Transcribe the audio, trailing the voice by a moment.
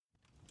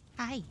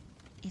Hi,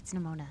 it's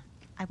Nimona.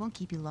 I won't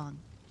keep you long.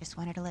 Just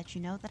wanted to let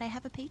you know that I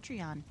have a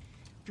Patreon.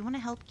 If you want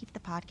to help keep the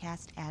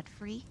podcast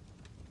ad-free,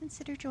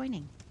 consider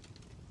joining.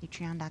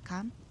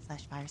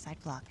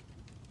 Patreon.com/firesidevlog.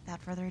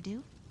 Without further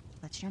ado,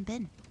 let's jump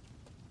in.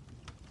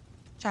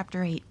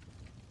 Chapter 8.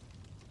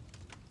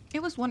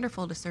 It was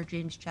wonderful to Sir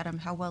James Chatham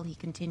how well he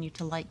continued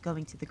to like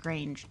going to the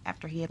Grange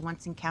after he had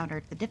once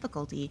encountered the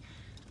difficulty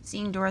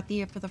seeing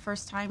Dorothea for the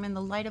first time in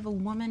the light of a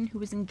woman who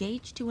was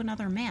engaged to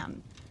another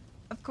man.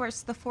 Of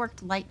course, the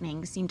forked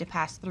lightning seemed to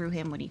pass through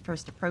him when he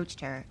first approached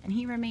her, and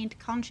he remained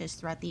conscious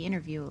throughout the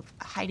interview of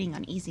a hiding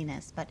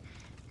uneasiness, but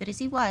good as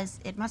he was,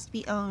 it must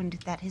be owned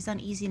that his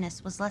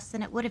uneasiness was less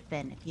than it would have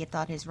been if he had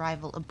thought his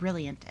rival a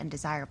brilliant and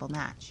desirable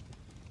match.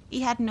 He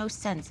had no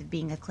sense of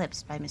being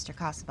eclipsed by Mr.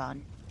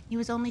 Casaubon. He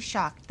was only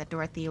shocked that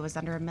Dorothea was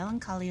under a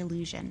melancholy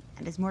illusion,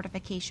 and his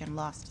mortification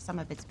lost some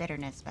of its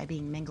bitterness by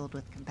being mingled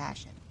with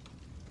compassion.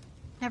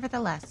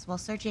 Nevertheless, while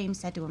Sir James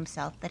said to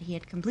himself that he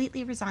had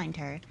completely resigned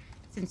her,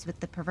 since with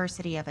the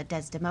perversity of a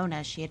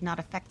Desdemona she had not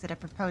effected a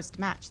proposed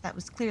match that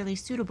was clearly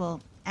suitable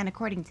and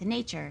according to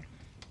nature,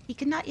 he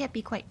could not yet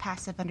be quite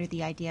passive under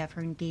the idea of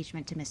her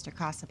engagement to Mr.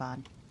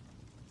 Casaubon.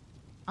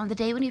 On the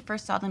day when he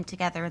first saw them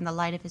together in the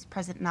light of his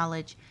present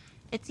knowledge,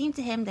 it seemed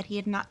to him that he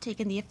had not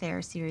taken the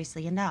affair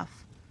seriously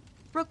enough.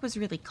 Brooke was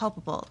really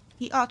culpable.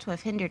 He ought to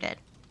have hindered it.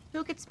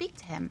 Who could speak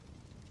to him?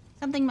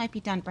 Something might be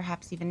done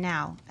perhaps even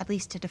now, at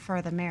least to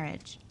defer the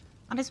marriage.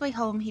 On his way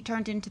home, he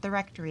turned into the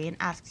rectory and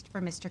asked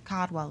for Mr.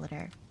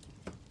 Cadwallader.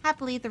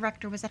 Happily, the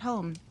rector was at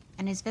home,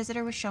 and his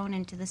visitor was shown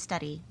into the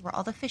study, where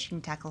all the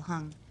fishing tackle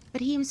hung.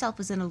 But he himself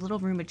was in a little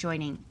room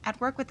adjoining, at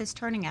work with his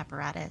turning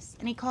apparatus,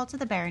 and he called to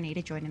the barony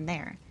to join him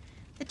there.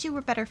 The two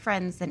were better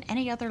friends than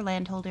any other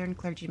landholder and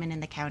clergyman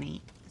in the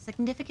county, a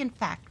significant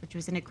fact which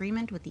was in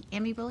agreement with the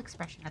amiable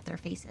expression of their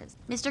faces.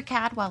 Mr.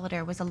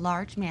 Cadwallader was a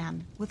large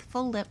man, with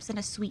full lips and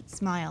a sweet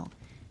smile,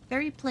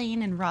 very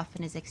plain and rough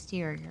in his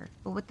exterior,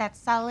 but with that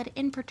solid,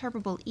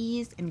 imperturbable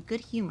ease and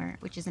good humor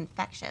which is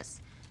infectious,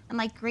 and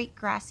like great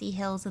grassy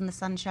hills in the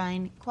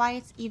sunshine,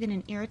 quiets even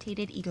an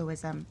irritated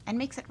egoism, and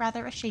makes it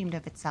rather ashamed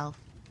of itself.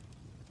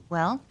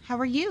 "Well, how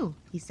are you?"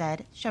 he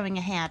said, showing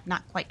a hand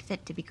not quite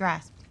fit to be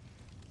grasped.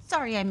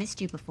 "Sorry I missed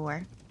you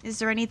before. Is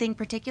there anything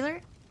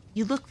particular?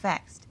 You look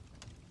vexed."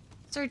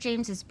 Sir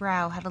James's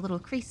brow had a little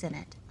crease in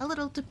it, a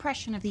little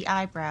depression of the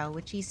eyebrow,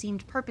 which he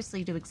seemed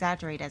purposely to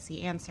exaggerate as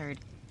he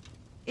answered,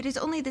 "It is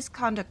only this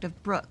conduct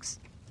of Brooke's.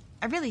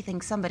 I really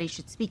think somebody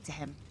should speak to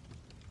him."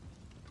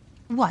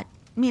 "What,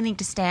 meaning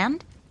to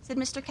stand?" said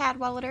Mr.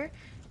 Cadwallader,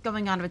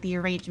 going on with the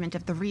arrangement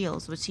of the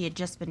reels which he had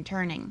just been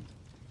turning.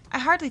 "I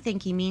hardly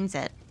think he means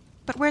it.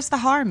 But where's the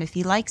harm if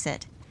he likes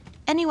it?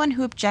 Anyone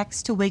who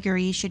objects to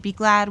Whiggery should be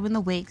glad when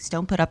the Whigs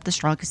don't put up the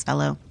strongest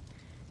fellow.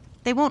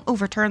 They won't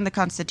overturn the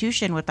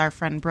Constitution with our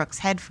friend Brooke's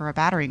head for a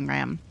battering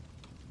ram."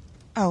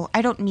 "Oh,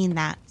 I don't mean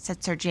that,"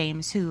 said Sir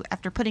James, who,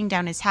 after putting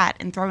down his hat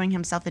and throwing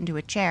himself into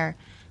a chair,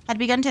 had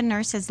begun to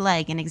nurse his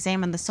leg and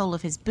examine the sole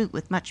of his boot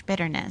with much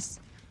bitterness.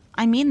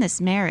 "I mean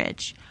this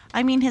marriage.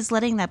 I mean his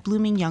letting that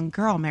blooming young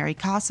girl marry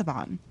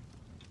Casaubon."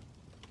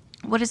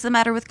 "What is the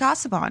matter with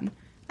Casaubon?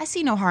 I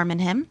see no harm in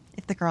him,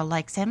 if the girl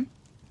likes him."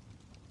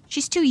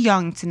 "She's too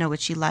young to know what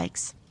she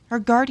likes. Her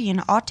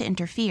guardian ought to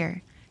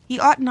interfere. He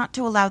ought not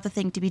to allow the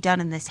thing to be done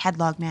in this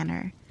headlong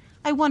manner.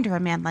 I wonder a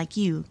man like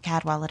you,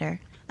 Cadwallader,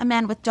 a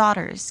man with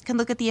daughters, can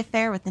look at the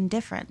affair with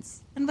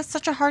indifference, and with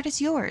such a heart as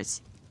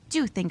yours.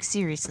 Do think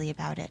seriously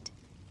about it."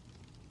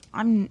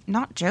 "I'm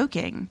not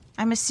joking.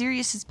 I'm as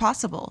serious as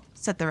possible,"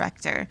 said the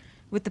rector,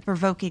 with the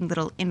provoking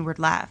little inward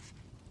laugh.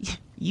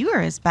 "You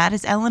are as bad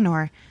as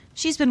Eleanor.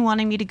 She's been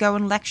wanting me to go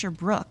and lecture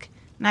Brooke,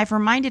 and I've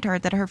reminded her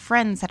that her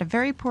friends had a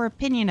very poor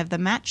opinion of the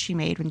match she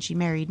made when she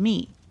married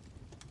me."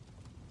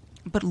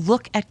 "But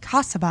look at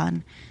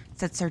Casaubon,"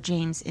 said Sir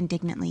James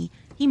indignantly.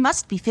 "He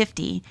must be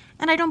 50,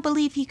 and I don't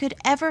believe he could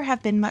ever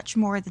have been much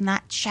more than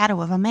that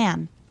shadow of a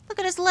man. Look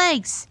at his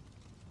legs."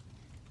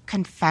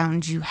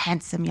 "Confound you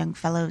handsome young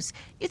fellows.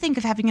 You think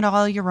of having it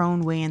all your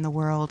own way in the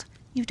world.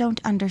 You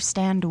don't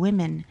understand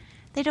women.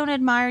 They don't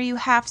admire you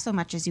half so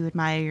much as you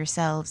admire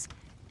yourselves.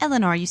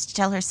 Eleanor used to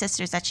tell her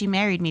sisters that she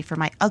married me for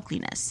my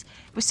ugliness.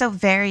 It was so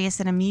various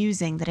and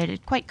amusing that it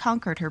had quite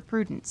conquered her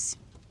prudence.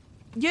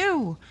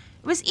 You!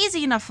 It was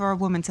easy enough for a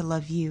woman to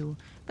love you,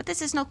 but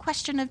this is no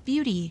question of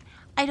beauty.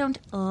 I don't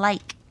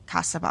like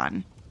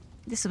Casaubon."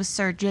 This was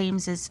Sir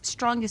James's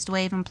strongest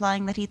way of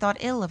implying that he thought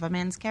ill of a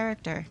man's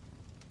character.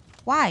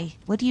 "Why,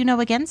 what do you know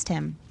against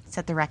him?"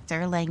 said the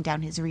rector, laying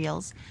down his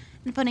reels,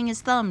 and putting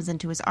his thumbs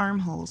into his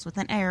armholes with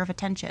an air of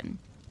attention.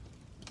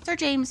 Sir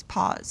James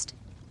paused.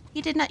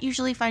 He did not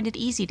usually find it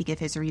easy to give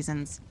his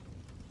reasons.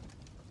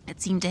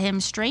 It seemed to him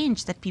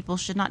strange that people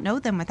should not know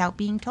them without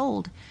being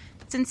told,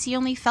 since he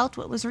only felt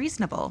what was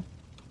reasonable.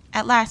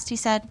 At last he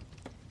said,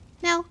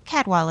 "Now,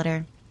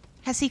 Cadwallader,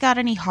 has he got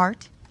any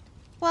heart?"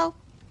 "Well,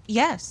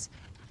 yes.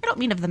 I don't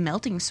mean of the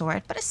melting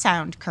sort, but a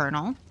sound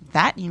kernel.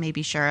 That you may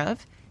be sure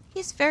of. He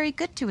is very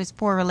good to his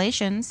poor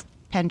relations,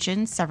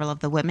 pensions several of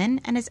the women,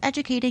 and is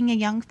educating a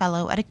young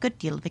fellow at a good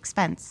deal of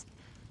expense.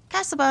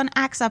 Casaubon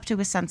acts up to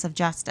his sense of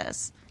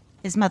justice.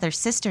 His mother's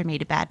sister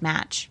made a bad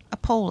match. A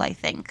Pole, I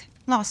think.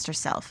 Lost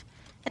herself.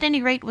 At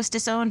any rate, was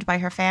disowned by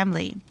her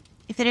family.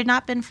 If it had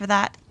not been for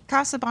that,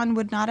 Casaubon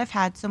would not have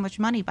had so much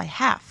money by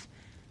half.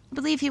 I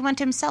believe he went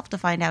himself to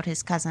find out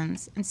his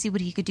cousins and see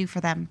what he could do for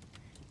them.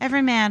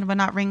 Every man would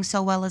not ring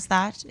so well as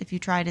that if you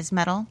tried his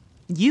mettle.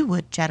 You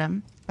would,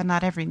 Chettam, but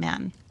not every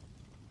man.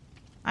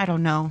 I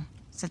don't know,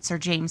 said Sir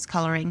James,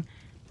 coloring.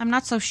 I'm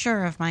not so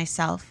sure of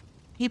myself.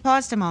 He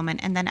paused a moment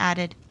and then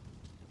added,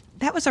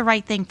 That was a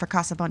right thing for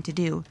Casaubon to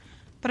do,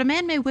 but a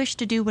man may wish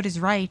to do what is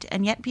right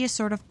and yet be a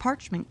sort of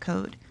parchment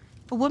code.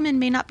 A woman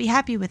may not be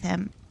happy with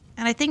him,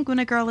 and I think when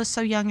a girl is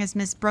so young as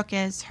Miss Brooke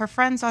is, her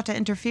friends ought to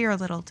interfere a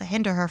little to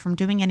hinder her from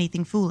doing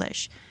anything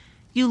foolish.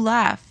 You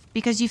laugh,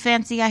 because you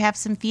fancy I have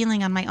some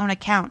feeling on my own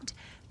account,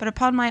 but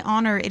upon my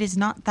honor it is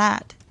not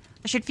that.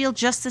 I should feel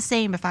just the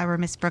same if I were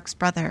Miss Brooke's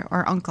brother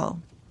or uncle.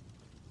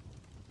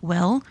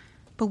 Well,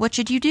 but what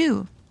should you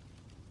do?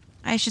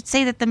 I should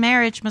say that the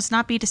marriage must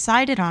not be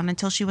decided on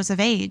until she was of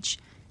age,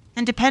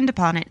 and depend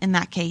upon it, in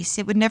that case,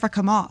 it would never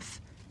come off.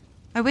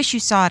 I wish you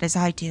saw it as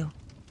I do.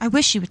 I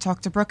wish you would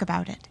talk to Brooke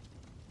about it.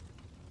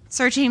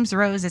 Sir James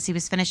rose as he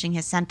was finishing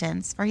his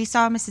sentence, for he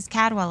saw Mrs.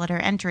 Cadwallader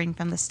entering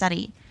from the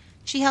study.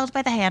 She held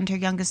by the hand her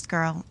youngest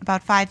girl,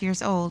 about 5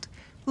 years old,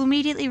 who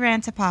immediately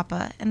ran to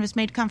Papa and was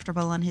made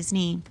comfortable on his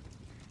knee.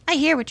 I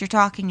hear what you're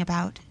talking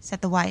about,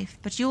 said the wife,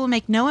 but you will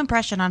make no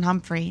impression on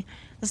Humphrey.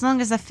 As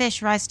long as the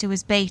fish rise to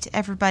his bait,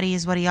 everybody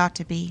is what he ought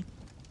to be.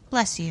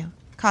 Bless you,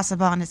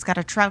 Casaubon has got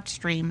a trout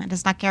stream and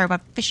does not care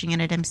about fishing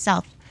in it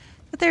himself.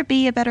 Could there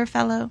be a better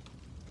fellow?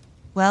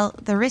 Well,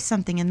 there is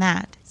something in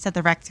that, said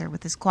the rector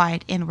with his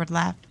quiet inward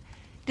laugh.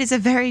 It is a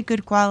very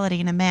good quality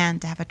in a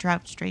man to have a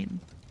trout stream.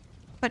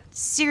 But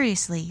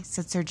seriously,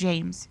 said Sir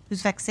James,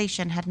 whose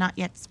vexation had not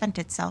yet spent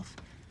itself,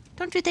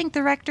 don't you think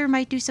the rector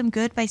might do some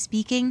good by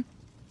speaking?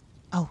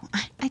 Oh,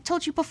 I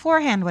told you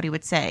beforehand what he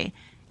would say,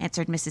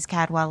 answered Mrs.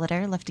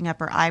 Cadwallader, lifting up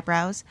her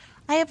eyebrows.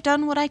 I have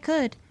done what I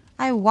could.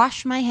 I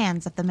wash my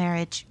hands of the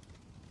marriage.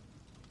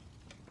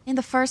 In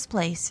the first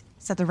place,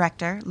 said the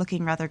rector,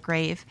 looking rather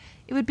grave,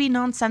 it would be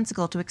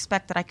nonsensical to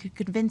expect that I could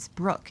convince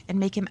Brooke and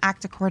make him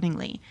act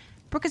accordingly.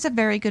 Brooke is a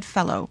very good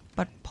fellow,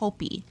 but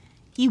pulpy.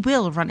 He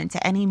will run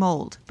into any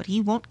mold, but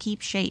he won't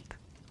keep shape.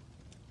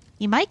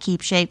 He might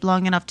keep shape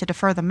long enough to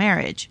defer the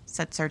marriage,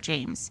 said Sir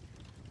James.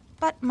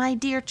 But, my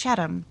dear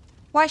Chettam,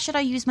 why should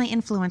I use my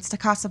influence to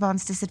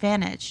Casaubon's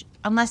disadvantage,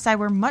 unless I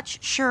were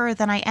much surer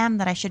than I am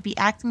that I should be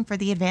acting for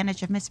the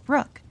advantage of Miss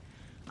Brooke?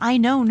 I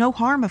know no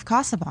harm of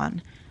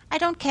Casaubon. I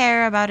don't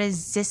care about his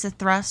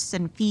zissathrust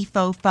and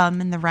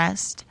fee-fo-fum and the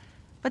rest.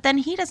 But then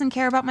he doesn't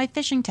care about my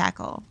fishing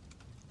tackle.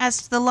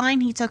 As to the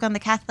line he took on the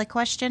Catholic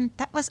question,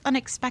 that was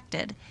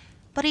unexpected.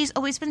 But he's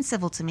always been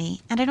civil to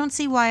me, and I don't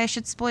see why I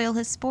should spoil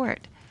his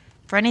sport.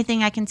 For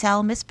anything I can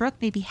tell, Miss Brooke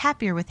may be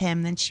happier with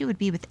him than she would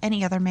be with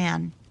any other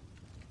man.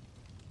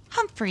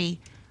 Humphrey,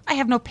 I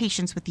have no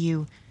patience with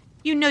you.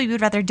 You know you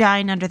would rather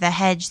dine under the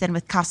hedge than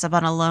with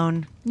Casaubon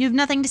alone. You have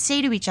nothing to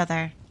say to each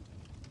other.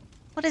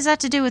 What has that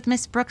to do with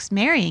Miss Brooke's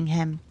marrying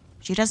him?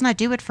 She does not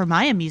do it for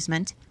my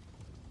amusement.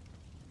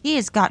 He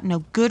has got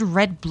no good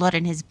red blood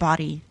in his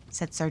body,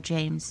 said Sir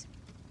James.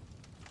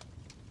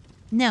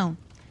 No.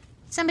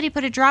 Somebody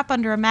put a drop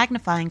under a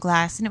magnifying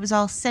glass, and it was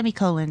all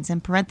semicolons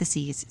and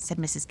parentheses, said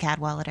Mrs.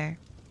 Cadwallader.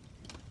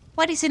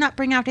 Why does he not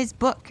bring out his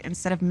book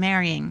instead of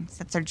marrying,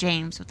 said Sir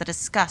James, with a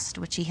disgust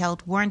which he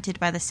held warranted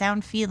by the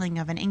sound feeling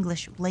of an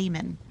English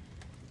layman.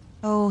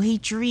 Oh, he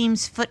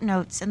dreams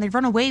footnotes, and they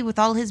run away with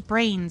all his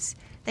brains.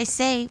 They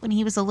say, when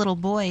he was a little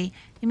boy,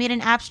 he made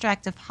an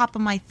abstract of Hop o'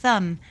 my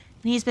Thumb,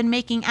 and he has been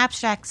making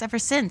abstracts ever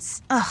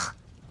since. Ugh!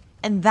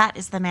 And that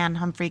is the man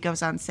Humphrey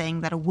goes on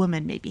saying that a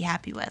woman may be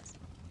happy with.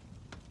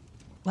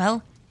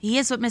 Well, he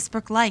is what Miss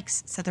Brooke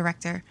likes, said the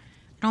rector.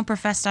 I don't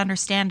profess to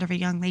understand every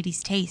young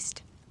lady's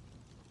taste.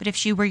 But if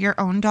she were your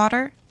own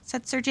daughter,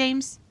 said Sir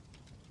James,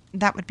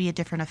 that would be a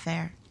different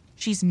affair.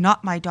 She's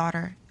not my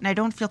daughter, and I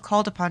don't feel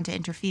called upon to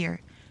interfere.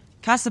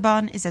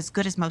 Casaubon is as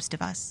good as most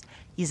of us.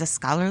 He is a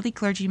scholarly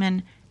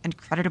clergyman and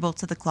creditable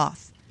to the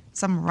cloth.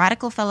 Some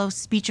radical fellow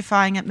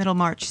speechifying at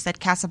Middlemarch said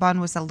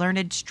Casaubon was a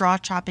learned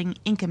straw-chopping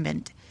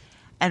incumbent,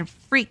 and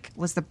Freak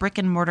was the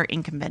brick-and-mortar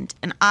incumbent,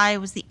 and I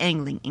was the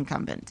angling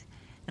incumbent.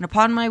 And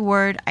upon my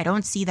word, I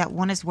don't see that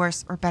one is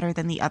worse or better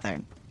than the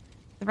other.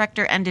 The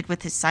rector ended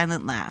with his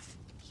silent laugh.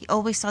 He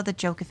always saw the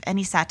joke of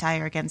any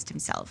satire against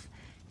himself.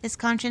 His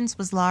conscience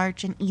was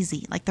large and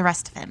easy, like the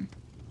rest of him.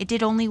 It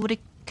did only what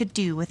it could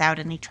do without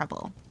any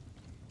trouble.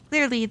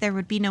 Clearly, there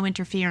would be no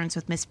interference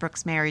with Miss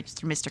Brooke's marriage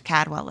through Mr.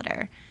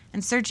 Cadwallader,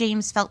 and Sir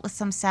James felt with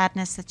some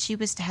sadness that she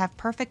was to have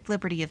perfect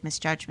liberty of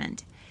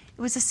misjudgment.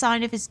 It was a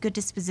sign of his good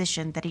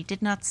disposition that he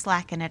did not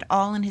slacken at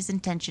all in his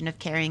intention of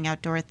carrying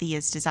out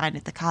Dorothea's design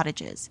at the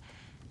cottages.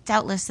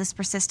 Doubtless this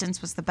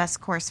persistence was the best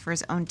course for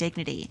his own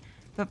dignity,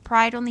 but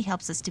pride only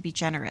helps us to be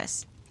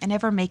generous, and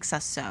ever makes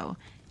us so,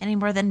 any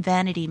more than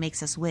vanity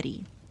makes us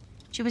witty.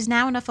 She was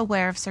now enough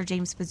aware of Sir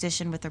James's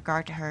position with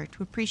regard to her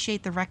to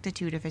appreciate the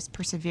rectitude of his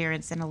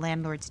perseverance in a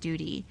landlord's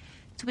duty,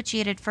 to which she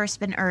had at first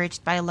been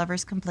urged by a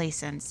lover's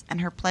complacence,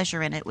 and her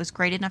pleasure in it was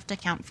great enough to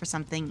count for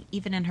something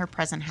even in her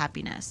present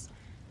happiness.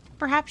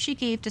 Perhaps she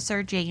gave to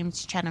Sir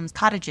James Chetham's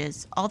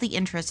cottages all the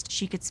interest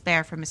she could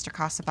spare from Mr.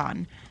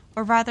 Casaubon,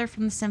 or rather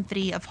from the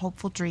symphony of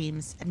hopeful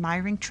dreams,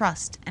 admiring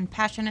trust, and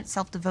passionate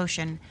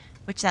self-devotion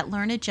which that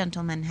learned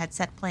gentleman had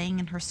set playing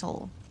in her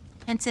soul.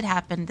 Hence it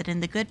happened that in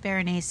the good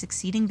Baronet's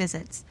succeeding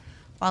visits,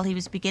 while he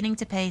was beginning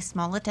to pay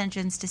small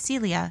attentions to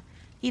Celia,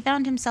 he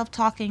found himself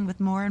talking with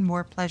more and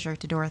more pleasure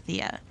to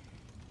Dorothea.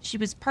 She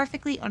was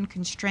perfectly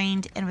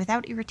unconstrained and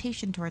without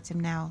irritation towards him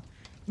now,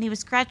 and he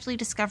was gradually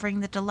discovering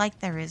the delight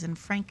there is in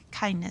frank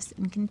kindness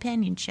and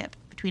companionship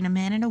between a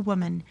man and a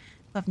woman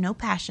who have no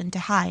passion to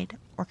hide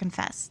or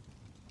confess.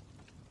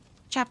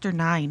 Chapter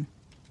 9.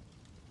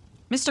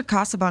 Mr.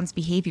 Casaubon's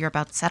behavior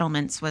about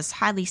settlements was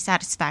highly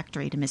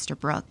satisfactory to Mr.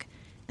 Brooke,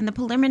 and the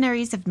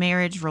preliminaries of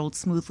marriage rolled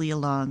smoothly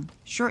along,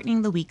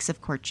 shortening the weeks of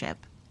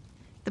courtship.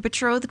 The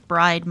betrothed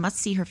bride must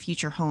see her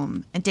future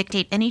home and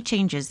dictate any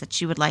changes that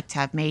she would like to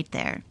have made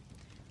there.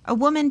 A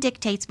woman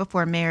dictates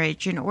before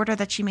marriage in order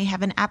that she may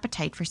have an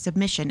appetite for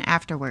submission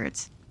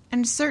afterwards,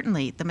 and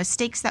certainly the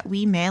mistakes that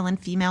we male and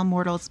female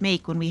mortals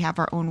make when we have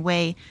our own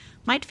way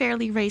might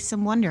fairly raise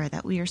some wonder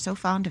that we are so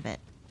fond of it.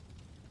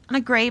 On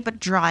a gray but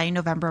dry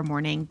November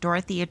morning,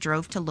 Dorothea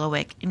drove to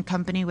Lowick in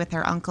company with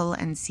her uncle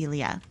and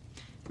Celia.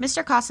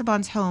 Mr.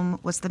 Casaubon's home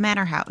was the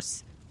manor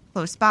house.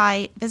 Close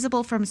by,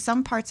 visible from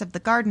some parts of the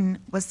garden,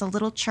 was the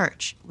little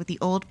church, with the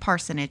old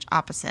parsonage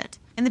opposite.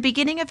 In the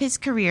beginning of his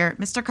career,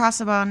 Mr.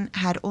 Casaubon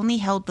had only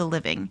held the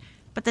living,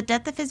 but the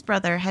death of his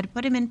brother had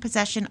put him in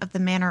possession of the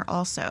manor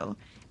also.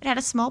 It had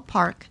a small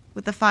park,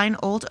 with a fine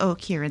old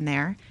oak here and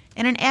there,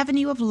 and an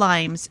avenue of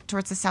limes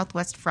towards the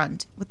southwest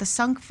front, with a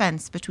sunk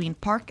fence between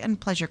park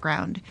and pleasure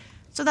ground,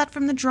 so that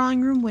from the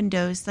drawing-room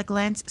windows the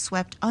glance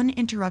swept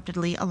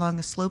uninterruptedly along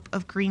a slope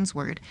of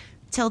greensward,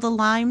 till the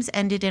limes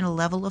ended in a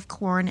level of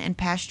corn and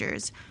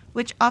pastures,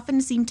 which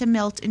often seemed to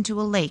melt into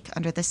a lake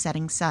under the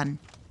setting sun.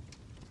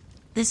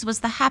 This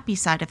was the happy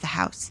side of the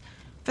house,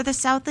 for the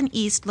south and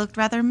east looked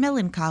rather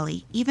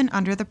melancholy, even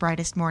under the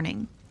brightest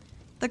morning.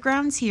 The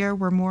grounds here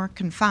were more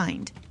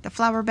confined. The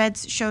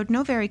flower-beds showed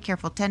no very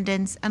careful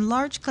tendance, and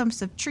large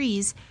clumps of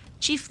trees,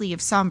 chiefly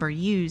of sombre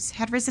hues,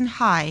 had risen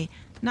high,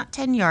 not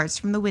 10 yards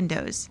from the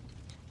windows.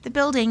 The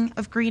building,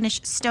 of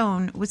greenish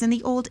stone, was in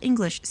the old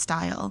English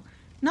style,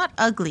 not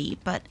ugly,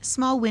 but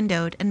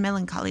small-windowed and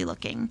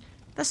melancholy-looking,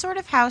 the sort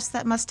of house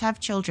that must have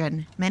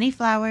children, many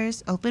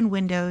flowers, open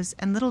windows,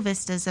 and little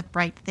vistas of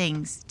bright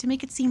things, to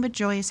make it seem a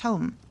joyous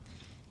home.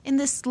 In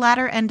this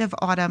latter end of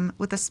autumn,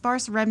 with a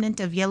sparse remnant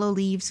of yellow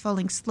leaves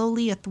falling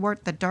slowly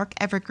athwart the dark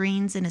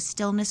evergreens in a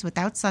stillness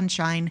without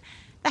sunshine,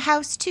 the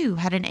house, too,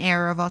 had an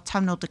air of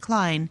autumnal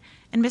decline,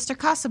 and Mr.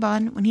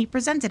 Casaubon, when he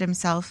presented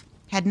himself,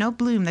 had no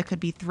bloom that could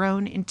be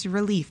thrown into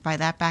relief by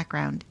that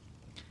background.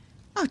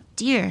 "Oh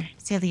dear,"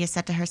 Celia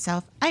said to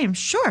herself, "I am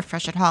sure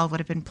Freshet Hall would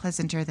have been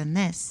pleasanter than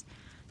this."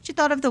 She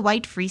thought of the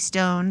white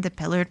freestone, the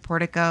pillared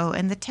portico,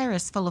 and the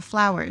terrace full of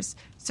flowers,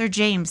 Sir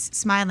James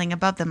smiling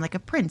above them like a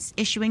prince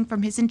issuing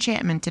from his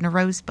enchantment in a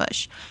rose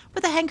bush,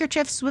 with a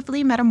handkerchief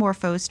swiftly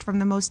metamorphosed from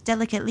the most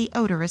delicately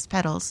odorous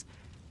petals.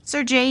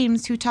 Sir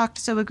James, who talked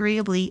so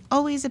agreeably,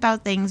 always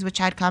about things which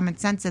had common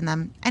sense in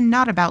them, and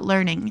not about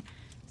learning.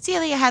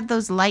 Celia had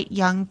those light,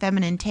 young,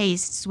 feminine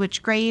tastes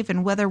which grave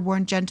and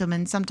weather-worn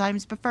gentlemen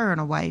sometimes prefer in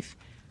a wife.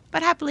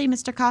 But happily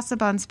Mr.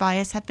 Casaubon's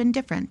bias had been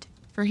different,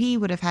 for he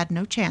would have had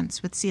no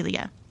chance with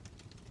Celia.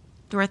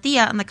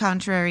 Dorothea, on the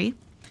contrary,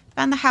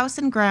 found the house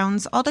and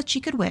grounds all that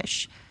she could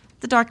wish.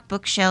 The dark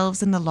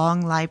bookshelves in the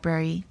long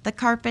library, the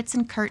carpets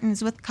and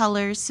curtains with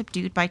colors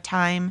subdued by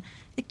time,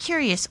 the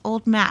curious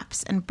old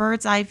maps and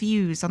bird's-eye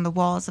views on the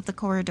walls of the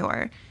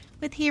corridor,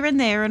 with here and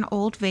there an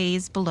old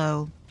vase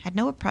below, had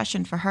no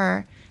oppression for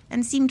her,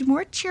 and seemed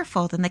more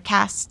cheerful than the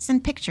casts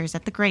and pictures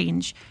at the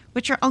Grange,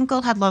 which her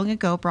uncle had long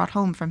ago brought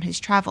home from his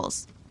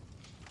travels,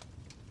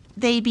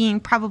 they being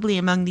probably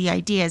among the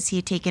ideas he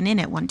had taken in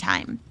at one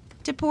time.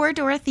 To poor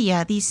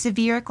Dorothea, these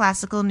severe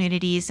classical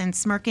nudities and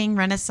smirking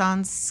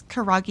Renaissance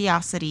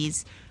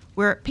choragiosities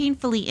were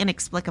painfully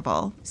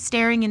inexplicable,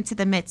 staring into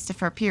the midst of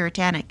her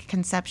puritanic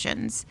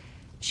conceptions.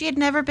 She had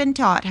never been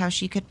taught how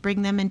she could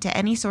bring them into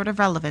any sort of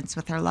relevance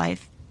with her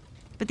life.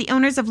 But the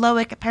owners of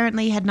Lowick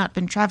apparently had not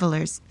been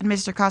travelers, and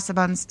Mr.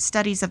 Casaubon's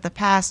studies of the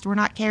past were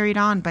not carried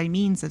on by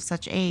means of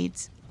such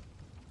aids.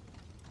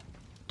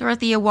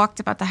 Dorothea walked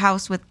about the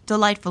house with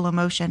delightful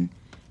emotion.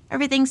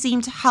 Everything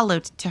seemed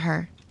hallowed to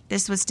her.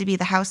 This was to be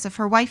the house of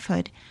her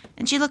wifehood,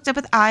 and she looked up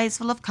with eyes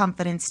full of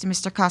confidence to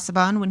Mr.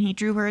 Casaubon when he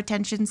drew her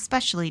attention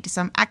specially to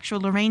some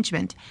actual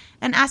arrangement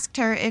and asked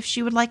her if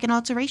she would like an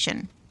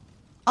alteration.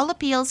 All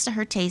appeals to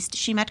her taste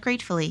she met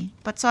gratefully,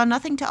 but saw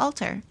nothing to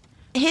alter.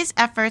 His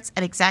efforts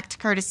at exact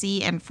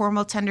courtesy and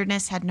formal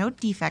tenderness had no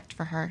defect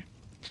for her.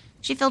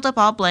 She filled up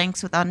all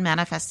blanks with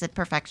unmanifested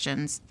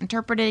perfections,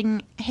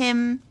 interpreting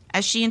him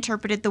as she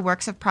interpreted the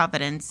works of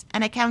Providence,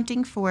 and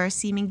accounting for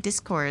seeming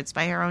discords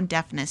by her own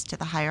deafness to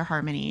the higher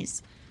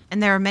harmonies.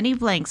 And there are many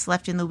blanks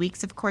left in the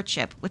weeks of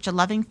courtship which a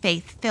loving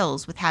faith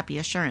fills with happy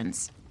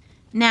assurance.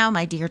 Now,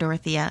 my dear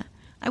Dorothea,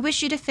 I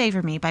wish you to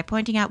favor me by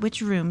pointing out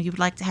which room you would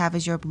like to have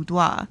as your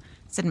boudoir,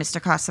 said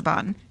Mr.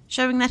 Casaubon,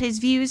 showing that his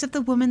views of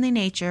the womanly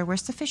nature were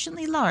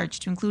sufficiently large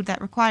to include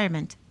that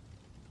requirement.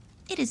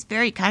 It is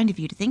very kind of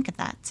you to think of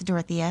that, said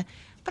Dorothea,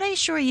 but I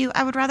assure you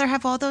I would rather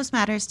have all those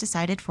matters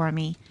decided for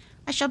me.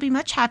 I shall be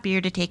much happier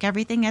to take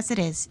everything as it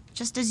is,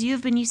 just as you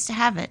have been used to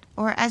have it,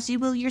 or as you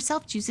will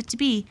yourself choose it to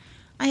be.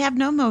 I have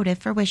no motive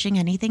for wishing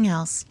anything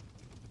else.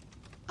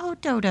 Oh,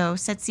 Dodo,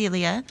 said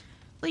Celia,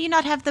 will you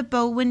not have the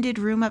bow-windowed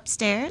room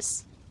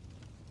upstairs?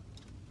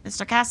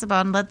 Mr.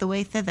 Casaubon led the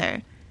way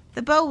thither.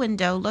 The bow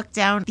window looked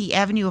down the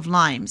avenue of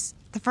limes.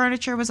 The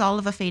furniture was all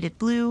of a faded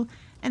blue,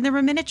 and there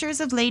were miniatures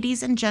of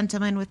ladies and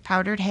gentlemen with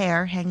powdered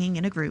hair hanging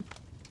in a group.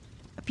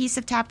 A piece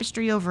of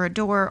tapestry over a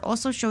door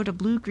also showed a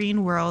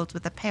blue-green world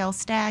with a pale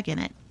stag in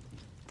it.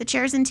 The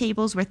chairs and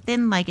tables were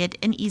thin-legged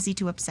and easy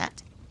to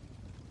upset.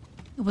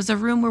 It was a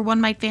room where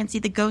one might fancy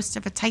the ghost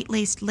of a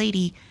tight-laced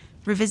lady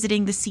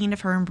revisiting the scene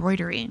of her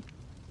embroidery.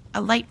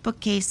 A light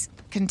bookcase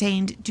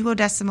contained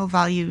 12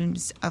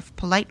 volumes of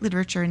polite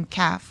literature in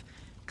calf,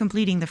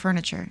 completing the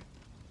furniture.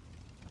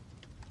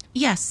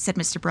 Yes, said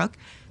Mr. Brooke,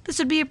 this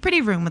would be a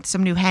pretty room with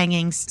some new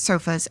hangings,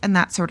 sofas, and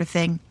that sort of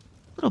thing.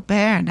 A little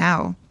bare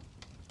now.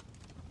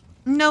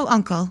 No,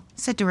 uncle,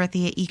 said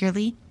Dorothea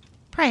eagerly.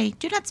 Pray,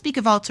 do not speak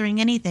of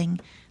altering anything.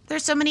 There are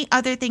so many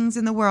other things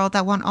in the world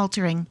that want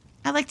altering.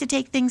 I like to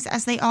take things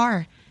as they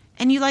are.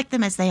 And you like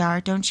them as they are,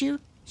 don't you?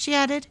 She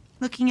added,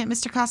 looking at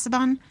Mr.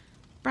 Casaubon.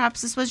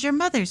 Perhaps this was your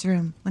mother's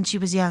room when she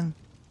was young.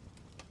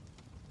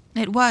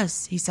 It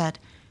was, he said,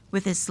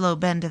 with his slow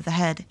bend of the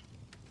head.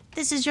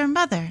 This is your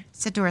mother,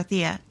 said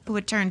Dorothea, who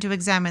had turned to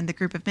examine the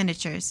group of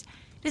miniatures.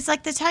 It is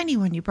like the tiny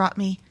one you brought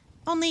me.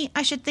 Only,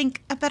 I should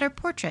think, a better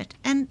portrait.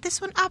 And this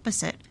one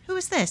opposite. Who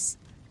is this?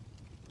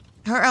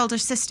 Her elder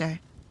sister.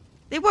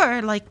 They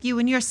were, like you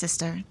and your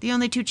sister, the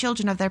only two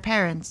children of their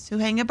parents, who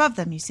hang above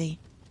them, you see.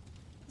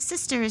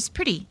 Sister is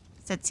pretty,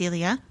 said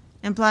Celia,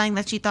 implying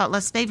that she thought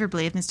less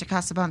favorably of Mr.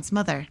 Casaubon's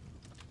mother.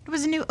 It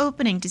was a new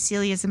opening to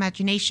Celia's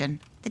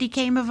imagination, that he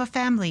came of a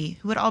family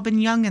who had all been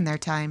young in their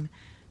time,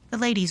 the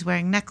ladies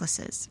wearing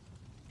necklaces.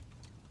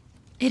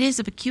 It is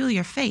a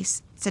peculiar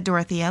face, said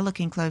Dorothea,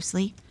 looking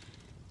closely.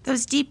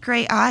 Those deep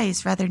gray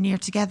eyes rather near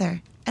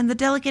together, and the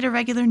delicate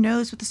irregular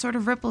nose with a sort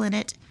of ripple in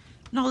it,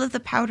 and all of the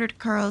powdered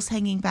curls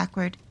hanging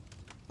backward.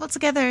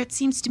 Altogether, it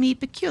seems to me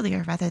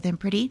peculiar rather than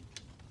pretty.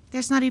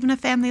 There's not even a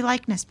family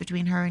likeness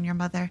between her and your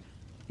mother.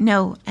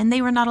 No, and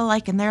they were not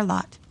alike in their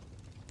lot.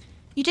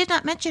 You did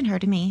not mention her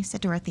to me,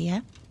 said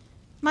Dorothea.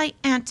 My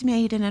aunt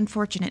made an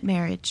unfortunate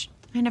marriage.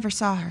 I never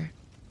saw her.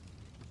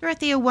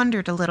 Dorothea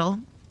wondered a little,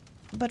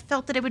 but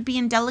felt that it would be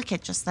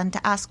indelicate just then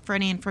to ask for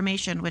any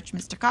information which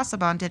Mr.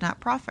 Casaubon did not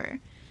proffer,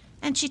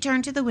 and she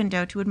turned to the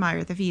window to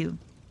admire the view.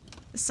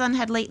 The sun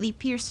had lately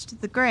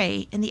pierced the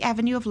gray, and the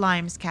avenue of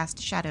limes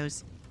cast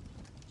shadows.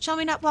 Shall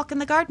we not walk in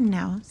the garden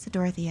now? Said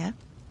Dorothea.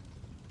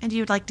 And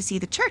you would like to see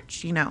the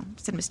church, you know,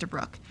 said Mr.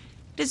 Brooke.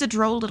 It is a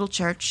droll little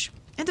church,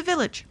 and a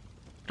village.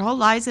 It all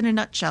lies in a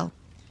nutshell.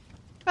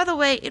 By the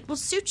way, it will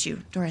suit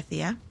you,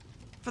 Dorothea,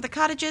 for the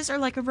cottages are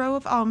like a row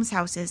of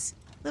almshouses,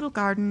 little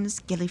gardens,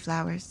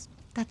 gillyflowers,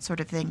 that sort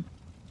of thing.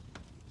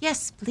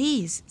 Yes,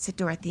 please, said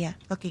Dorothea,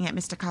 looking at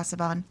Mr.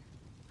 Casaubon.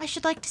 I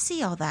should like to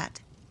see all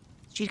that.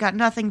 She'd got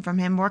nothing from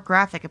him more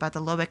graphic about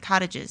the Lowick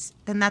cottages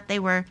than that they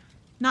were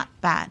not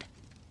bad.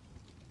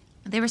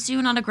 They were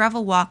soon on a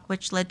gravel walk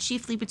which led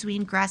chiefly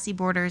between grassy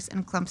borders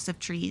and clumps of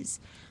trees,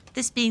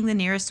 this being the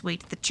nearest way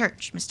to the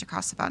church, Mr.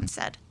 Casaubon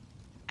said.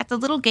 At the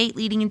little gate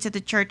leading into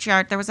the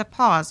churchyard there was a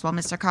pause while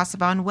Mr.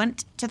 Casaubon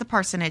went to the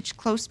parsonage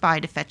close by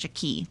to fetch a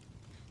key.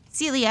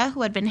 Celia,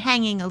 who had been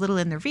hanging a little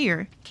in the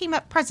rear, came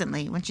up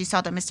presently when she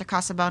saw that Mr.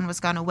 Casaubon was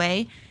gone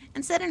away,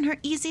 and said in her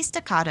easy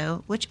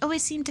staccato, which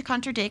always seemed to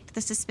contradict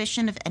the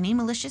suspicion of any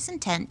malicious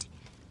intent,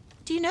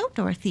 Do you know,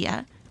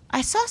 Dorothea,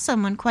 I saw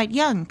someone quite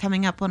young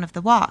coming up one of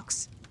the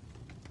walks.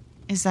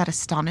 Is that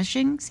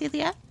astonishing,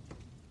 Celia?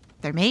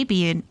 There may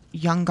be a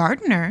young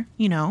gardener,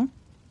 you know.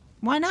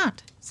 Why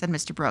not? Said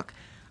Mr. Brooke.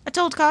 I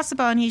told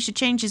Casaubon he should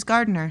change his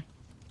gardener.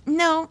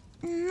 No,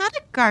 not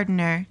a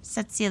gardener,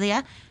 said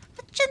Celia.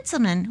 A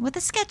gentleman with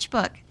a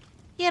sketchbook.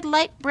 He had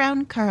light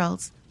brown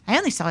curls. I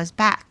only saw his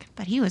back,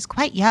 but he was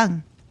quite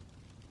young.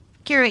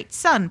 Curate's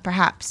son,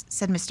 perhaps,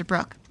 said Mr.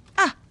 Brooke.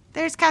 Ah,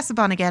 there's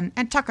Casaubon again,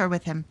 and Tucker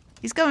with him.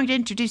 He's going to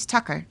introduce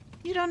Tucker.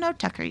 You don't know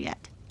Tucker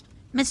yet.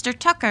 Mr.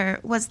 Tucker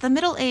was the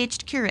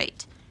middle-aged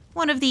curate,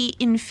 one of the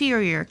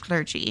inferior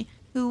clergy,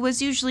 who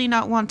was usually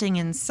not wanting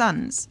in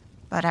sons.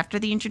 But after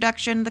the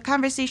introduction, the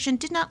conversation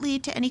did not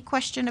lead to any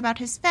question about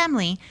his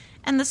family,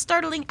 and the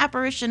startling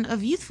apparition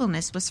of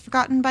youthfulness was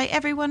forgotten by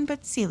everyone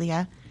but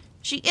Celia.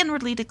 She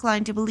inwardly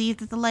declined to believe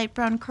that the light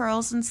brown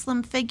curls and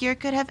slim figure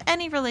could have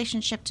any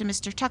relationship to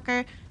Mr.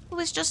 Tucker, who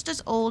was just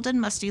as old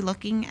and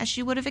musty-looking as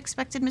she would have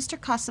expected Mr.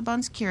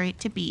 Casaubon's curate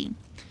to be.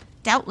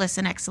 Doubtless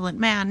an excellent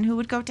man who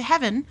would go to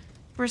heaven,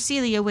 for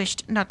Celia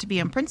wished not to be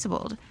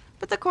unprincipled,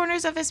 but the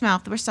corners of his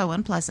mouth were so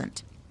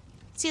unpleasant.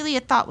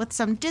 Celia thought with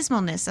some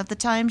dismalness of the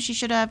time she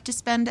should have to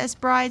spend as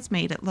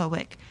bridesmaid at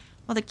Lowick,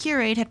 while the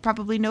curate had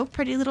probably no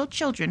pretty little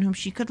children whom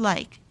she could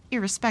like,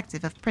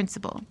 irrespective of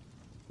principle.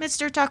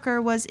 Mr.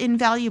 Tucker was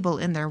invaluable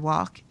in their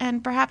walk,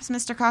 and perhaps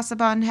Mr.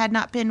 Casaubon had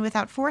not been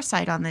without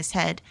foresight on this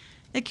head,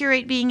 the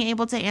curate being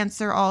able to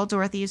answer all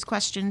Dorothea's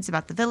questions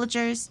about the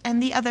villagers and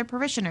the other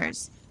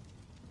parishioners.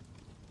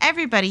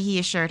 Everybody, he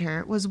assured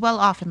her, was well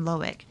off in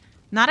Lowick.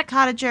 Not a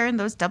cottager in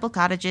those double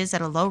cottages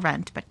at a low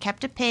rent, but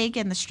kept a pig,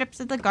 and the strips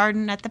of the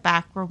garden at the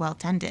back were well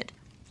tended.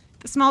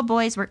 The small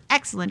boys were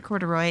excellent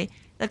corduroy,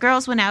 the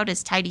girls went out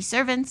as tidy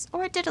servants,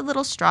 or did a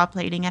little straw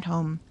plaiting at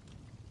home.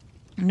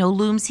 No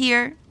looms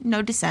here,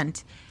 no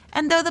dissent,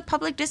 and though the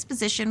public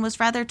disposition was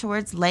rather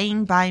towards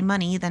laying by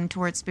money than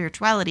towards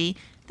spirituality,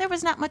 there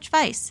was not much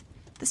vice.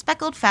 The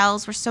speckled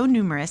fowls were so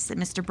numerous that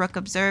Mr. Brooke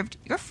observed,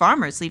 "Your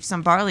farmers leave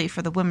some barley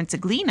for the women to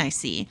glean, I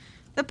see.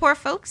 The poor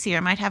folks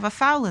here might have a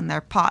fowl in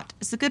their pot,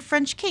 as the good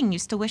French king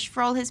used to wish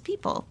for all his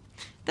people.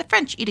 The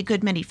French eat a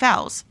good many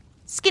fowls.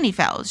 Skinny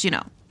fowls, you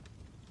know."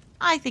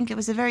 "I think it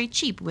was a very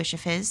cheap wish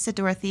of his," said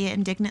Dorothea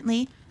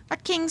indignantly. "Are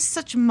kings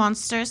such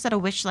monsters that a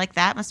wish like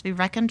that must be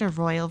reckoned a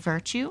royal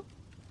virtue?"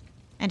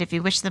 "And if he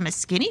wished them as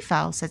skinny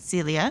fowls," said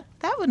Celia,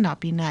 "that would not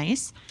be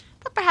nice.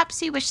 But perhaps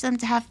he wished them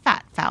to have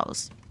fat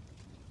fowls."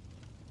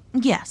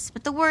 "Yes,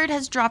 but the word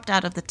has dropped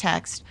out of the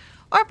text,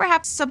 or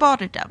perhaps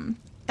sabotidum,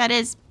 that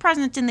is,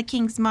 present in the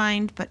king's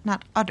mind, but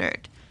not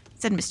uttered,"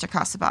 said Mr.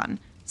 Casaubon,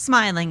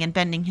 smiling and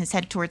bending his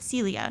head towards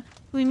Celia,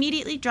 who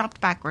immediately dropped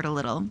backward a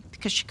little,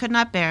 because she could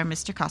not bear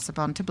Mr.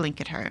 Casaubon to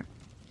blink at her.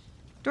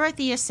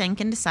 Dorothea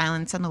sank into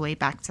silence on the way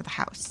back to the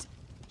house.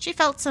 She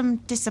felt some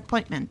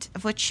disappointment,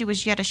 of which she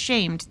was yet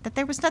ashamed, that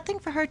there was nothing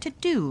for her to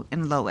do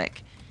in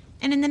Lowick,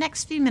 and in the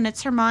next few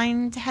minutes her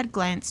mind had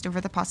glanced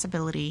over the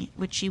possibility,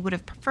 which she would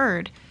have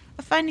preferred,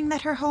 of finding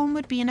that her home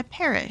would be in a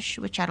parish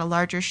which had a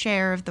larger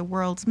share of the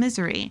world's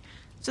misery,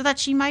 so that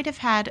she might have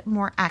had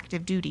more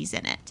active duties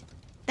in it.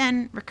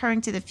 Then,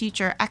 recurring to the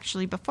future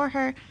actually before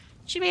her,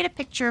 she made a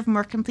picture of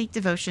more complete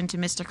devotion to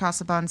Mr.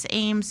 Casaubon's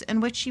aims, in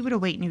which she would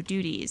await new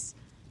duties.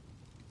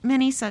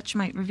 Many such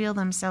might reveal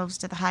themselves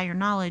to the higher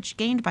knowledge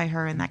gained by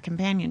her in that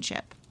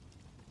companionship.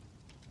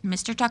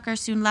 Mr. Tucker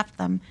soon left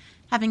them,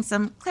 having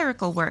some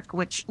clerical work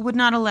which would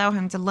not allow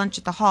him to lunch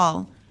at the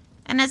hall,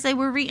 and as they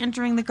were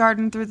re-entering the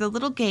garden through the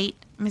little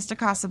gate, Mr.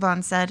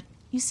 Casaubon said,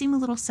 "You seem a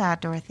little sad,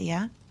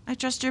 Dorothea. I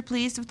trust you're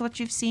pleased with what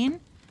you've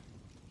seen?"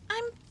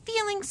 "I'm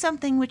feeling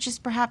something which is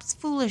perhaps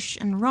foolish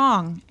and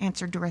wrong,"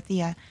 answered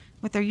Dorothea,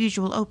 with her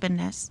usual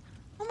openness,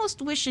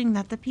 "almost wishing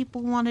that the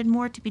people wanted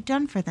more to be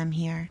done for them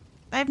here.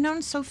 I have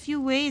known so few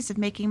ways of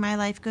making my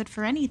life good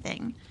for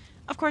anything.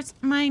 Of course,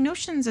 my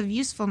notions of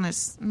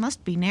usefulness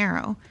must be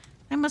narrow.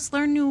 I must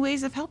learn new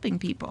ways of helping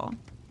people."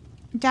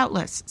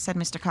 "Doubtless," said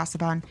Mr.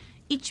 Casaubon,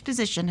 "each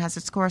position has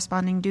its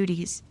corresponding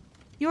duties.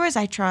 Yours,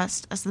 I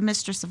trust, as the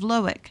mistress of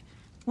Lowick,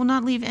 will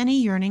not leave any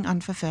yearning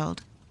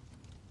unfulfilled."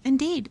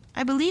 "Indeed,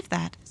 I believe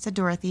that," said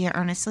Dorothea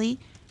earnestly.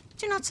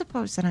 "Do not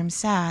suppose that I'm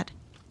sad."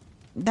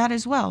 "That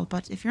is well,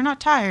 but if you're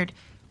not tired,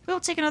 we will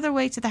take another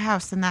way to the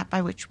house than that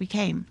by which we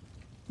came."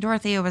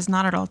 Dorothea was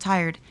not at all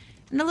tired,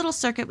 and a little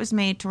circuit was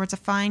made towards a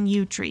fine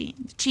yew tree,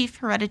 the chief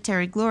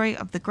hereditary glory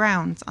of the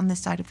grounds on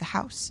this side of the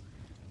house.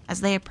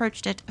 As they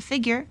approached it, a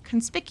figure,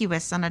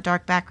 conspicuous on a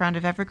dark background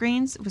of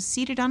evergreens, was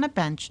seated on a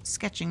bench,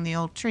 sketching the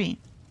old tree.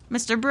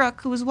 Mr.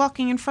 Brooke, who was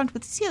walking in front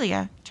with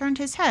Celia, turned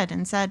his head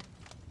and said,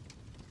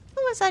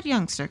 "Who is that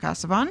youngster,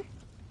 Casaubon?"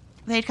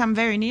 They had come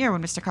very near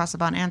when Mr.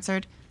 Casaubon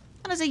answered,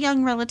 "That is a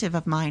young relative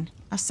of mine,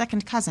 a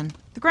second cousin,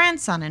 the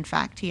grandson, in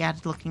fact," he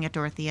added, looking at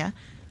Dorothea,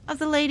 "of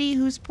the lady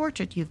whose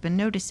portrait you've been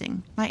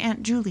noticing, my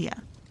Aunt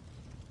Julia."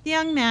 The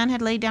young man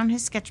had laid down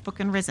his sketchbook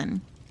and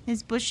risen.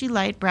 His bushy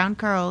light brown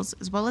curls,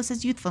 as well as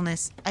his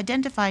youthfulness,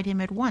 identified him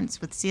at once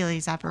with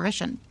Celia's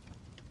apparition.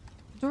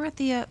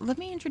 "Dorothea, let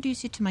me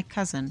introduce you to my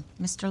cousin,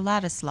 Mr.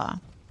 Ladislaw.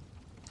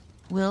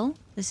 Will,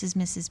 this is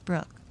Mrs.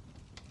 Brooke."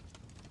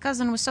 The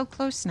cousin was so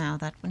close now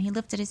that when he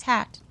lifted his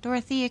hat,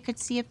 Dorothea could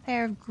see a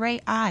pair of gray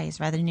eyes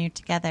rather near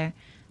together,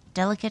 a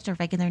delicate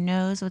irregular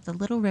nose with a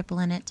little ripple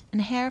in it,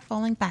 and hair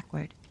falling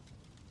backward.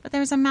 But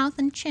there was a mouth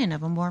and chin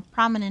of a more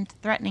prominent,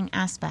 threatening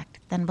aspect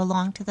than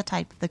belonged to the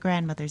type of the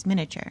grandmother's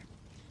miniature.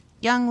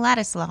 Young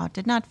Ladislaw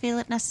did not feel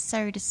it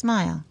necessary to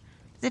smile,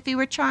 as if he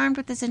were charmed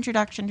with this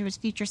introduction to his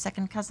future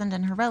second cousin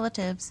and her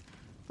relatives,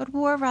 but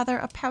wore rather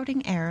a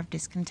pouting air of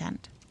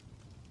discontent.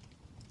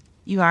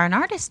 "You are an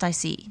artist, I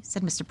see,"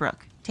 said Mr.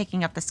 Brooke,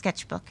 taking up the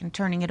sketchbook and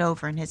turning it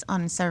over in his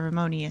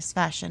unceremonious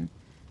fashion.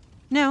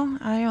 "No,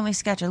 I only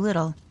sketch a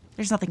little.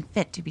 There's nothing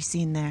fit to be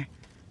seen there,"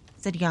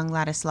 said young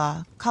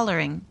Ladislaw,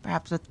 coloring,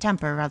 perhaps with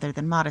temper rather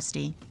than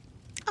modesty.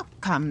 "Oh,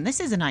 come, this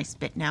is a nice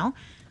bit now.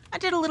 I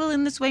did a little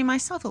in this way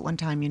myself at one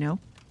time, you know.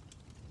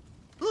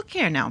 Look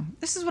here now,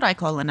 this is what I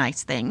call a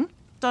nice thing,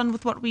 done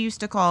with what we used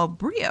to call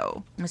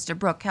brio." Mr.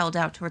 Brooke held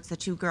out towards the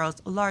two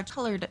girls a large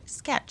colored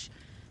sketch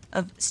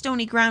of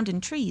stony ground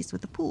and trees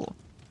with a pool.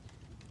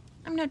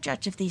 "I'm no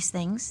judge of these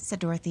things," said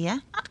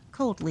Dorothea, not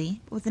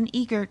coldly, but with an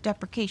eager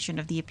deprecation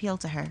of the appeal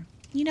to her.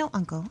 "You know,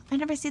 uncle, I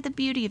never see the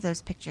beauty of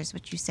those pictures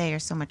which you say are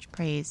so much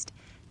praised.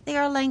 They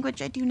are a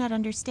language I do not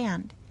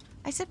understand.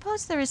 I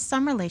suppose there is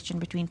some relation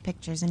between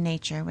pictures and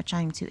nature which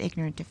I am too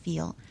ignorant to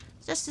feel,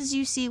 just as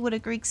you see what a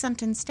Greek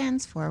sentence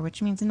stands for,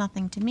 which means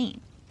nothing to me.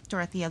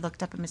 Dorothea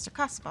looked up at Mr.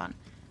 Casaubon,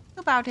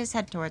 who bowed his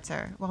head towards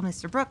her, while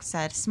Mr. Brooks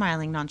said,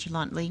 smiling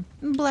nonchalantly,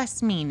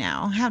 "Bless me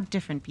now, how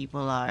different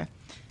people are.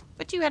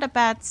 But you had a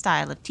bad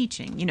style of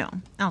teaching, you know,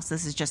 else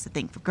this is just a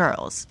thing for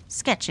girls.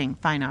 Sketching,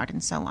 fine art,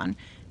 and so on.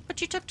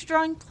 But you took to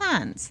drawing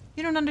plans.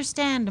 You don't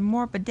understand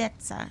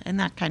morbidezza and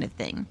that kind of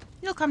thing.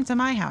 You'll come to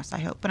my house, I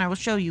hope, and I will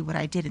show you what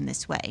I did in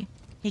this way,"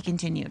 he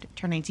continued,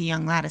 turning to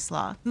young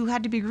Ladislaw, who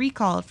had to be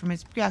recalled from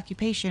his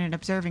preoccupation in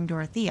observing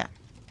Dorothea.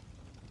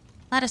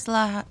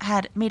 Ladislaw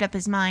had made up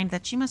his mind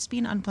that she must be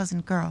an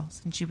unpleasant girl,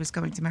 since she was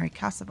going to marry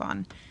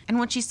Casaubon, and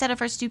what she said of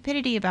her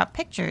stupidity about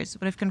pictures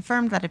would have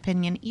confirmed that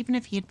opinion even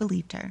if he had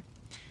believed her.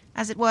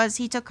 As it was,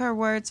 he took her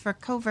words for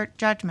covert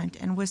judgment,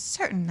 and was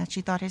certain that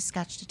she thought his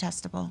sketch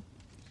detestable.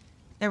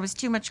 There was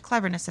too much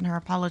cleverness in her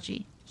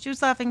apology. She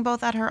was laughing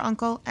both at her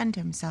uncle and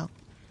himself.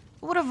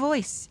 But what a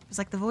voice! It was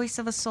like the voice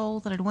of a soul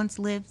that had once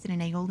lived in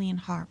an Aeolian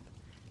harp.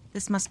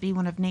 This must be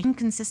one of nature's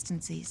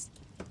inconsistencies.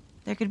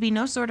 There could be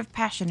no sort of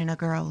passion in a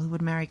girl who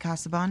would marry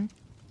Casaubon,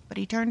 but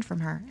he turned from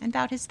her and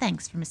bowed his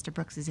thanks for Mr.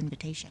 Brooks's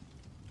invitation.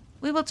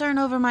 "We will turn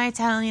over my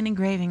Italian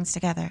engravings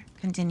together,"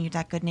 continued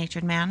that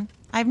good-natured man.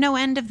 "I have no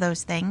end of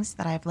those things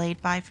that I have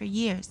laid by for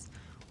years.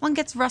 One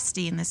gets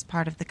rusty in this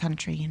part of the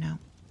country, you know.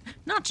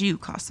 Not you,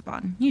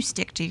 Casaubon. You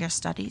stick to your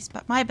studies,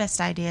 but my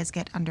best ideas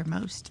get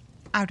undermost.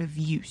 Out of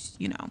use,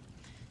 you know.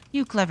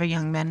 You clever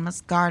young men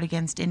must guard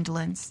against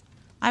indolence.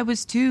 I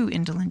was too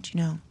indolent,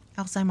 you know,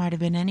 else I might have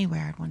been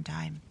anywhere at one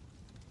time."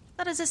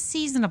 "That is a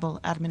seasonable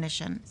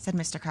admonition," said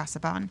Mr.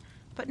 Casaubon.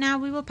 "But now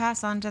we will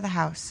pass on to the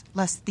house,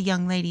 lest the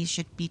young ladies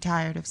should be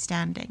tired of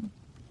standing."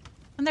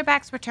 When their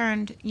backs were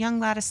turned, young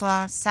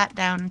Ladislaw sat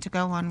down to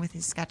go on with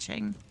his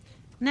sketching,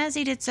 and as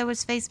he did so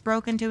his face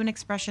broke into an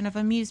expression of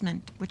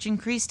amusement, which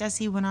increased as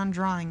he went on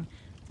drawing,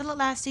 till at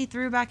last he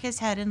threw back his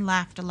head and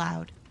laughed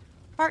aloud.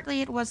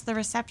 Partly it was the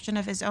reception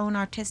of his own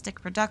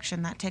artistic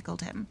production that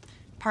tickled him,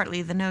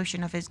 partly the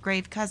notion of his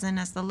grave cousin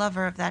as the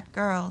lover of that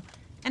girl,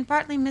 and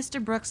partly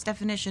Mr. Brooks'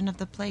 definition of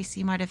the place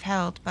he might have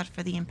held but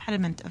for the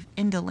impediment of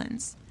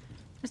indolence.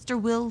 Mr.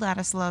 Will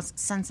Ladislaw's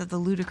sense of the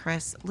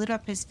ludicrous lit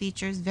up his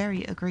features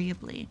very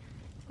agreeably.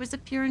 It was a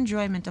pure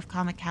enjoyment of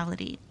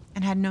comicality,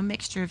 and had no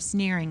mixture of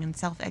sneering and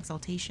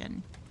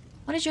self-exaltation.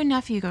 "What is your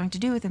nephew going to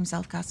do with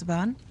himself,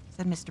 Casaubon?"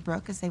 said Mr.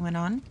 Brooke as they went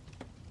on.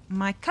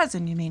 "My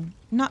cousin, you mean,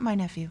 not my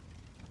nephew."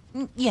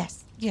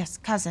 Yes,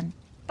 cousin.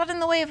 But in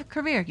the way of a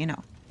career, you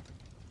know."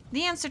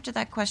 The answer to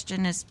that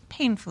question is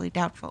painfully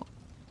doubtful.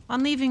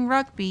 On leaving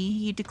Rugby,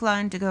 he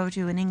declined to go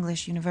to an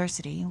English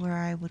university, where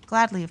I would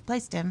gladly have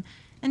placed him,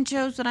 and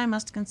chose what I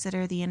must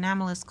consider the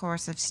anomalous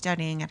course of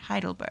studying at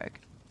Heidelberg.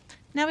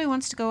 Now he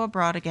wants to go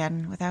abroad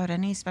again, without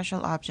any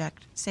special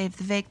object, save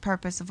the vague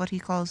purpose of what he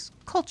calls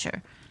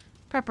culture,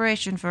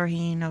 preparation for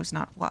he knows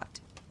not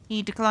what.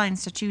 He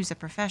declines to choose a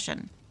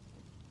profession.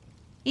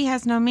 He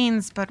has no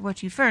means but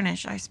what you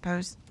furnish, I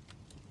suppose.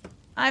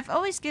 I've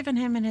always given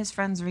him and his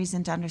friends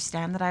reason to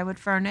understand that I would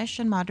furnish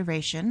in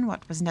moderation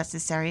what was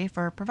necessary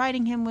for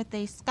providing him with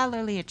a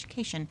scholarly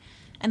education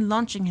and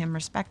launching him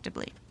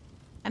respectably.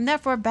 I'm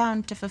therefore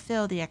bound to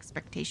fulfill the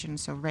expectation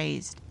so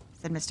raised,"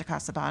 said Mr.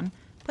 Casaubon,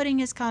 putting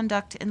his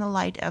conduct in the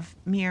light of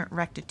mere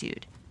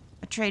rectitude,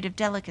 a trait of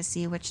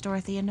delicacy which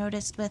Dorothea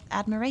noticed with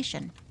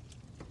admiration.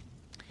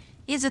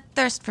 "He has a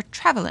thirst for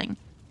travelling.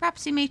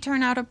 Perhaps he may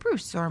turn out a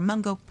Bruce or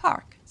Mungo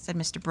Park," said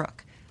Mr.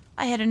 Brooke.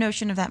 "I had a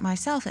notion of that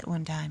myself at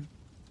one time."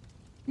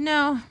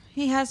 "No,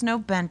 he has no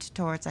bent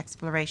towards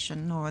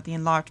exploration or the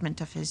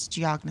enlargement of his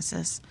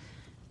geognosis.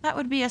 That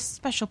would be a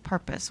special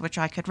purpose which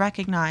I could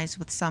recognize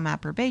with some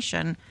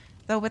approbation,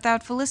 though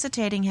without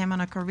felicitating him on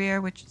a career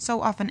which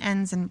so often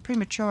ends in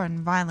premature and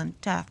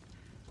violent death.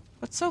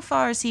 But so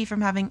far is he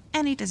from having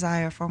any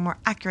desire for more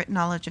accurate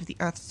knowledge of the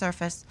earth's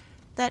surface,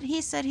 that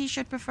he said he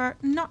should prefer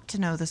not to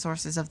know the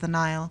sources of the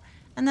Nile,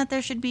 and that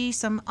there should be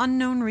some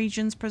unknown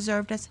regions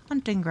preserved as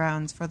hunting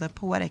grounds for the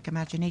poetic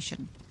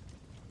imagination."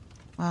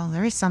 "Well,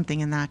 there is something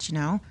in that, you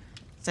know,"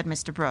 said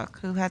Mr. Brooke,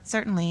 who had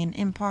certainly an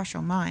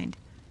impartial mind.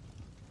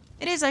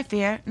 "It is, I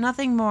fear,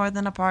 nothing more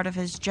than a part of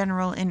his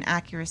general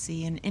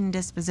inaccuracy and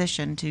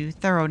indisposition to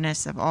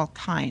thoroughness of all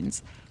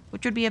kinds,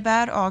 which would be a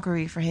bad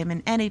augury for him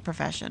in any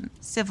profession,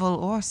 civil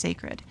or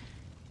sacred,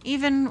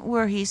 even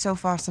were he so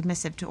far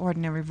submissive to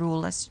ordinary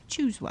rule as to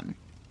choose one."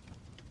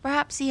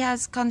 "Perhaps he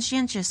has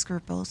conscientious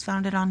scruples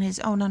founded on his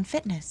own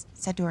unfitness,"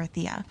 said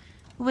Dorothea,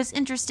 who was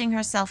interesting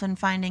herself in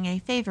finding a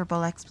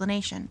favorable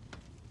explanation.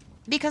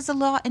 "Because the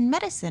law and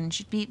medicine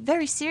should be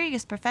very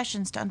serious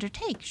professions to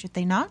undertake, should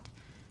they not?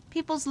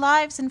 People's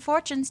lives and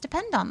fortunes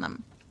depend on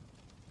them."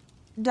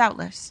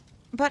 "Doubtless.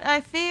 But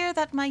I fear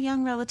that my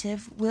young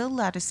relative, Will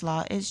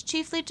Ladislaw, is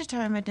chiefly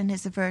determined in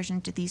his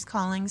aversion to these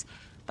callings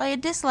by a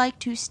dislike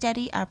to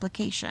steady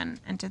application,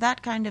 and to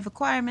that kind of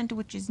acquirement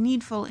which is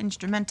needful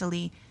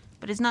instrumentally,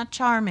 but is not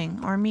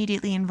charming or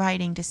immediately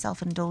inviting to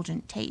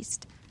self-indulgent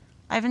taste.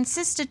 I have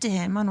insisted to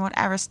him on what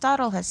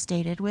Aristotle has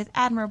stated with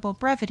admirable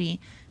brevity,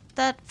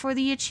 that for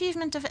the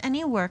achievement of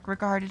any work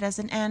regarded as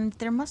an end,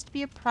 there must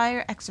be a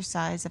prior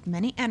exercise of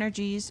many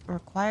energies or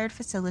acquired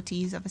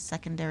facilities of a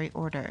secondary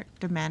order,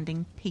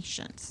 demanding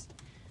patience.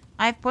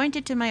 I have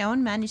pointed to my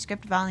own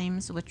manuscript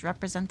volumes, which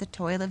represent the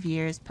toil of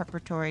years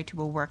preparatory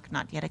to a work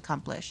not yet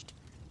accomplished,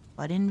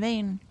 but in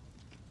vain.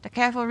 To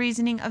careful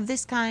reasoning of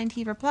this kind,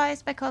 he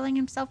replies by calling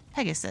himself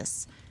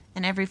Pegasus,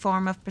 and every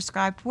form of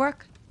prescribed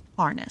work,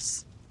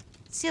 harness.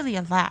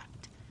 Celia laughed.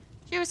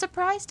 She was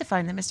surprised to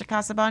find that Mr.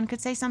 Casaubon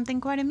could say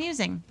something quite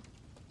amusing.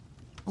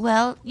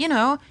 Well,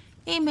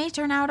 he may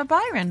turn out a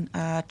Byron,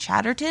 a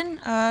Chatterton,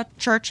 a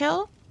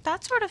Churchill,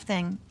 that sort of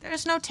thing.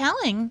 There's no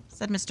telling,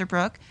 said Mr.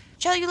 Brooke.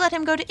 Shall you let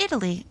him go to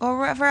Italy, or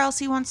wherever else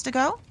he wants to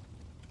go?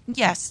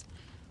 Yes.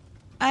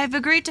 I have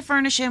agreed to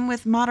furnish him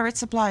with moderate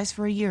supplies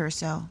for a year or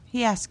so.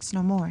 He asks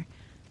no more.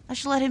 I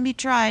shall let him be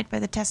tried by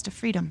the test of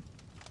freedom.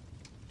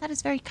 That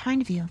is very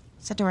kind of you,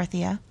 said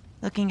Dorothea,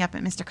 looking up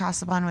at Mr.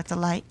 Casaubon with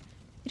delight.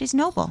 It is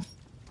noble.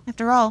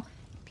 After all,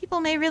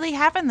 people may really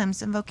have in them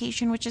some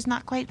vocation which is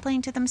not quite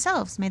plain to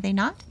themselves, may they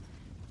not?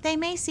 They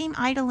may seem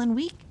idle and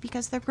weak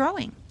because they're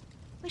growing.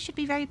 We should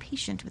be very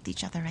patient with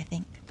each other, I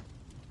think.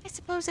 I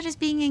suppose it is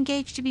being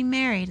engaged to be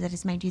married that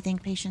has made you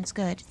think patience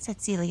good,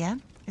 said Celia,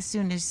 as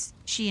soon as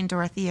she and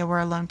Dorothea were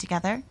alone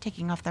together,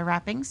 taking off their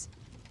wrappings.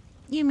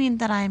 You mean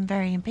that I am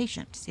very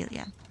impatient,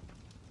 Celia?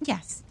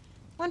 Yes.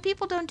 When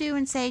people don't do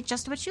and say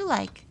just what you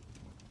like.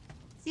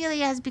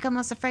 Celia has become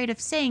less afraid of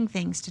saying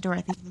things to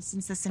Dorothea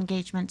since this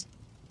engagement.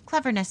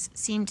 Cleverness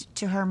seemed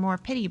to her more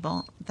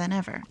pitiable than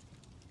ever.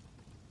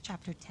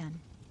 Chapter 10.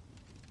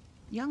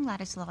 Young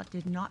Ladislaw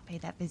did not pay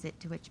that visit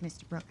to which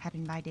Mr. Brooke had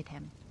invited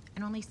him,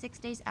 and only 6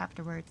 days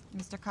afterwards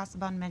Mr.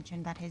 Casaubon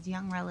mentioned that his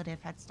young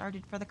relative had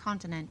started for the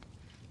continent,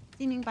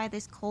 seeming by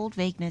this cold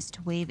vagueness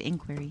to waive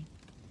inquiry.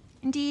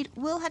 Indeed,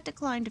 Will had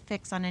declined to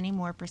fix on any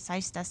more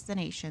precise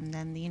destination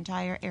than the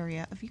entire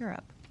area of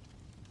Europe.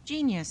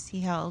 Genius,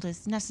 he held,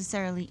 is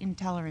necessarily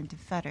intolerant of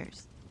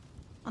fetters.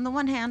 On the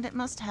one hand, it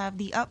must have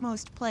the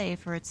utmost play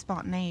for its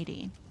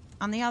spontaneity.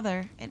 On the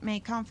other, it may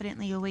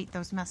confidently await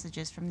those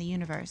messages from the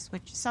universe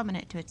which summon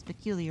it to its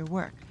peculiar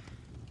work,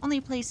 only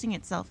placing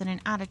itself in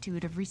an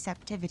attitude of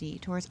receptivity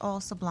towards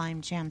all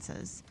sublime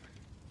chances.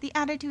 The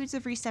attitudes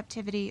of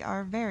receptivity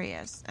are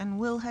various, and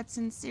Will had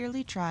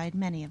sincerely tried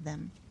many of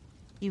them.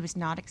 He was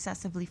not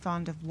excessively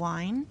fond of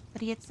wine,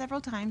 but he had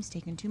several times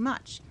taken too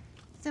much,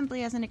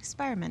 simply as an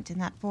experiment in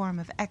that form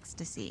of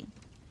ecstasy.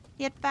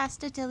 He had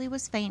fasted till he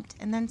was faint,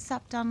 and then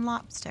supped on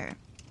lobster.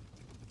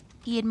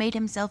 He had made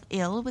himself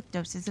ill with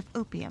doses of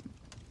opium.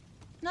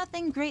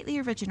 Nothing greatly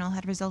original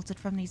had resulted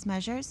from these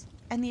measures,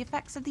 and the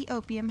effects of the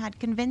opium had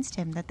convinced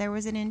him that there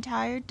was an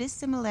entire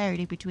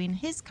dissimilarity between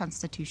his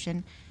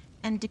constitution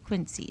and De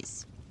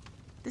Quincey's.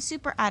 The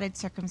superadded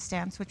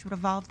circumstance which would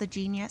evolve the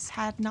genius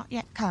had not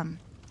yet come.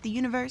 The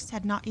universe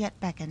had not yet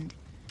beckoned.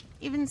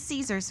 Even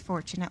Caesar's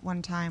fortune at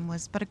one time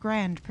was but a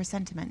grand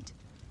presentiment.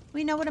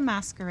 We know what a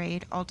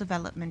masquerade all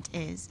development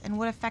is, and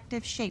what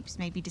effective shapes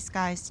may be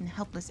disguised in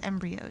helpless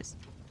embryos.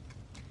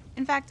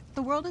 In fact,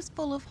 the world is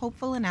full of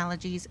hopeful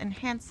analogies and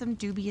handsome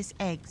dubious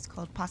eggs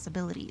called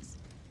possibilities.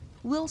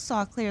 Will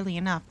saw clearly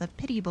enough the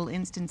pitiable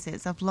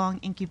instances of long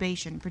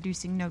incubation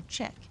producing no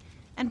chick,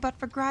 and but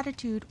for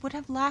gratitude would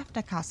have laughed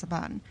at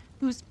Casaubon,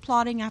 whose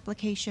plodding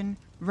application,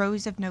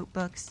 rows of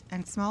notebooks,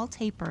 and small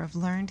taper of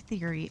learned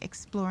theory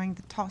exploring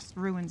the tossed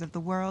ruins of the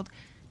world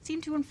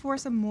seemed to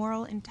enforce a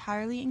moral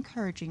entirely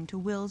encouraging to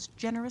Will's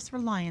generous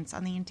reliance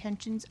on the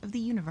intentions of the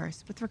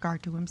universe with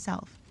regard to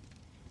himself.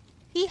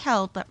 He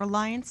held that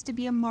reliance to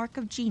be a mark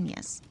of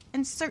genius,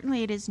 and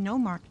certainly it is no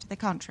mark to the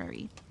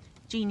contrary,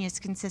 genius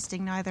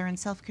consisting neither in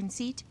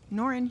self-conceit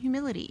nor in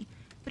humility,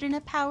 but in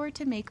a power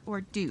to make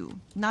or do,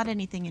 not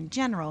anything in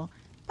general,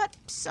 but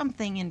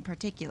something in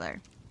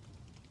particular.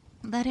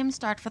 Let him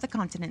start for the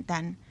continent,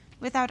 then,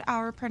 without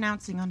our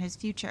pronouncing on his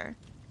future.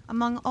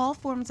 Among all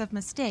forms of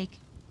mistake,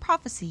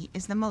 prophecy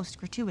is the most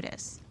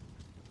gratuitous.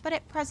 But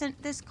at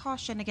present this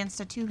caution against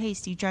a too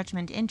hasty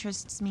judgment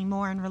interests me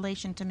more in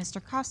relation to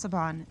Mr.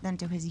 Casaubon than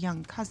to his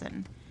young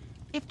cousin.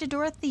 If to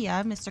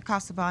Dorothea Mr.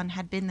 Casaubon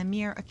had been the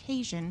mere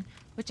occasion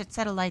which had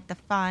set alight the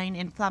fine,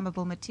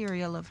 inflammable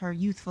material of her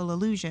youthful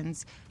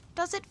illusions,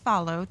 does it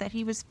follow that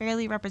he was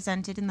fairly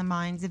represented in the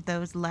minds of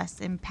those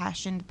less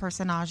impassioned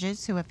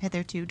personages who have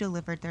hitherto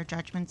delivered their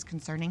judgments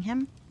concerning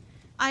him?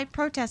 I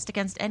protest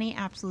against any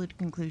absolute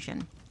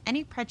conclusion.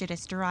 Any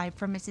prejudice derived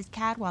from Mrs.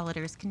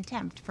 Cadwallader's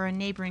contempt for a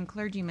neighboring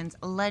clergyman's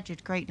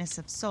alleged greatness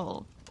of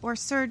soul, or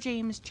Sir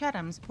James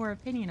Chetham's poor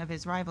opinion of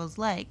his rival's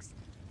legs,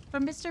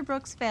 from Mr.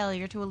 Brooke's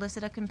failure to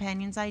elicit a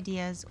companion's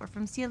ideas, or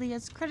from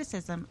Celia's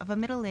criticism of a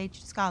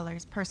middle-aged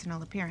scholar's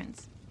personal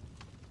appearance.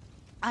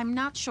 I'm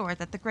not sure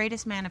that the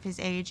greatest man of his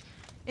age,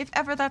 if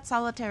ever that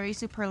solitary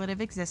superlative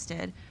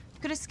existed,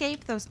 could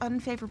escape those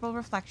unfavorable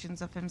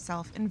reflections of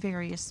himself in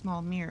various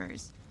small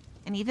mirrors.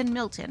 And even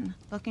Milton,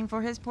 looking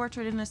for his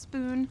portrait in a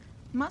spoon,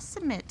 must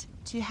submit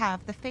to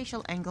have the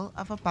facial angle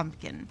of a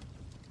bumpkin.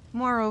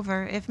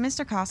 Moreover, if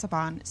Mr.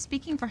 Casaubon,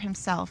 speaking for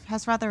himself,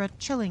 has rather a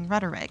chilling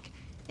rhetoric,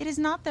 it is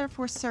not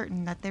therefore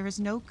certain that there is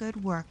no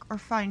good work or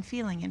fine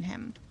feeling in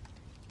him.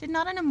 Did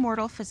not an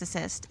immortal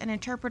physicist and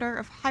interpreter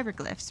of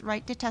hieroglyphs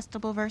write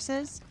detestable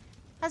verses?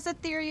 Has the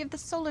theory of the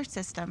solar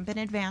system been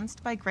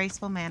advanced by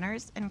graceful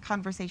manners and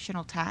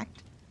conversational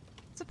tact?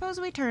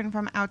 Suppose we turn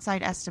from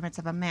outside estimates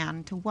of a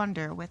man to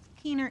wonder with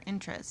keener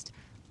interest,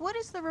 what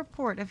is the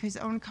report of his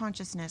own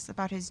consciousness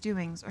about his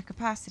doings or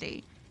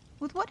capacity?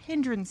 With what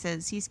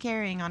hindrances he's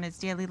carrying on his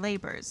daily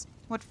labors,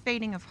 what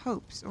fading of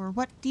hopes, or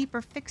what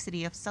deeper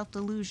fixity of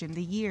self-delusion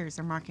the years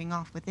are marking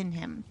off within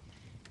him?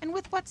 And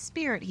with what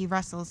spirit he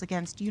wrestles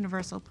against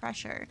universal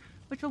pressure,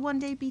 which will one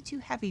day be too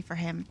heavy for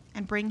him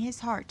and bring his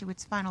heart to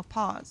its final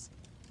pause.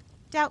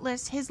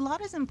 Doubtless, his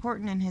lot is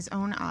important in his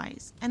own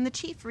eyes, and the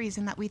chief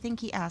reason that we think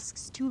he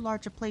asks too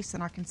large a place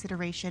in our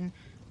consideration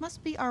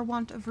must be our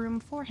want of room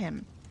for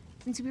him,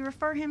 since we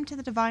refer him to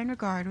the divine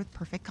regard with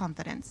perfect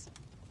confidence.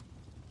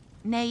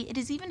 Nay, it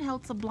is even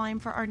held sublime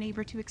for our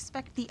neighbor to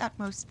expect the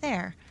utmost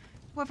there,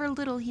 however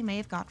little he may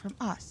have got from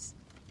us.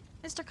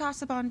 Mr.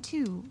 Casaubon,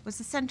 too, was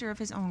the center of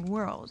his own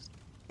world.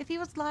 If he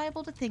was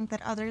liable to think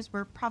that others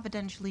were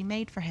providentially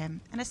made for him,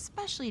 and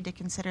especially to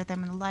consider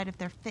them in the light of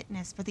their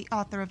fitness for the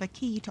author of a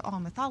key to all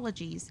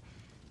mythologies,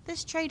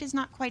 this trait is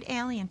not quite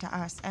alien to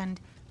us,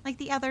 and, like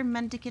the other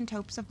mendicant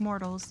hopes of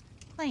mortals,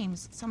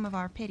 claims some of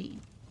our pity.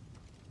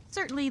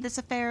 Certainly this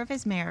affair of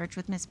his marriage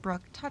with Miss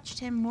Brooke touched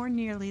him more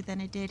nearly than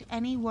it did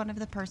any one of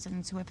the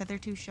persons who have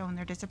hitherto shown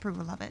their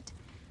disapproval of it.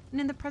 And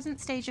in the present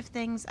stage of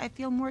things, I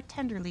feel more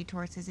tenderly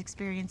towards his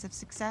experience of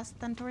success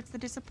than towards the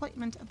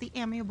disappointment of the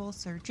amiable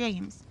Sir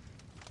James.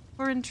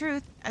 For in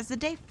truth, as the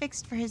day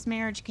fixed for his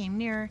marriage came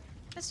nearer,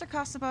 Mr.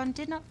 Casaubon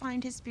did not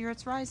find his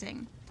spirits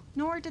rising,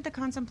 nor did the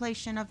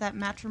contemplation of that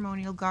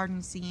matrimonial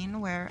garden scene,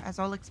 where, as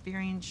all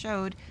experience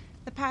showed,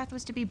 the path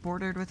was to be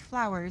bordered with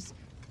flowers,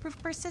 prove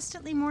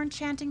persistently more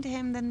enchanting to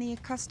him than the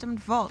accustomed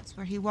vaults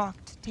where he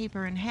walked,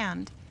 taper in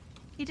hand.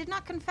 He did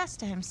not confess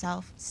to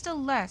himself, still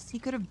less he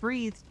could have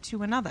breathed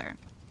to another,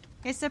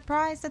 his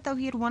surprise that though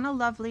he had won a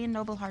lovely and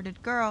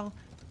noble-hearted girl,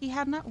 he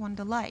had not won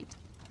delight,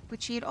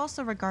 which he had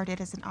also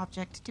regarded as an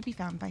object to be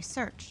found by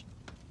search.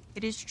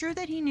 It is true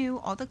that he knew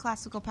all the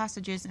classical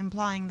passages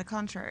implying the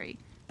contrary,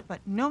 but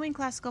knowing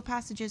classical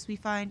passages, we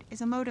find,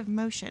 is a mode of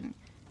motion,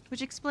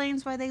 which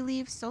explains why they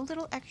leave so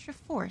little extra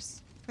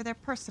force for their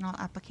personal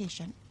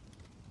application.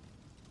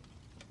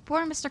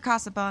 Poor Mr.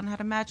 Casaubon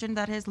had imagined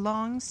that his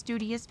long,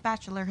 studious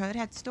bachelorhood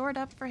had stored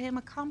up for him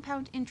a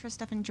compound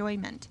interest of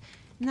enjoyment,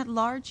 and that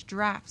large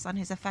drafts on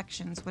his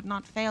affections would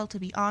not fail to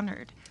be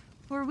honored,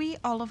 for we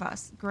all of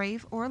us,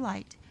 grave or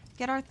light,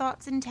 get our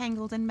thoughts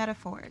entangled in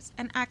metaphors,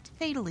 and act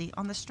fatally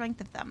on the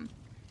strength of them.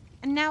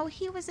 And now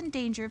he was in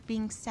danger of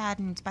being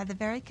saddened by the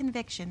very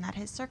conviction that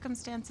his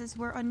circumstances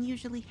were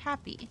unusually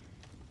happy.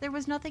 There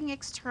was nothing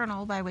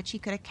external by which he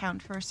could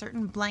account for a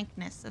certain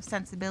blankness of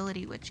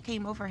sensibility which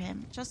came over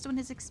him just when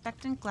his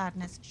expectant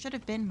gladness should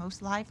have been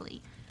most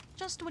lively,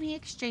 just when he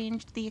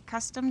exchanged the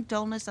accustomed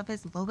dullness of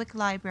his Lowick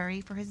library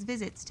for his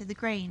visits to the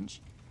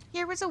Grange.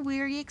 Here was a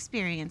weary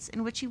experience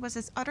in which he was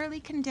as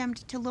utterly condemned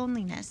to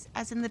loneliness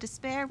as in the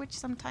despair which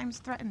sometimes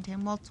threatened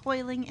him while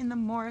toiling in the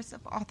morass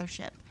of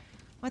authorship,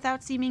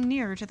 without seeming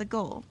nearer to the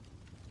goal.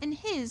 And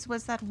his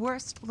was that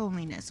worst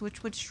loneliness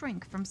which would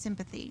shrink from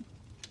sympathy.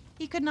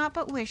 He could not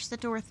but wish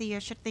that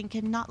Dorothea should think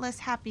him not less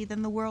happy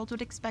than the world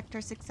would expect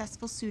her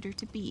successful suitor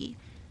to be,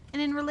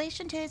 and in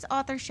relation to his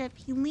authorship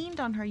he leaned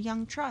on her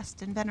young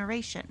trust and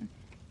veneration.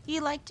 He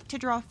liked to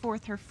draw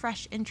forth her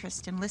fresh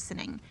interest in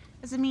listening,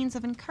 as a means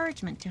of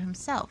encouragement to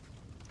himself.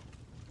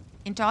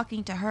 In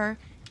talking to her,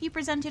 he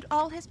presented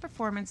all his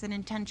performance and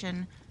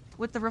intention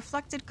with the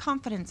reflected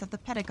confidence of the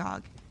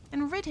pedagogue,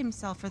 and rid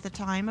himself for the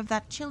time of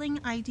that chilling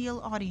ideal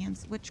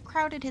audience which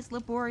crowded his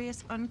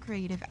laborious,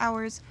 uncreative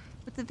hours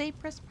with the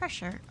vaporous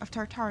pressure of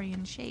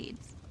Tartarian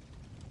shades.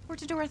 For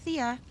to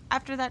Dorothea,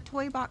 after that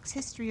toy-box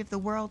history of the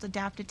world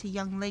adapted to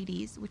young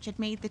ladies, which had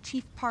made the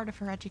chief part of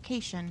her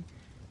education,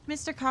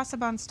 Mr.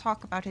 Casaubon's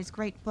talk about his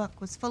great book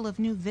was full of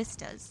new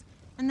vistas,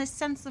 and this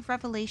sense of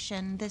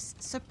revelation, this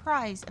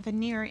surprise of a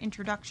nearer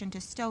introduction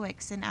to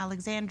Stoics and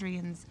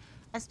Alexandrians,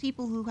 as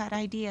people who had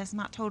ideas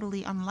not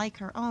totally unlike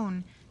her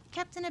own,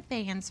 kept in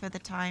abeyance for the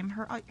time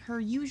her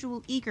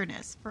usual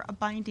eagerness for a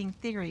binding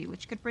theory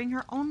which could bring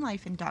her own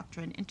life and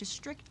doctrine into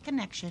strict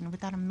connection with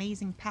that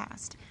amazing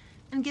past,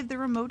 and give the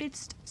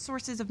remotest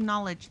sources of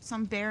knowledge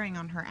some bearing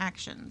on her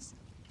actions.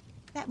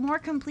 That more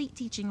complete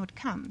teaching would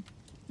come.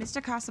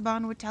 Mr.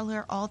 Casaubon would tell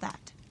her all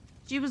that.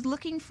 She was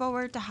looking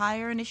forward to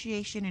higher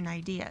initiation in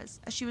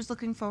ideas, as she was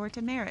looking forward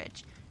to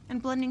marriage,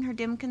 and blending her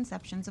dim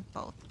conceptions of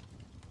both.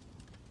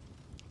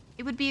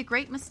 It would be a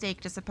great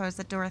mistake to suppose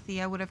that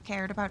Dorothea would have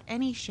cared about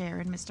any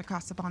share in Mr.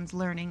 Casaubon's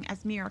learning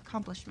as mere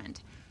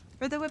accomplishment,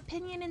 for though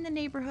opinion in the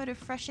neighborhood of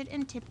Freshitt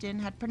and Tipton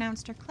had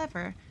pronounced her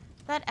clever,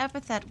 that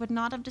epithet would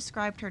not have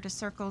described her to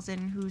circles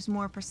in whose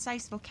more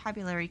precise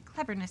vocabulary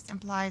cleverness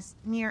implies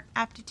mere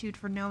aptitude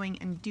for knowing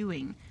and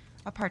doing,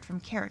 apart from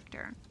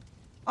character.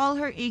 All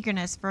her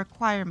eagerness for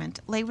acquirement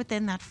lay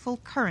within that full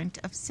current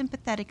of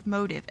sympathetic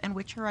motive in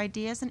which her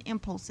ideas and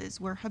impulses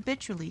were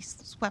habitually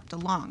swept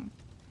along.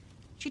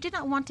 She did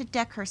not want to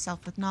deck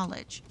herself with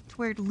knowledge, to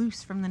wear it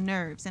loose from the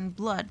nerves and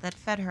blood that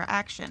fed her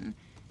action,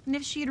 and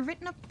if she had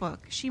written a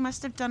book, she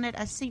must have done it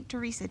as St.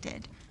 Teresa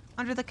did,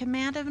 under the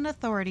command of an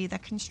authority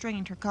that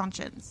constrained her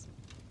conscience.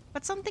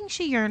 But something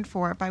she yearned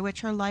for by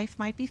which her life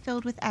might be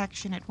filled with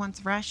action at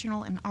once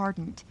rational and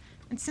ardent,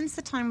 and since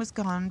the time was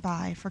gone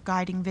by for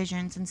guiding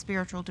visions and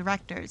spiritual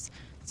directors,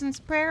 since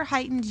prayer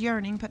heightened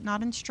yearning but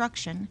not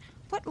instruction,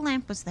 what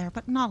lamp was there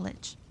but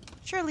knowledge?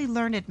 Surely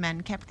learned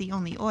men kept the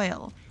only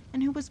oil,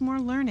 and who was more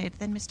learned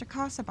than Mr.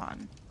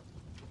 Casaubon?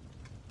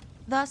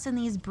 Thus, in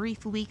these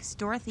brief weeks,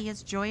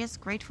 Dorothea's joyous,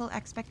 grateful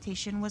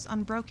expectation was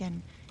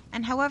unbroken,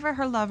 and however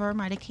her lover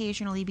might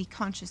occasionally be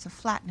conscious of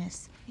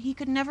flatness, he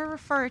could never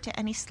refer to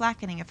any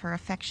slackening of her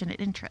affectionate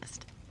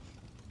interest.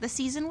 The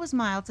season was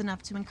mild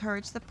enough to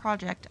encourage the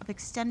project of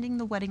extending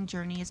the wedding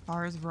journey as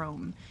far as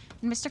Rome,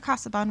 and Mr.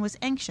 Casaubon was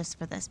anxious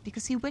for this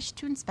because he wished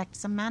to inspect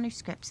some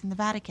manuscripts in the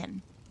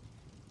Vatican.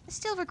 "I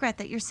still regret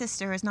that your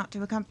sister is not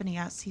to accompany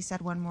us," he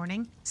said one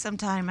morning, some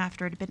time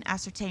after it had been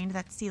ascertained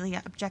that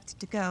Celia objected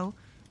to go,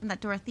 and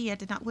that Dorothea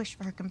did not wish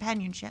for her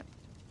companionship.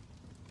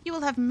 "You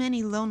will have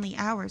many lonely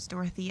hours,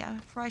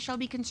 Dorothea, for I shall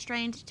be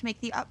constrained to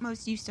make the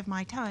utmost use of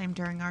my time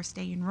during our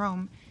stay in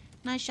Rome,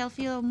 and I shall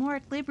feel more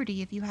at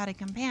liberty if you had a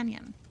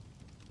companion."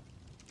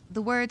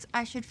 The words,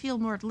 "I should feel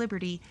more at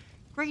liberty,"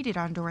 grated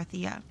on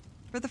Dorothea.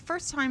 For the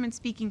first time in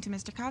speaking to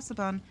Mr.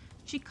 Casaubon,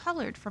 she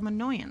colored from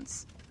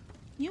annoyance.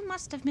 "You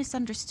must have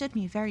misunderstood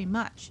me very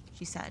much,"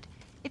 she said,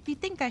 "if you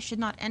think I should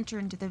not enter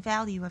into the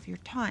value of your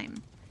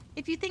time.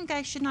 If you think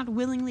I should not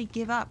willingly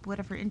give up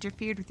whatever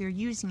interfered with your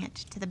using it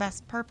to the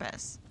best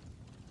purpose."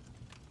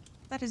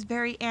 "That is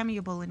very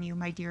amiable in you,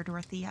 my dear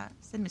Dorothea,"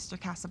 said Mr.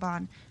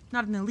 Casaubon,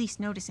 not in the least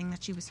noticing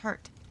that she was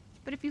hurt.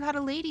 "But if you had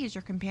a lady as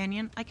your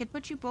companion, I could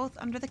put you both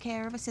under the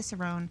care of a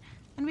cicerone,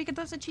 and we could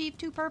thus achieve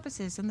two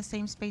purposes in the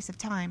same space of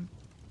time."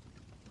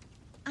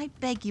 "I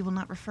beg you will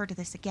not refer to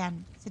this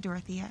again," said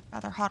Dorothea,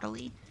 rather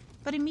haughtily,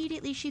 but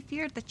immediately she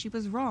feared that she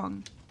was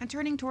wrong, and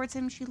turning towards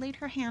him she laid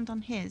her hand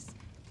on his,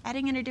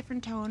 adding in a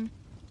different tone,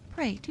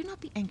 "Pray do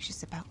not be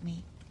anxious about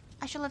me.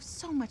 I shall have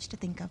so much to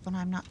think of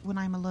when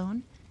I'm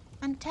alone,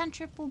 and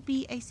Tantripp will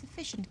be a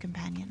sufficient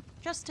companion,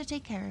 just to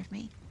take care of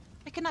me.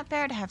 I cannot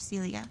bear to have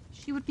Celia.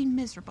 She would be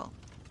miserable."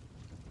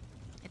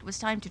 It was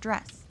time to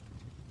dress.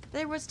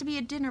 There was to be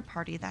a dinner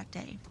party that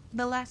day,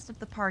 the last of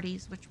the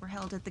parties which were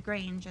held at the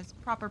Grange as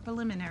proper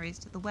preliminaries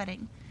to the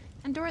wedding,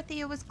 and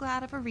Dorothea was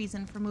glad of a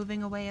reason for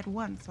moving away at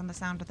once on the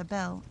sound of the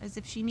bell, as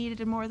if she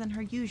needed more than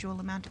her usual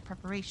amount of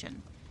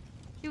preparation.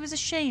 She was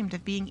ashamed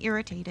of being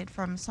irritated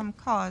from some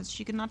cause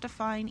she could not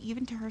define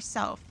even to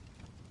herself,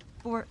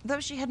 for, though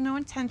she had no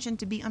intention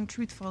to be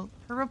untruthful,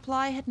 her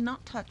reply had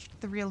not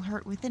touched the real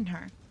hurt within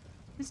her.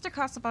 Mr.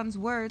 Casaubon's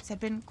words had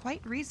been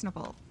quite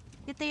reasonable,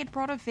 yet they had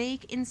brought a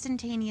vague,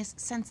 instantaneous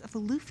sense of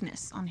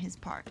aloofness on his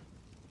part.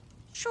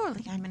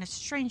 "Surely I'm in a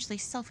strangely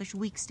selfish,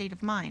 weak state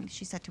of mind,"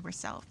 she said to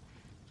herself.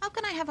 "How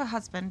can I have a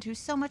husband who's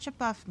so much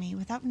above me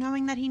without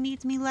knowing that he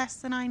needs me less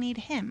than I need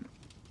him?"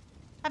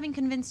 Having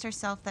convinced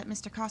herself that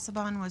Mr.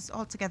 Casaubon was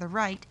altogether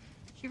right,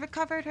 she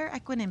recovered her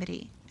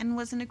equanimity, and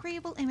was an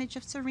agreeable image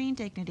of serene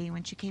dignity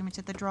when she came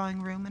into the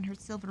drawing-room in her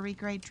silvery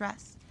grey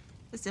dress,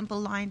 the simple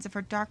lines of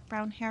her dark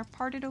brown hair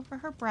parted over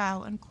her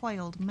brow and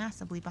coiled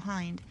massively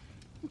behind,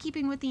 in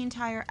keeping with the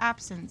entire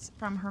absence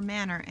from her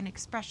manner and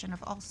expression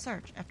of all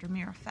search after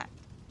mere effect.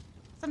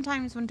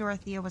 Sometimes when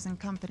Dorothea was in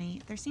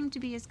company, there seemed to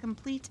be as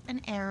complete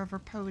an air of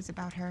repose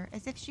about her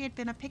as if she had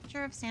been a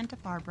picture of Santa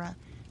Barbara,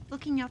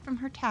 looking out from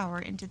her tower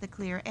into the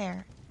clear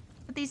air.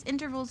 But these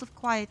intervals of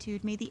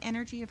quietude made the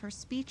energy of her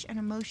speech and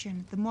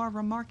emotion the more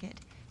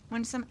remarked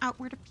when some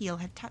outward appeal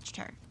had touched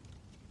her.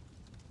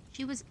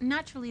 She was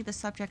naturally the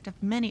subject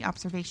of many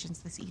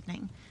observations this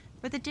evening,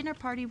 for the dinner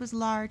party was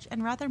large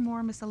and rather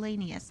more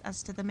miscellaneous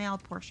as to the male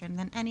portion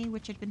than any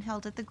which had been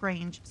held at the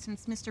Grange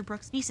since Mr.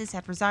 Brooke's nieces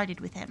had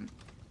resided with him,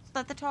 so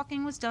that the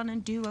talking was done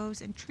in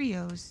duos and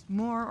trios,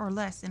 more or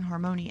less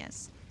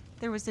inharmonious.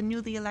 There was the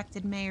newly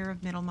elected mayor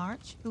of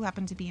Middlemarch, who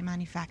happened to be a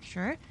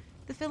manufacturer,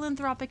 the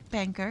philanthropic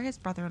banker, his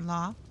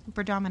brother-in-law, who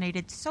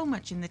predominated so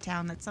much in the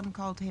town that some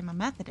called him a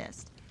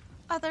Methodist,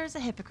 others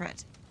a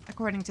hypocrite,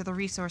 according to the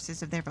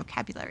resources of their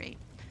vocabulary,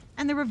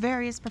 and there were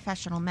various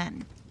professional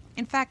men.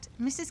 In fact,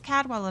 Mrs.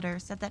 Cadwallader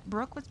said that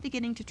Brooke was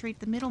beginning to treat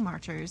the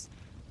Middlemarchers,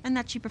 and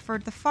that she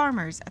preferred the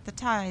farmers at the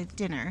tithe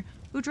dinner,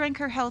 who drank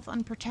her health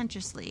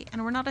unpretentiously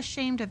and were not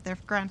ashamed of their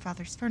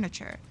grandfather's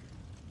furniture.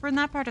 For in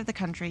that part of the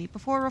country,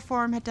 before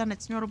reform had done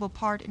its notable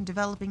part in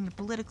developing the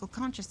political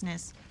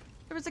consciousness,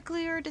 there was a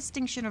clearer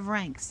distinction of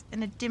ranks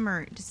and a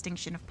dimmer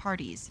distinction of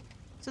parties,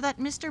 so that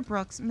Mr.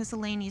 Brooke's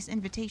miscellaneous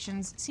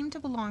invitations seemed to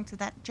belong to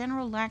that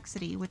general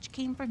laxity which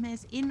came from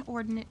his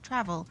inordinate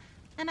travel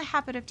and a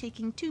habit of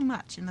taking too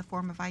much in the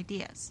form of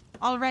ideas.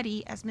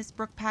 Already, as Miss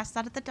Brooke passed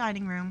out of the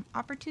dining-room,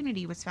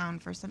 opportunity was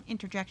found for some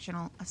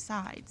interjectional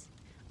asides.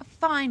 "A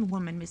fine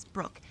woman, Miss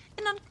Brooke,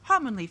 an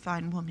uncommonly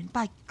fine woman,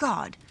 by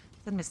God!"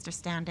 said Mr.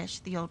 Standish,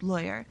 the old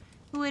lawyer,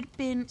 who had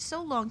been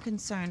so long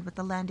concerned with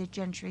the landed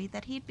gentry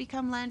that he had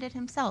become landed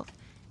himself,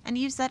 and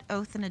used that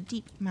oath in a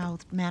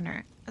deep-mouthed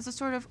manner. as a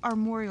sort of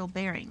armorial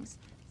bearings,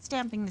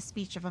 stamping the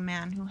speech of a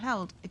man who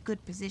held a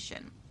good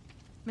position.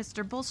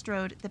 Mr.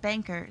 Bulstrode, the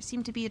banker,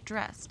 seemed to be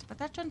addressed, but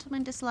that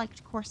gentleman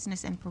disliked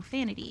coarseness and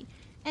profanity,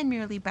 and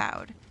merely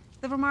bowed.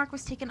 The remark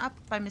was taken up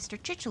by Mr.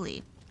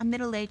 Chichely, a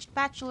middle-aged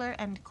bachelor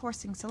and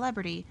coursing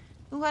celebrity,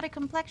 who had a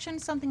complexion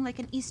something like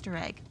an Easter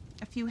egg,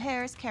 a few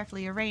hairs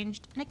carefully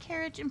arranged, and a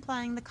carriage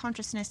implying the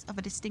consciousness of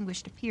a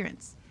distinguished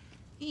appearance.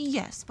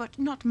 "Yes, but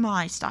not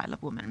my style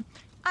of woman.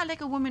 I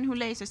like a woman who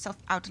lays herself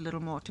out a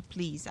little more to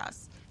please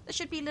us. There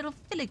should be a little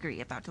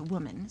filigree about a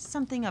woman,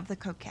 something of the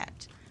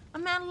coquette. A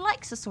man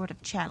likes a sort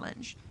of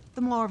challenge.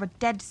 The more of a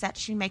dead set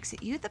she makes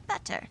at you, the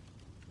better."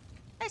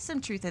 "There's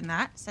some truth in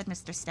that," said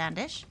Mr.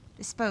 Standish,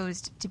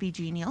 disposed to be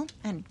genial,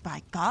 "and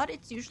by God,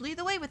 it's usually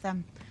the way with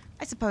them.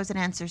 I suppose it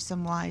answers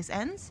some wise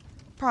ends.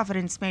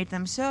 Providence made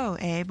them so,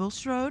 eh,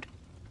 Bulstrode?"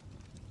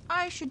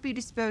 "I should be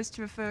disposed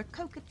to refer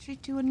coquetry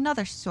to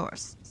another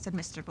source," said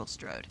Mr.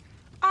 Bulstrode.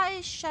 "I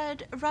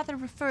should rather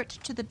refer it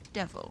to the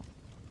devil."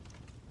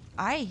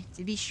 "Aye,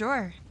 to be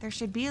sure, there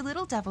should be a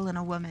little devil in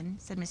a woman,"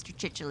 said Mr.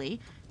 Chichely,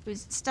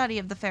 whose study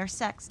of the fair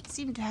sex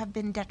seemed to have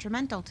been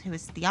detrimental to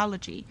his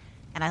theology,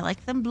 "and I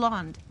like them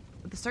blonde,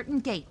 with a certain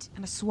gait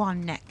and a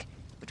swan neck.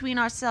 Between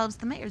ourselves,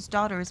 the mayor's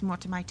daughter is more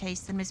to my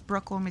taste than Miss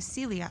Brooke or Miss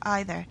Celia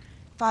either.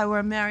 If I were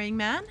a marrying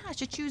man, I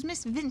should choose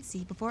Miss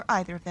Vincey before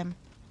either of them."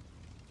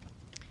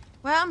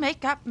 "Well,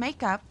 make up,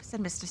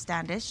 said Mr.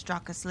 Standish,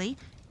 jocosely.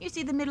 "You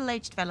see the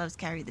middle-aged fellows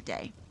carry the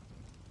day."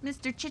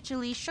 Mr.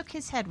 Chichely shook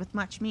his head with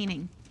much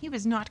meaning. He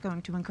was not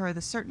going to incur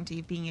the certainty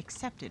of being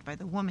accepted by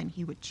the woman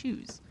he would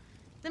choose.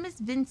 The Miss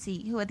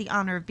Vincey, who had the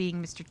honor of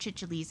being Mr.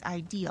 Chichely's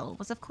ideal,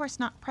 was of course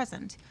not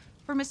present,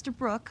 for Mr.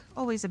 Brooke,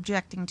 always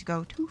objecting to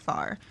go too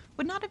far,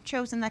 would not have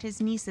chosen that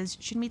his nieces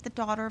should meet the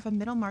daughter of a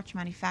Middlemarch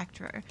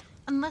manufacturer,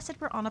 unless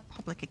it were on a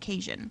public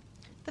occasion.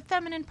 The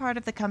feminine part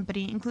of the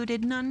company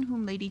included none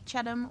whom Lady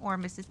Chettam or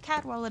Mrs.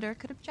 Cadwallader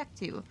could object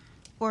to,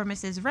 for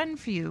Mrs.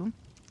 Renfrew,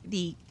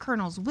 the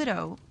colonel's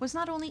widow, was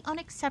not only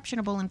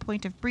unexceptionable in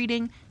point of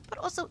breeding, but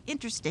also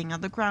interesting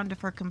on the ground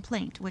of her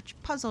complaint, which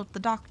puzzled the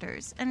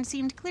doctors, and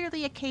seemed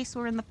clearly a case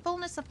wherein the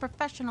fullness of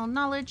professional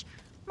knowledge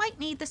might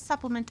need the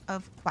supplement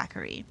of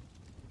quackery.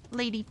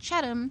 Lady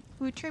Chettam,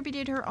 who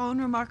attributed her own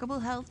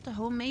remarkable health to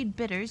homemade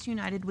bitters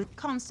united with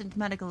constant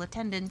medical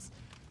attendance,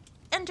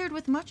 entered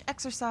with much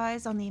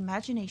exercise on the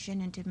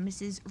imagination into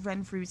Mrs.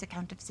 Renfrew's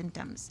account of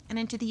symptoms, and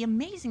into the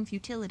amazing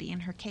futility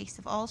in her case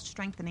of all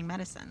strengthening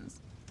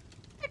medicines.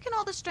 "Where can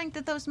all the strength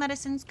of those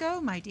medicines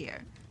go, my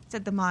dear?"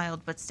 said the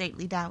mild but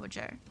stately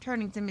dowager,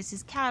 turning to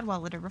Mrs.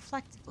 Cadwallader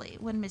reflectively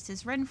when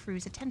Mrs.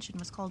 Renfrew's attention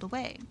was called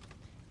away.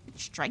 "It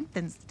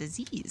strengthens the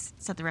disease,"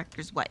 said the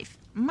rector's wife,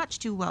 much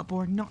too well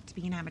born not to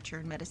be an amateur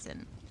in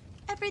medicine.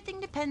 "Everything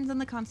depends on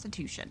the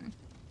constitution.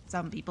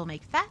 Some people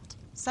make fat,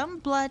 some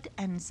blood,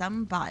 and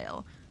some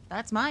bile.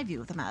 That's my view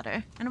of the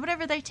matter, and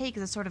whatever they take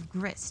is a sort of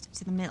grist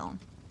to the mill.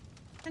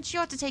 And she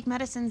ought to take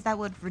medicines that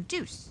would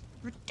reduce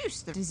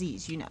the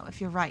disease, you know,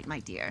 if you're right, my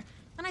dear,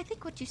 and I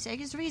think what you say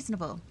is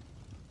reasonable."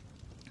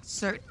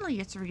 "Certainly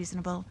it's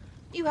reasonable.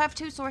 You have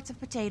two sorts of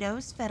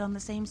potatoes fed on the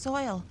same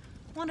soil.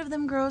 One of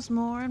them grows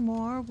more and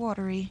more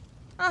watery.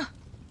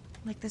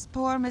 Like this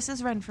poor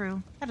Mrs.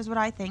 Renfrew. That is what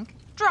I think.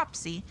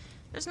 Dropsy.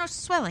 There's no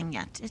swelling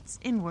yet. It's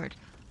inward.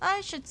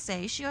 I should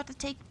say she ought to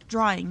take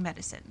drying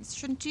medicines,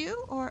 shouldn't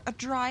you? Or a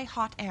dry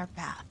hot air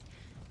bath.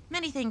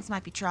 Many things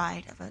might be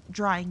tried of a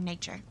drying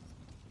nature."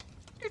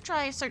 "Do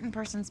try a certain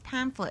person's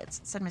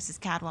pamphlets," said Mrs.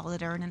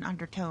 Cadwallader in an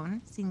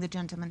undertone, seeing the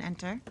gentleman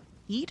enter.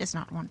 "He does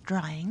not want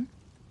drying."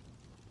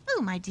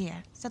 "Oh, my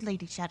dear," said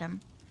Lady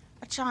Chettam,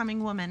 a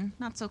charming woman,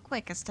 not so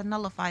quick as to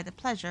nullify the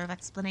pleasure of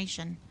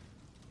explanation.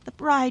 "The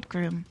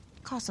bridegroom,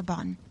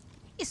 Casaubon.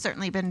 He's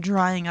certainly been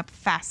drying up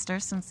faster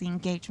since the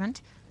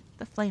engagement.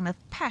 The flame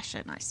of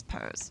passion, I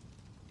suppose."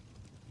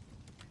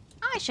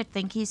 "I should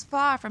think he's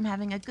far from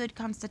having a good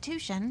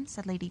constitution,"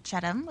 said Lady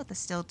Chettam, with a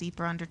still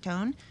deeper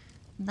undertone.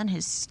 "And then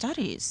his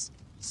studies,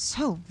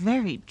 so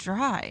very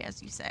dry,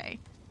 as you say.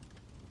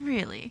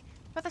 Really,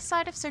 by the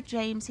side of Sir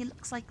James, he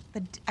looks like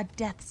a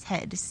death's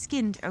head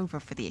skinned over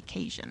for the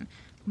occasion.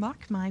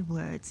 Mark my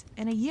words,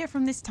 in a year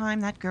from this time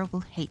that girl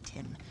will hate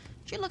him.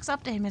 She looks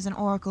up to him as an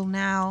oracle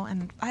now,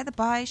 and by the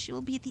by she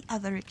will be at the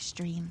other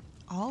extreme,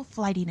 all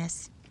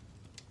flightiness."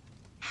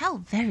 "How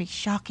very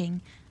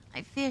shocking.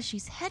 I fear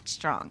she's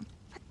headstrong.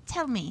 But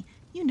tell me,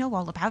 you know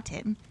all about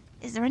him.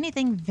 Is there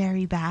anything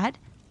very bad?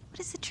 What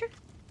is the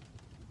truth?"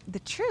 "The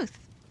truth?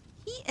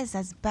 He is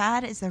as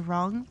bad as the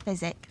wrong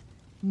physic.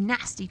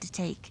 Nasty to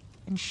take,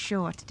 and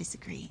sure to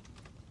disagree."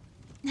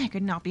 "There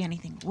could not be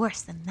anything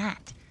worse than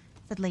that,"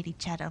 said Lady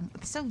Chettam,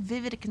 with so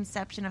vivid a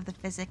conception of the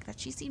physic that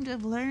she seemed to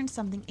have learned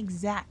something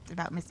exact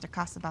about Mr.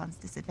 Casaubon's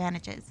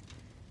disadvantages.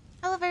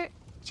 "However,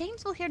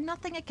 James will hear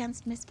nothing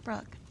against Miss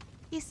Brooke.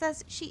 He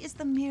says she is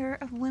the mirror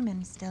of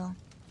women still."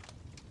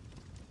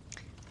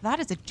 "That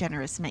is a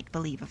generous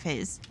make-believe of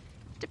his.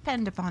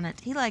 Depend upon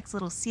it, he likes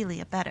little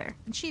Celia better,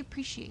 and she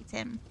appreciates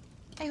him.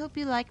 I hope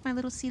you like my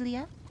little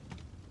Celia?"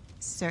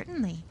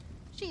 "Certainly.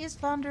 She is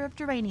fonder of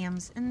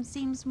geraniums, and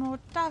seems more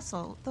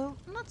docile, though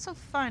not so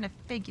fine a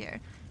figure.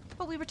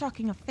 But we were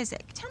talking of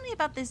physic. Tell me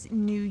about this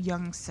new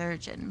young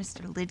surgeon,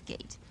 Mr.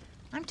 Lydgate.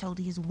 I'm told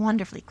he is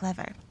wonderfully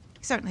clever.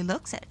 He certainly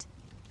looks it.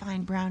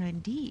 Fine brown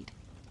indeed.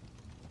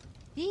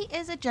 He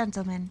is a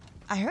gentleman.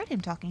 I heard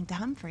him talking to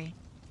Humphrey.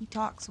 He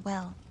talks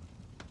well.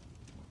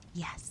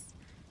 Yes.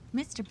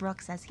 Mr.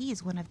 Brooke says he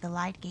is one of the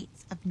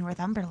Lydgates of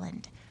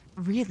Northumberland,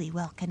 really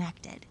well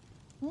connected.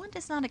 One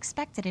does not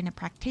expect it in a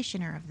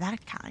practitioner of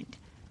that kind.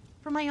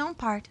 For my own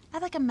part, I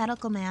like a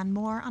medical man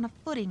more on a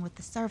footing with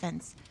the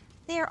servants.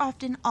 They are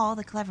often all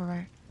the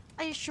cleverer.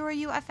 I assure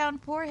you I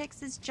found poor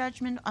Hicks's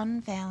judgment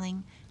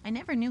unfailing. I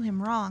never knew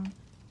him wrong.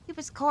 He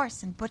was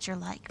coarse and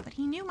butcher-like, but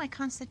he knew my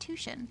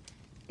constitution.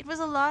 It was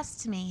a loss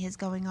to me, his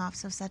going off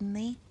so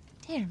suddenly.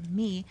 Dear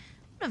me,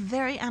 what a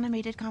very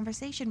animated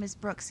conversation Miss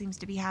Brooke seems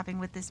to be having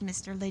with this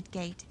Mr.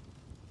 Lydgate.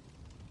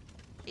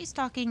 She's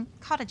talking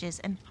cottages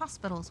and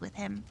hospitals with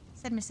him,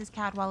 said Mrs.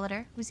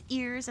 Cadwallader, whose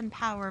ears and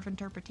power of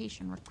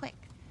interpretation were quick.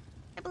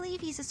 I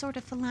believe he's a sort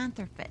of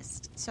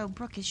philanthropist, so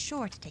Brooke is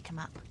sure to take him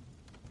up.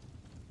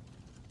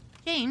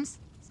 James,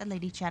 said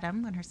Lady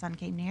Chettam when her son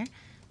came near,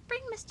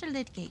 bring Mr.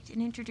 Lydgate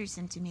and introduce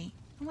him to me.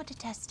 I want to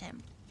test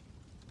him.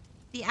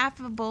 The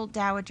affable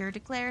dowager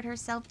declared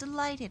herself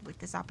delighted with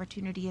this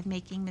opportunity of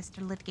making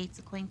Mr. Lydgate's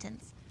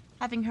acquaintance,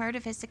 having heard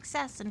of his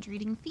success in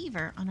treating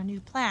fever on a new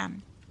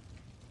plan.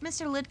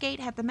 Mr. Lydgate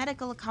had the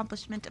medical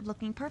accomplishment of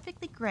looking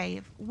perfectly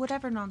grave,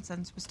 whatever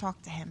nonsense was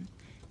talked to him,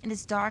 and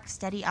his dark,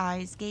 steady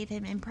eyes gave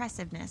him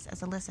impressiveness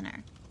as a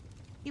listener.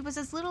 He was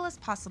as little as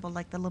possible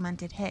like the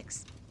lamented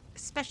Hicks,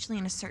 especially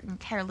in a certain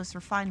careless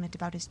refinement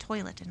about his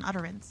toilet and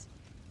utterance.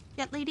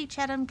 Yet Lady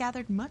Chettam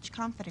gathered much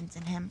confidence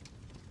in him.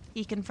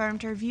 He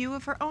confirmed her view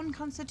of her own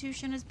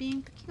constitution as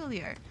being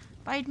peculiar,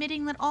 by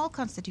admitting that all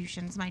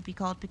constitutions might be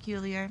called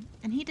peculiar,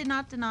 and he did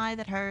not deny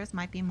that hers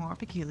might be more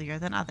peculiar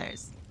than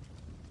others.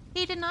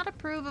 He did not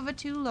approve of a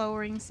too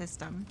lowering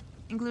system,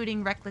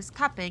 including reckless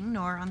cupping,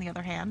 nor, on the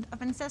other hand,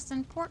 of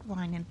incessant port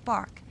wine and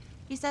bark.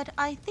 He said,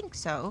 "I think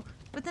so,"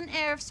 with an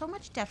air of so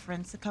much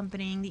deference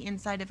accompanying the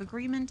inside of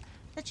agreement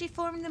that she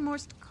formed the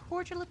most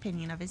cordial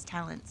opinion of his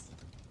talents.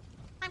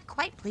 "I'm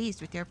quite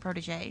pleased with your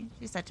protégé,"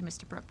 she said to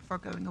Mr. Brooke before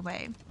going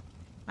away.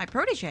 "My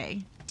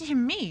protégé? Dear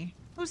me,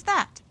 who's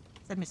that?"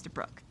 said Mr.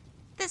 Brooke.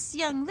 "This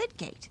young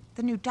Lydgate,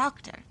 the new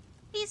doctor.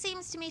 He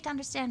seems to me to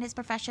understand his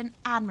profession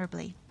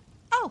admirably."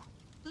 "Oh,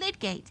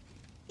 Lydgate.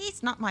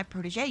 He's not my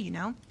protégé, you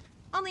know.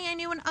 Only I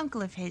knew an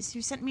uncle of his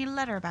who sent me a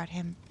letter about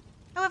him.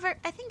 However,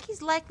 I think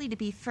he's likely to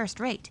be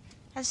first-rate.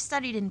 Has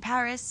studied in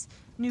Paris,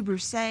 knew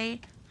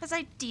Broussais, has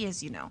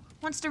ideas, you know.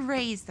 Wants to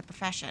raise the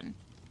profession."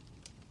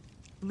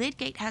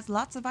 "Lydgate has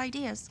lots of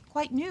ideas,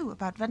 quite new,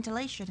 about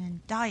ventilation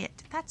and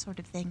diet, that sort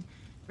of thing,"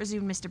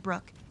 resumed Mr.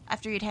 Brooke,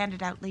 after he had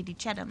handed out Lady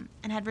Chettam,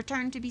 and had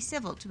returned to be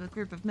civil to a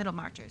group of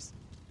Middlemarchers.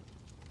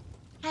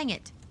 "Hang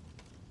it!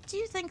 Do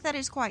you think that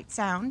is quite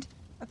sound,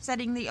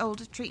 upsetting the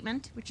old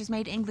treatment, which has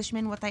made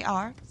Englishmen what they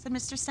are?" said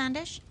Mr.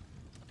 Standish.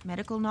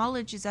 "Medical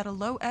knowledge is at a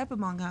low ebb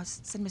among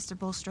us," said Mr.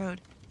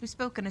 Bulstrode, who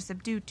spoke in a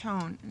subdued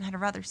tone, and had a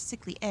rather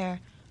sickly air.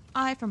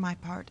 "I, for my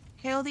part,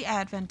 hail the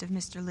advent of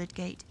Mr.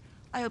 Lydgate.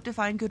 I hope to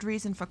find good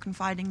reason for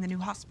confiding the new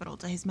hospital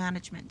to his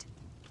management."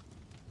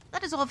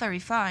 "That is all very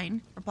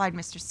fine," replied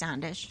Mr.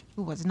 Standish,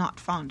 who was not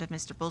fond of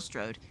Mr.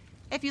 Bulstrode.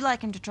 "If you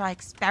like him to try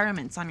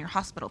experiments on your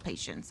hospital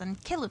patients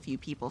and kill a few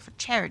people for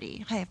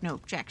charity, I have no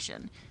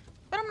objection.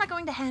 But I'm not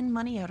going to hand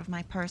money out of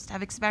my purse to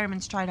have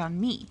experiments tried on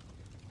me.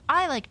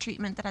 I like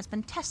treatment that has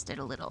been tested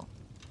a little."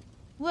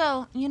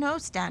 "Well, you know,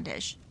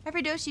 Standish,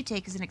 every dose you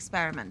take is an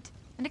experiment.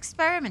 An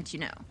experiment, you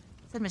know,"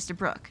 said Mr.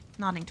 Brooke,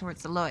 nodding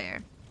towards the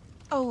lawyer.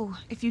 "Oh,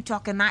 if you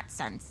talk in that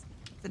sense,"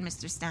 said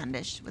Mr.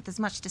 Standish, with as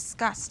much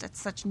disgust at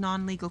such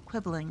non-legal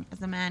quibbling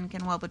as a man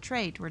can well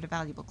betray toward a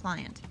valuable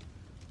client.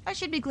 "I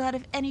should be glad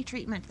of any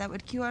treatment that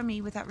would cure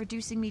me without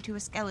reducing me to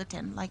a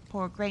skeleton, like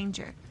poor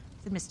Granger,"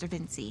 said Mr.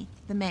 Vincey,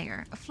 the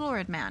mayor, a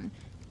florid man,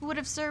 who would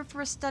have served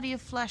for a study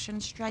of flesh in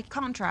strike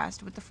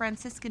contrast with the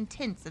Franciscan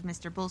tints of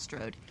Mr.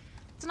 Bulstrode.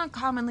 "It's an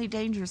uncommonly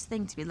dangerous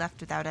thing to be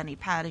left without any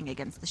padding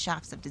against the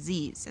shafts of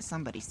disease, as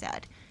somebody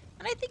said,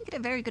 and I think it a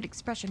very good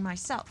expression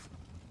myself."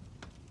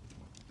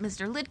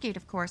 Mr. Lydgate,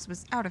 of course,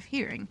 was out of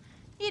hearing.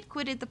 He had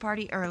quitted the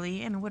party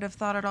early, and would have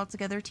thought it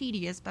altogether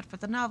tedious but for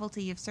the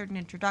novelty of certain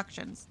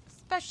introductions,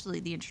 especially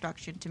the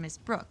introduction to Miss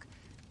Brooke,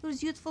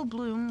 whose youthful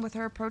bloom, with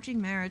her approaching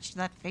marriage to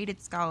that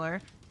faded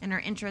scholar, and her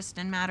interest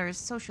in matters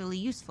socially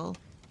useful,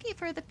 gave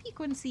her the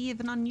piquancy of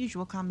an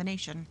unusual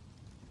combination.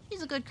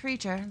 "She's a good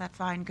creature, that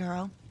fine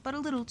girl, but a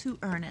little too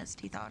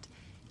earnest," he thought.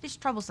 "It is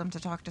troublesome to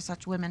talk to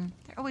such women.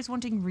 They're always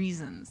wanting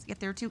reasons, yet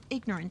they're too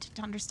ignorant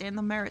to understand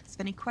the merits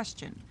of any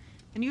question,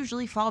 and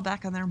usually fall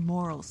back on their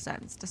moral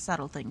sense to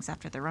settle things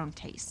after their own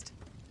taste."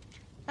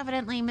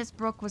 Evidently, Miss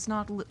Brooke was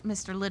not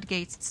Mr.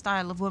 Lydgate's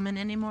style of woman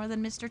any more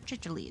than Mr.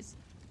 Chichely's.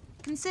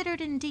 Considered,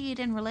 indeed,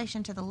 in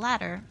relation to the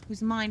latter,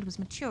 whose mind was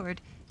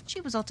matured,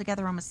 she was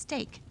altogether a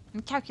mistake,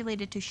 and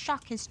calculated to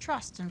shock his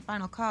trust in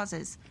final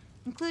causes,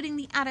 including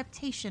the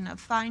adaptation of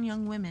fine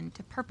young women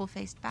to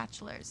purple-faced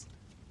bachelors.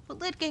 But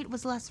Lydgate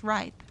was less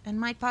ripe, and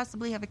might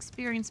possibly have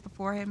experience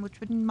before him which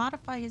would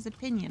modify his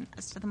opinion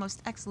as to the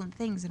most excellent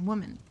things in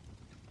woman.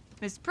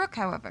 Miss Brooke,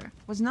 however,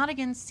 was not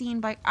again seen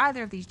by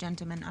either of these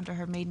gentlemen under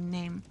her maiden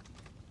name.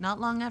 Not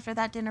long after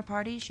that dinner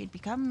party, she'd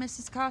become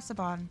Mrs.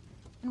 Casaubon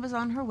and was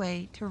on her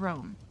way to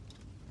Rome.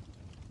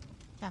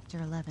 Chapter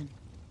 11.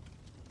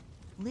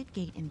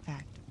 Lydgate, in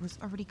fact, was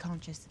already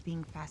conscious of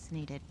being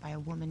fascinated by a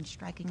woman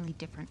strikingly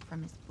different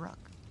from Miss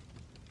Brooke.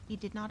 He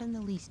did not in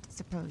the least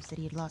suppose that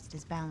he had lost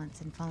his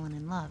balance and fallen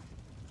in love,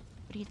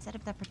 but he had said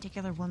of that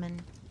particular woman,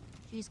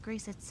 "She is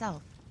grace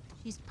itself.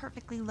 She is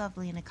perfectly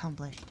lovely and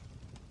accomplished.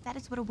 That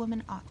is what a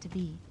woman ought to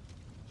be.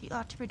 She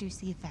ought to produce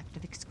the effect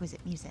of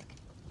exquisite music."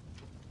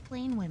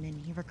 Plain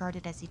women he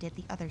regarded as he did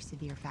the other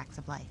severe facts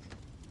of life,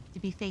 to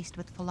be faced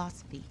with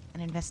philosophy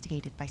and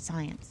investigated by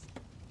science.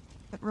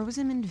 But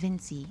Rosamond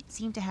Vincy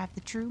seemed to have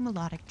the true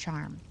melodic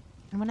charm,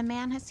 and when a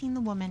man has seen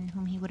the woman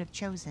whom he would have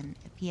chosen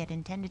if he had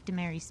intended to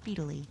marry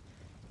speedily,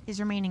 his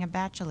remaining a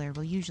bachelor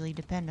will usually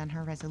depend on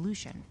her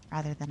resolution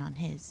rather than on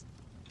his.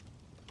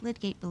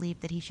 Lydgate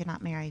believed that he should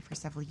not marry for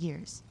several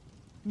years.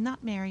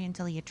 Not marry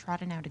until he had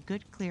trodden out a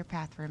good clear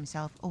path for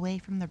himself away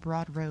from the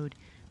broad road,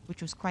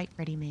 which was quite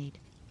ready-made.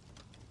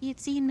 He had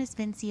seen Miss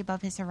Vincy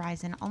above his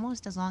horizon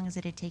almost as long as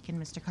it had taken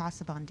Mr.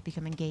 Casaubon to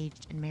become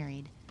engaged and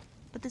married,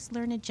 but this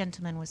learned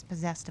gentleman was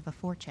possessed of a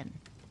fortune.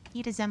 He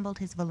had assembled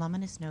his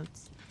voluminous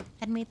notes,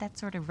 had made that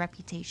sort of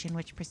reputation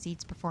which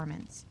precedes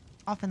performance,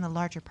 often the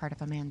larger part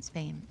of a man's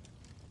fame.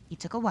 He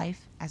took a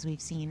wife, as we've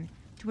seen,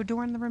 to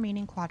adorn the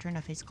remaining quadrant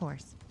of his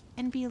course,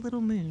 and be a little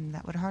moon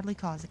that would hardly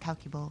cause a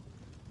calculable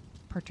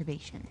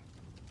perturbation.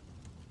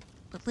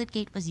 But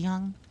Lydgate was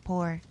young,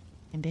 poor,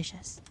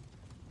 ambitious.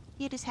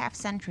 He had his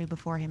half-century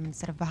before him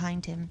instead of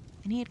behind him,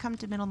 and he had come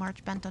to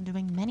Middlemarch bent on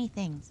doing many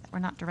things that were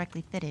not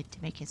directly fitted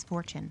to make his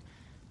fortune,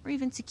 or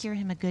even secure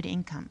him a good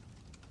income.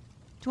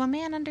 To a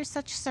man under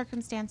such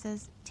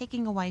circumstances,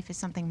 taking a wife is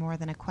something more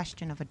than a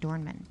question of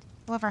adornment,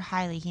 however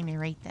highly he may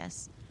rate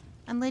this,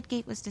 and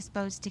Lydgate was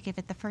disposed to give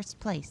it the first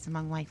place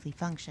among wifely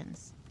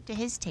functions. To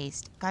his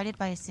taste, guided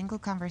by a single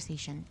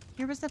conversation,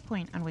 here was the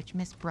point on which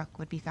Miss Brooke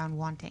would be found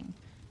wanting,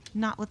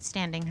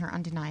 notwithstanding her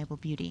undeniable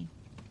beauty.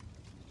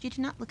 She did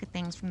not look at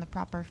things from the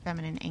proper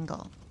feminine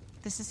angle.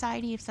 The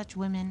society of such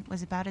women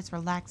was about as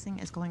relaxing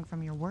as going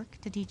from your work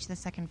to teach the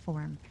second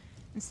form,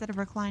 instead of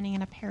reclining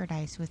in a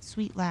paradise with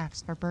sweet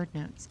laughs for bird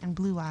notes and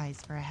blue eyes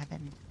for a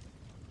heaven.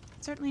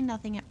 Certainly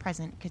nothing at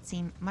present could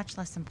seem much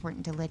less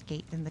important to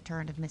Lydgate than the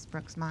turn of Miss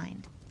Brooke's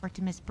mind, or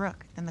to Miss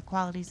Brooke than the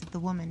qualities of the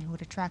woman who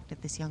had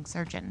attracted this young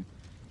surgeon.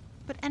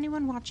 But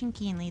anyone watching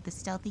keenly the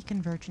stealthy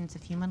convergence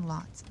of human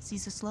lots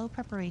sees a slow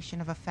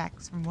preparation of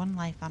effects from one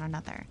life on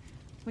another,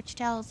 which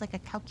tells like a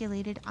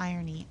calculated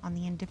irony on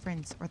the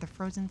indifference or the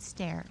frozen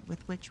stare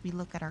with which we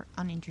look at our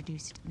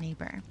unintroduced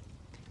neighbor.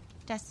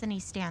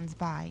 Destiny stands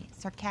by,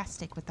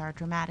 sarcastic with our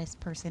dramatis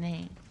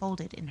personae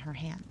folded in her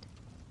hand.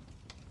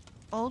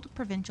 Old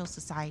provincial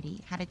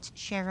society had its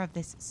share of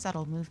this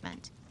subtle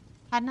movement,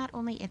 had not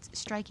only its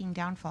striking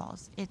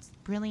downfalls, its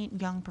brilliant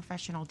young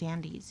professional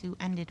dandies who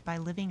ended by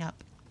living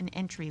up an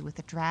entry with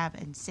a drab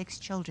and 6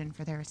 children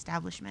for their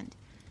establishment,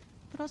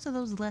 but also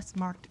those less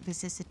marked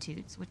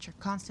vicissitudes which are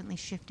constantly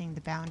shifting the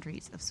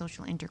boundaries of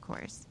social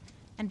intercourse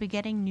and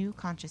begetting new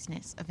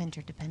consciousness of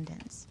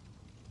interdependence.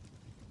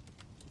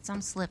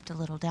 Some slipped a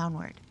little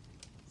downward.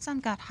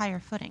 Some got higher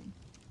footing.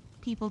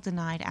 People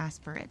denied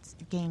aspirates,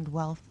 gained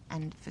wealth,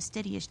 and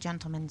fastidious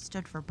gentlemen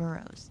stood for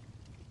boroughs.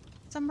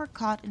 Some were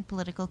caught in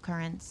political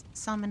currents,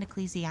 some in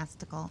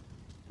ecclesiastical,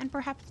 and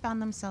perhaps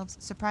found themselves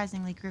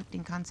surprisingly grouped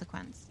in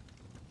consequence,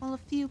 while a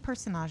few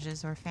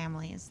personages or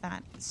families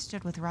that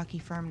stood with rocky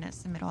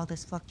firmness amid all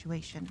this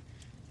fluctuation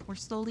were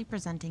slowly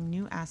presenting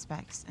new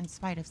aspects in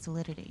spite of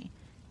solidity,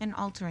 and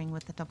altering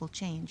with the double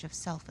change of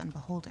self and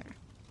beholder.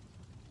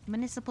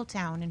 Municipal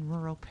town and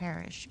rural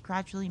parish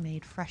gradually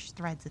made fresh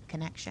threads of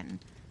connection,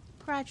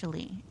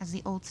 gradually as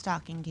the old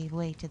stocking gave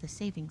way to the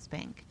savings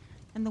bank,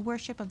 and the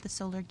worship of the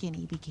solar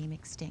guinea became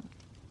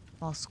extinct,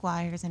 while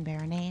squires and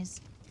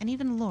baronets, and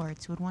even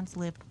lords who had once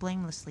lived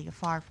blamelessly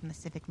afar from the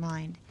civic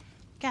mind,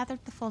 gathered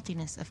the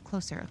faultiness of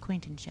closer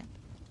acquaintanceship.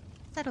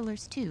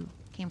 Settlers, too,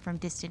 came from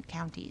distant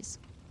counties,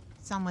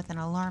 some with an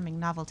alarming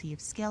novelty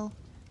of skill,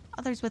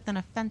 others with an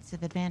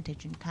offensive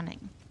advantage in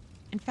cunning.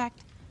 In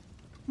fact,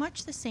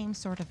 much the same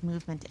sort of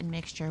movement and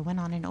mixture went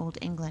on in Old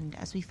England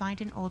as we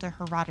find in older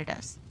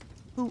Herodotus,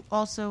 who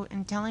also,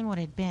 in telling what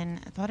had been,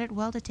 thought it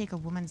well to take a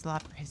woman's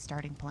lot for his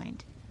starting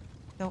point,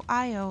 though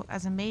Io,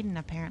 as a maiden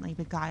apparently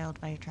beguiled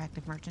by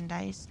attractive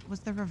merchandise,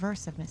 was the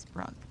reverse of Miss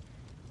Brooke,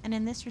 and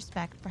in this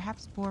respect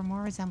perhaps bore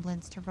more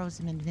resemblance to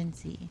Rosamond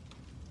Vincy,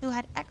 who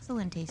had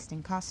excellent taste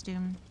in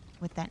costume,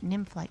 with that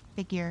nymph-like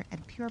figure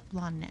and pure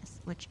blondness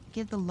which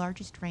give the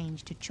largest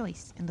range to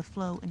choice in the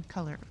flow and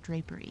color of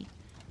drapery.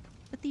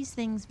 But these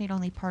things made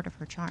only part of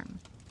her charm.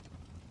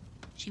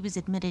 She was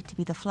admitted to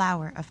be the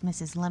flower of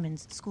Mrs.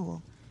 Lemon's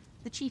school,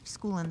 the chief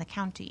school in the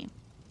county,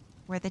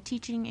 where the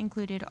teaching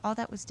included all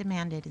that was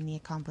demanded in the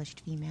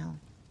accomplished female,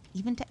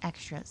 even to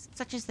extras,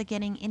 such as the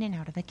getting in and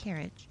out of a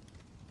carriage.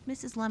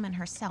 Mrs. Lemon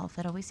herself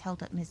had always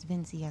held up Miss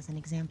Vincy as an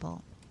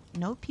example.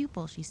 No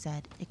pupil, she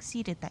said,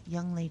 exceeded that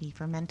young lady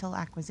for mental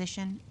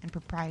acquisition and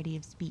propriety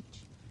of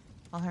speech.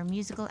 while her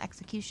musical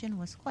execution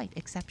was quite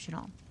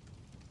exceptional.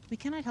 We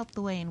cannot help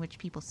the way in which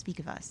people speak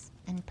of us,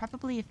 and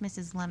probably if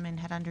Mrs. Lemon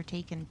had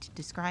undertaken to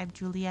describe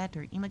Juliet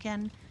or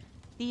Imogen,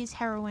 these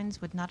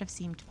heroines would not have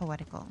seemed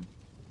poetical.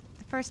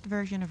 The first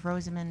version of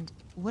Rosamond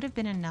would have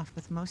been enough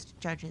with most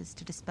judges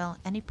to dispel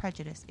any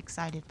prejudice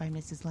excited by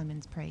Mrs.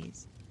 Lemon's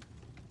praise.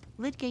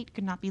 Lydgate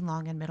could not be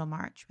long in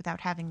Middlemarch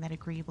without having that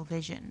agreeable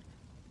vision,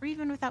 or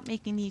even without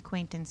making the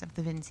acquaintance of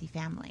the Vincey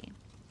family.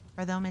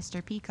 For though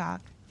Mr.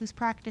 Peacock, whose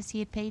practice he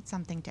had paid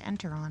something to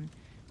enter on,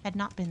 had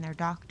not been their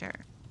doctor,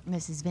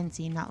 Mrs.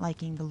 Vincey not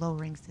liking the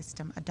lowering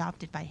system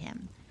adopted by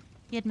him,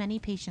 he had many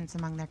patients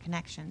among their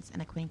connections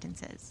and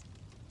acquaintances.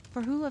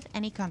 For who of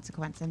any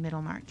consequence in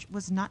Middlemarch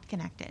was not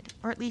connected,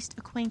 or at least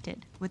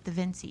acquainted, with the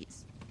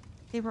Vinceys?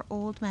 They were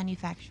old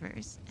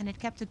manufacturers, and had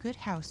kept a good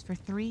house for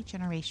 3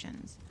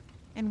 generations,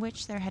 in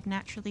which there had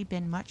naturally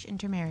been much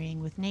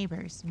intermarrying with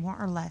neighbors more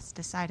or less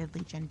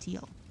decidedly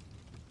genteel.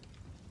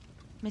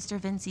 Mr.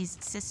 Vincey's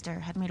sister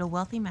had made a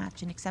wealthy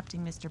match in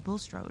accepting Mr.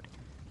 Bulstrode,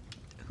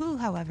 who,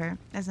 however,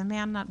 as a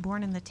man not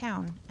born in the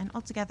town, and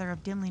altogether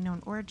of dimly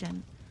known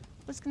origin,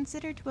 was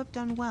considered to have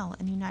done well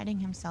in uniting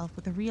himself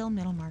with a real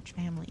Middlemarch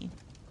family.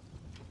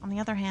 On the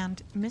other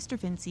hand, Mr.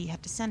 Vincey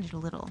had descended a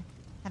little,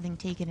 having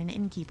taken an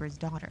innkeeper's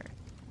daughter.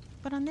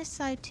 But on this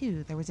side,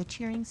 too, there was a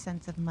cheering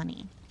sense of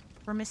money,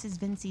 for Mrs.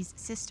 Vincey's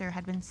sister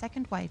had been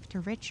second wife to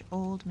rich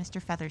old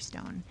Mr.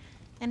 Featherstone,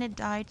 and had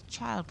died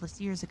childless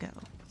years ago,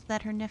 so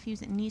that her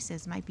nephews and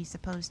nieces might be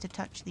supposed to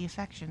touch the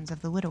affections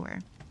of the widower.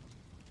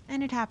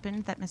 And it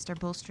happened that Mr.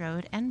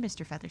 Bulstrode and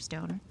Mr.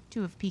 Featherstone,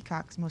 2 of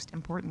Peacock's most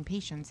important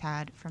patients,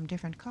 had, from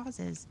different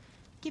causes,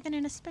 given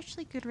an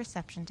especially good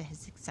reception to his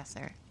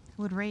successor,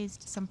 who had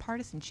raised some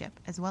partisanship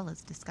as well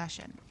as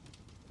discussion.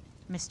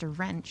 Mr.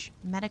 Wrench,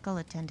 medical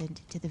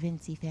attendant to the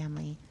Vincey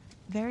family,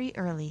 very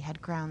early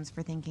had grounds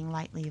for thinking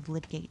lightly of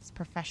Lydgate's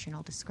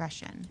professional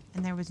discretion,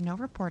 and there was no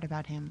report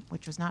about him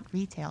which was not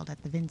retailed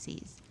at the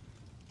Vinceys,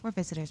 where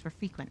visitors were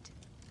frequent.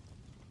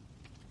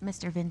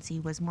 Mr. Vincey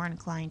was more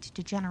inclined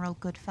to general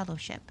good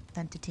fellowship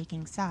than to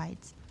taking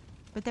sides,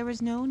 but there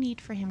was no need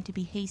for him to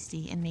be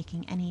hasty in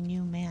making any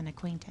new man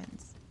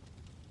acquaintance.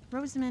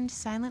 Rosamond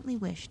silently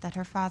wished that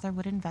her father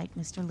would invite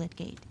Mr.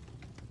 Lydgate.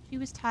 She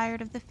was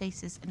tired of the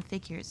faces and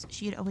figures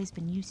she had always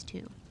been used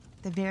to,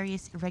 the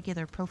various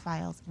irregular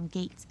profiles and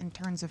gaits and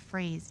turns of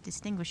phrase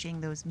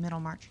distinguishing those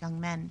Middlemarch young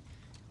men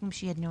whom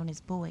she had known as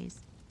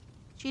boys.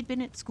 She had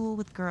been at school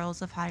with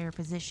girls of higher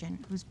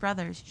position, whose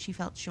brothers she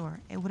felt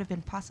sure it would have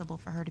been possible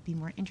for her to be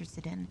more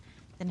interested in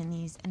than in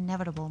these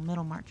inevitable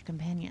Middlemarch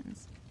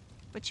companions.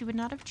 But she would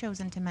not have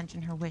chosen to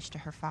mention her wish to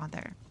her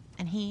father,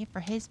 and he, for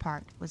his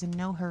part, was in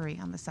no hurry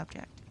on the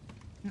subject.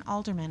 An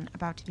alderman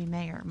about to be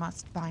mayor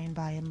must by and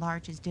by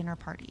enlarge his dinner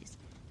parties,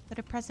 but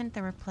at present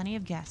there were plenty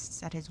of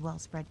guests at his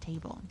well-spread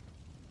table.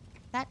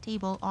 That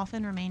table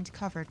often remained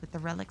covered with the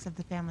relics of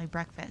the family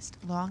breakfast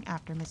long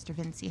after Mr.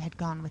 Vincey had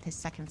gone with his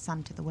second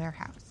son to the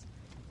warehouse,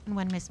 and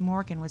when Miss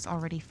Morgan was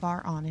already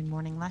far on in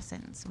morning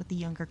lessons with the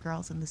younger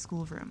girls in the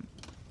schoolroom.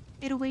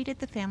 It awaited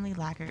the family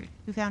laggard,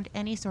 who found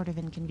any sort of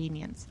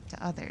inconvenience,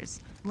 to others,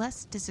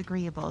 less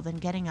disagreeable than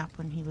getting up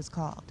when he was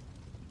called.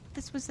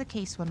 This was the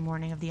case one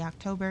morning of the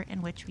October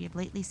in which we had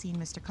lately seen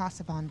Mr.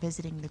 Casaubon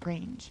visiting the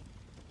Grange,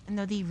 and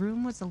though the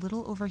room was a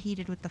little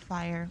overheated with the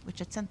fire, which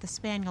had sent the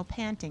spaniel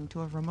panting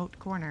to a remote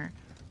corner,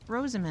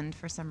 Rosamond,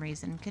 for some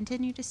reason,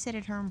 continued to sit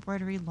at her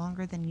embroidery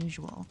longer than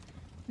usual,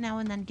 now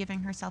and then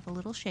giving herself a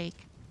little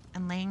shake,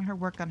 and laying her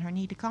work on her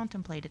knee to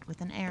contemplate it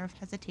with an air of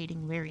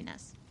hesitating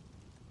weariness.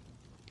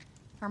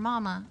 Her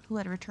mamma, who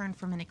had returned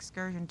from an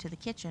excursion to the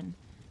kitchen,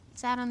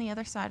 sat on the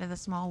other side of the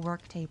small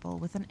work table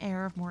with an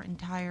air of more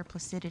entire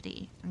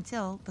placidity,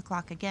 until, the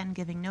clock again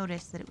giving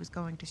notice that it was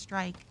going to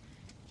strike,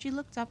 she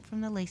looked up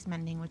from the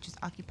lace-mending which was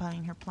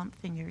occupying her plump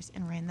fingers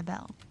and rang the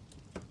bell.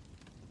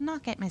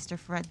 "Knock at Mr.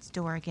 Fred's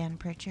door again,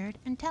 Pritchard,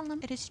 and tell him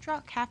it has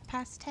struck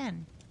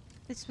 10:30.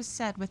 This was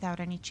said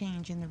without any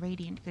change in the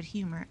radiant good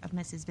humor of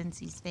Mrs.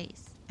 Vincey's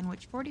face, in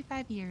which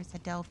 45 years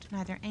had delved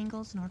neither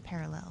angles nor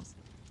parallels,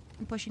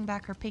 and pushing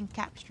back her pink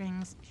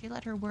cap-strings, she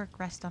let her work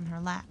rest on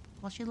her lap,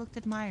 while she looked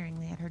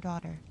admiringly at her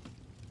daughter.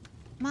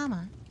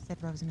 "Mamma,"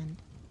 said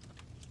Rosamond,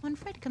 "when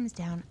Fred comes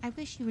down, I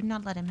wish you would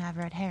not let him have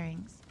red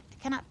herrings.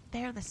 I cannot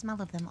bear the smell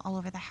of them all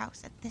over the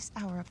house at this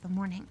hour of the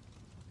morning."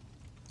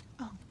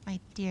 "Oh, my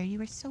dear,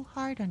 you are so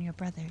hard on your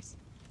brothers.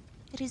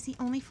 It is the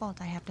only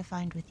fault I have to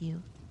find with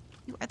you.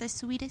 You are the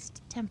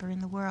sweetest temper in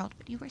the world,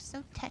 but you are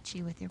so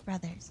tetchy with your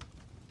brothers."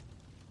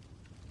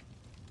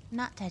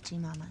 "Not tetchy,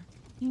 Mamma.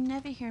 You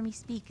never hear me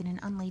speak in an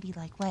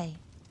unladylike way."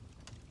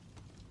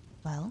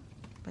 "Well,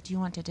 but you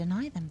want to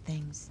deny them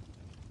things."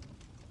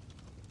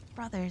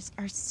 "Brothers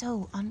are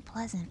so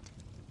unpleasant."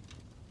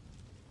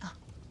 "Oh,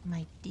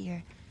 my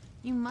dear,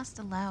 you must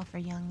allow for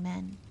young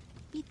men.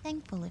 Be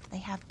thankful if they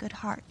have good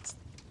hearts.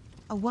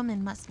 A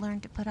woman must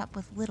learn to put up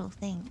with little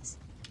things.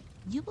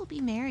 You will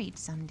be married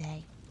some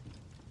day."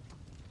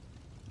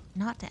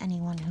 "Not to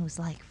anyone who's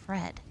like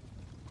Fred."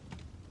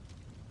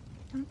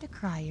 "Don't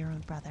decry your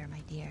own brother,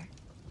 my dear.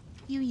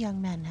 Few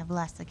young men have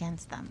less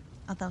against them,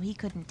 although he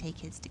couldn't take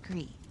his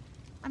degree.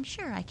 I'm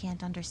sure I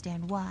can't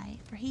understand why,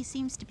 for he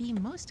seems to be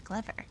most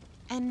clever.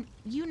 And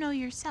you know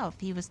yourself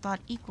he was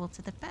thought equal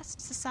to the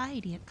best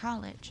society at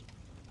college.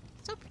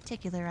 So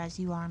particular as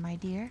you are, my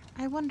dear,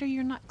 I wonder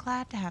you're not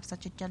glad to have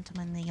such a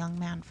gentlemanly young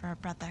man for a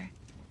brother.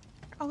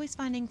 You're always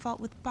finding fault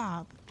with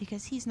Bob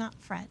because he's not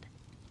Fred.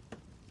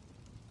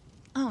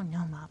 Oh, no,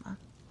 Mama.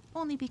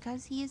 Only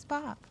because he is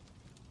Bob.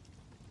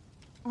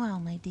 Well,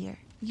 my dear,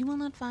 you will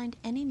not find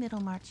any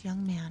Middlemarch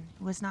young man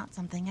who has not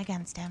something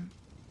against him.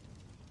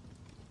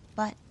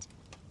 But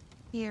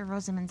here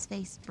Rosamond's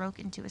face broke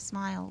into a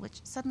smile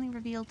which suddenly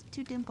revealed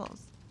 2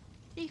 dimples.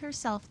 She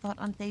herself thought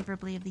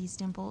unfavorably of these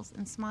dimples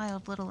and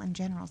smiled little in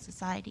general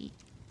society.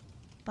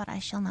 But I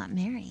shall not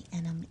marry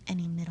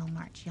any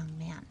Middlemarch young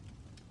man.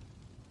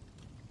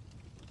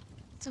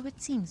 So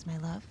it seems, my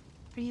love,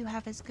 for you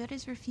have as good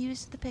as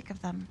refused the pick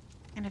of them,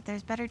 and if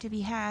there's better to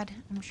be had,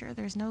 I'm sure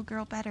there's no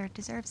girl better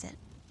deserves it.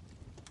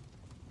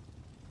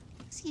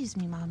 Excuse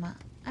me, Mama,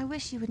 I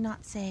wish you would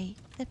not say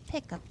the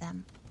pick of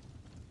them.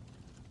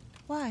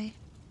 Why?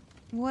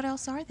 What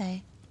else are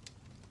they?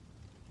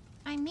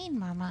 I mean,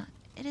 Mama,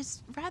 it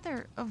is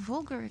rather a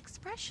vulgar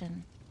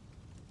expression.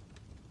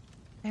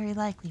 Very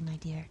likely, my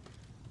dear.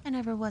 I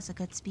never was a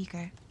good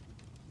speaker.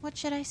 What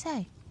should I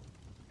say?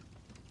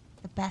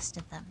 The best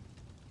of them.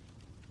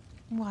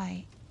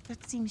 Why,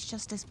 that seems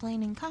just as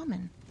plain and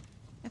common.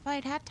 If I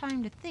had had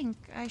time to think,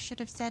 I should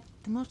have said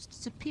the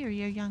most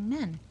superior young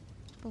men.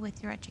 But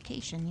with your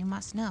education, you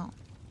must know.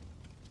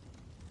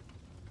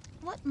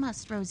 What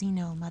must Rosie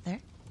know, Mother?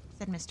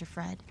 Said Mr.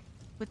 Fred,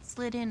 who had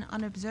slid in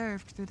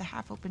unobserved through the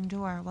half-open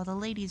door while the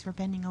ladies were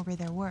bending over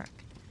their work.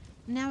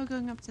 Now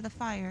going up to the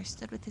fire,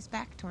 stood with his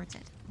back towards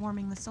it,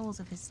 warming the soles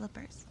of his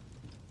slippers.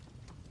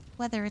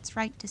 Whether it's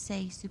right to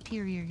say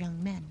superior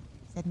young men,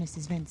 said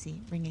Mrs.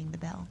 Vincy, ringing the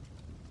bell.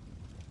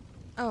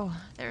 Oh,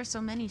 there are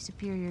so many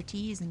superior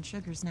teas and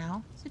sugars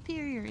now.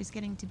 Superior is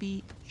getting to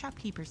be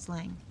shopkeeper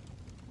slang.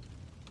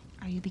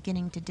 Are you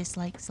beginning to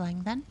dislike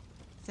slang, then?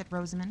 Said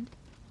Rosamond,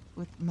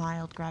 with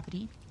mild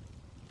gravity.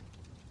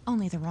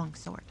 Only the wrong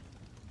sort.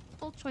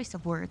 Full choice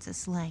of words is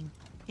slang.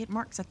 It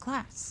marks a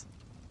class.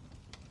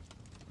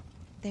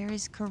 There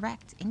is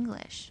correct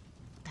English.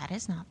 That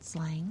is not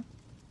slang.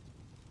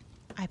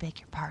 I beg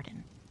your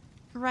pardon.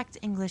 Correct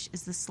English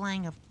is the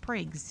slang of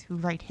prigs who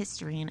write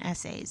history and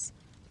essays,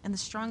 and the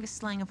strongest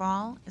slang of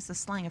all is the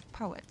slang of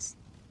poets.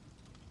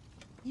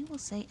 You will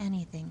say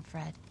anything,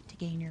 Fred, to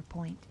gain your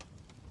point.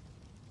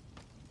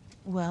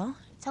 Well,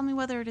 tell me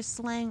whether it is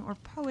slang or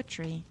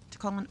poetry to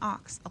call an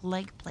ox a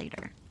leg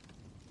plater.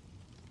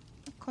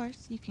 Of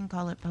course, you can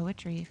call it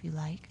poetry if you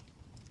like.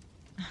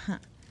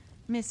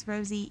 Miss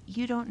Rosie,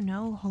 you don't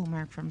know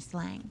Homer from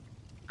slang.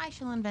 I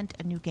shall invent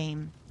a new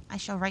game. I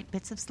shall write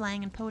bits of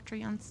slang and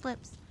poetry on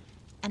slips,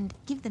 and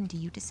give them to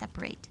you to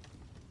separate.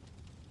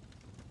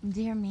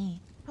 Dear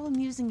me, how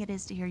amusing it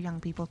is to hear young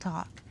people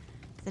talk,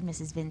 said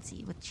Mrs.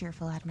 Vincy with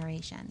cheerful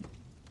admiration.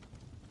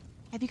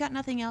 Have you got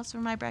nothing else for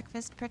my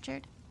breakfast,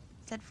 Pritchard?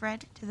 Said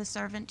Fred to the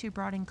servant who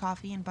brought in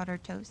coffee and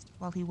buttered toast,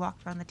 while he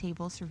walked round the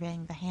table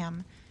surveying the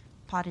ham,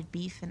 potted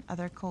beef, and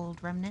other cold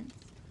remnants,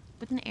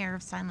 with an air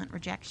of silent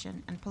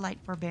rejection and polite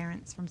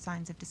forbearance from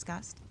signs of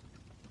disgust.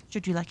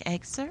 Should you like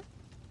eggs, sir?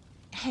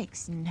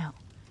 Eggs, no.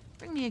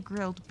 Bring me a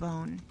grilled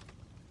bone.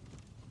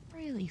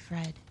 Really,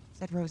 Fred,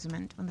 said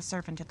Rosamond, when the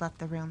servant had left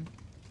the room,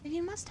 if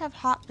you must have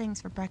hot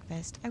things for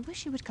breakfast, I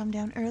wish you would come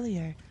down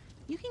earlier.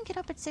 You can get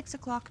up at 6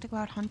 o'clock to go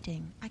out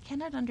hunting. I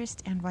cannot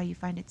understand why you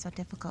find it so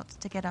difficult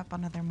to get up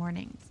on other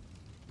mornings.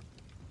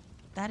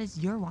 That is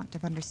your want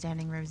of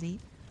understanding, Rosie.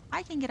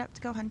 I can get up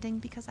to go hunting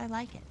because I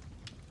like it.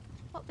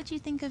 What would you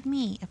think of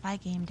me if I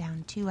came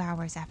down 2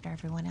 hours after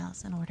everyone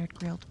else and ordered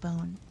grilled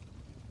bone?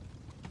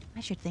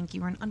 I should think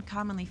you were an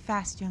uncommonly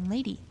fast young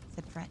lady,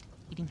 said Fred,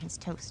 eating his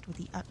toast with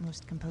the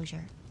utmost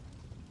composure.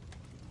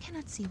 I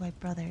cannot see why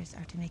brothers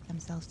are to make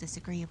themselves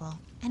disagreeable,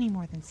 any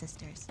more than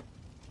sisters.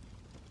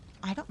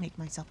 I don't make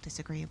myself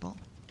disagreeable.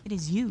 It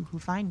is you who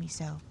find me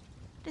so.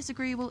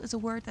 Disagreeable is a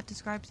word that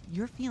describes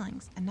your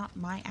feelings and not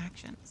my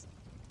actions.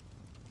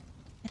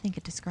 I think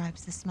it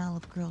describes the smell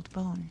of grilled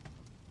bone.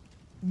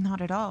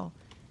 Not at all.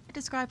 It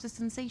describes a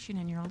sensation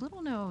in your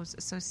little nose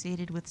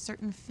associated with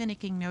certain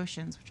finicking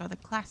notions which are the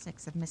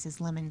classics of Mrs.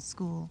 Lemon's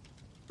school.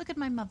 Look at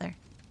my mother.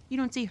 You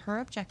don't see her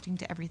objecting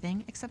to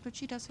everything except what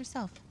she does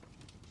herself.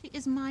 She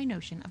is my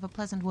notion of a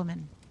pleasant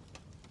woman.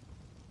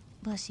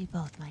 Bless you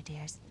both, my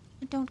dears.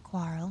 And don't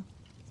quarrel,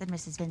 said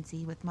Mrs.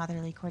 Vincy with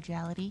motherly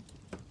cordiality.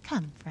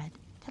 Come, Fred,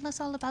 tell us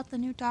all about the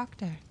new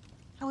doctor.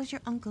 How is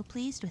your uncle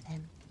pleased with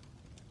him?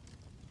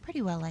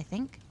 Pretty well, I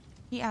think.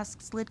 He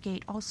asks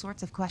Lydgate all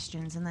sorts of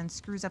questions and then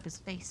screws up his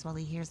face while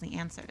he hears the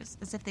answers,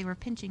 as if they were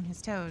pinching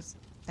his toes.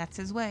 That's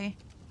his way.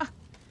 Ah,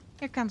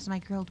 here comes my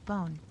grilled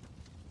bone.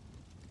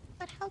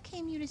 But how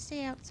came you to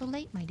stay out so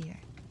late, my dear?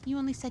 You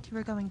only said you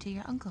were going to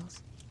your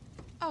uncle's.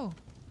 Oh,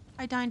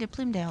 I dined at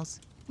Plymdale's.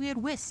 We had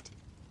whist.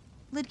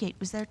 Lydgate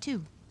was there,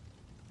 too.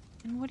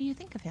 And what do you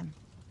think of him?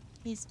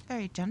 He's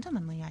very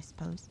gentlemanly, I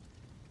suppose.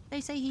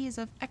 They say he is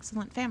of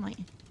excellent family.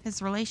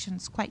 His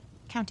relations quite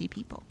county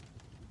people.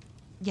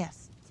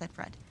 Yes, said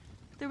Fred.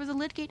 There was a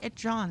Lydgate at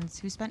John's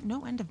who spent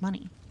no end of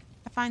money.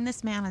 I find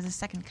this man is a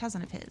second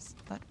cousin of his,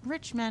 but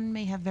rich men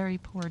may have very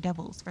poor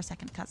devils for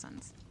second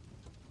cousins.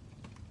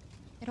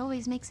 It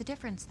always makes a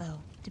difference, though,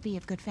 to be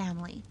of good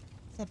family,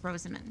 said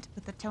Rosamond,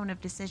 with a tone of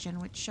decision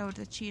which showed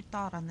that she had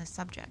thought on this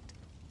subject.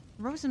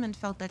 Rosamond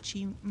felt that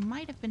she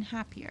might have been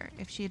happier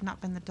if she had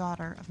not been the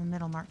daughter of a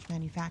Middlemarch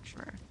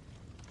manufacturer.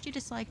 She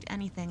disliked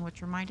anything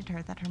which reminded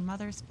her that her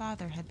mother's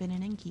father had been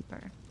an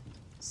innkeeper.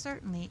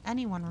 Certainly,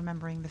 anyone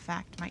remembering the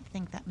fact might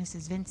think that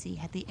Mrs. Vincey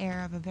had the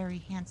air of a very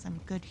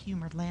handsome,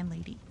 good-humored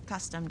landlady,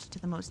 accustomed to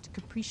the most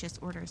capricious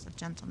orders of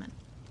gentlemen.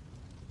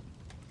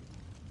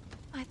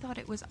 I thought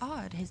it was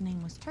odd his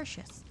name was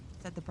Tertius,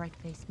 said the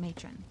bright-faced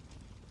matron.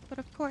 But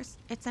of course,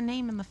 it's a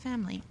name in the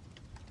family.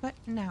 But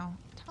now,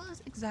 tell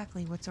us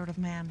exactly what sort of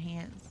man he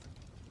is.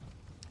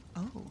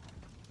 Oh,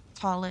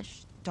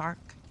 tallish,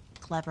 dark,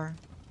 clever,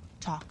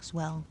 talks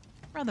well.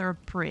 Rather a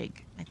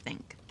prig, I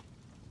think.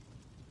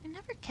 I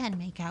never can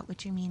make out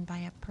what you mean by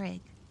a prig,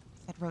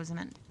 said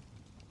Rosamond.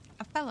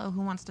 A fellow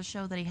who wants to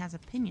show that he has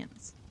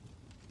opinions.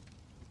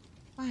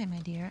 Why, my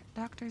dear,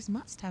 doctors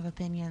must have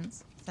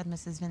opinions, said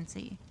Mrs.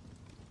 Vincey.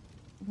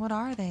 What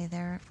are they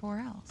there for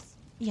else?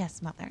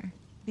 Yes, mother,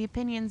 the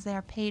opinions they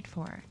are paid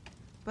for.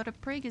 But a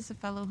prig is a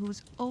fellow who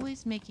is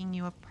always making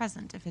you a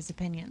present of his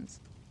opinions.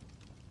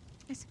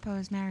 I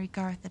suppose Mary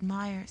Garth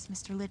admires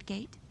Mr.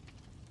 Lydgate,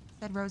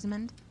 said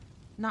Rosamond,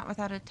 not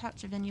without a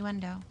touch of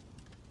innuendo.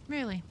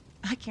 Really,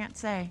 I can't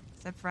say,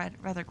 said Fred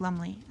rather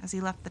glumly as he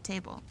left the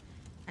table,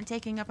 and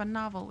taking up a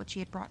novel which he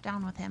had brought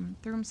down with him,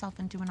 threw himself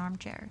into an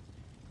armchair.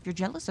 If you're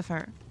jealous of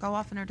her, go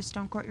oftener to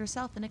Stone Court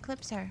yourself and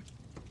eclipse her.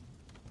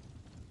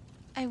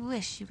 I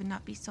wish you would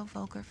not be so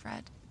vulgar,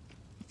 Fred.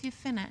 If you've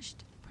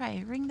finished,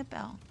 pray ring the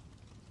bell.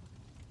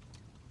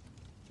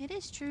 It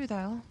is true,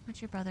 though,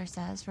 what your brother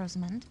says,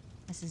 Rosamond,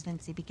 Mrs.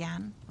 Vincey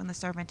began, when the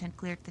servant had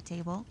cleared the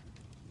table.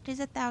 It is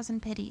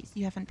 1,000 pities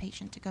you haven't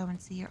patience to go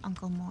and see your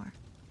uncle more.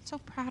 So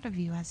proud of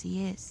you as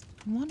he is,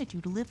 and wanted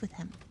you to live with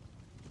him.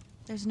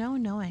 There's no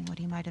knowing what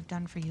he might have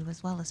done for you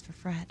as well as for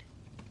Fred.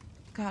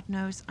 God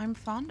knows I'm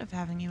fond of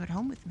having you at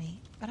home with me,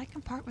 but I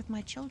can part with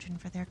my children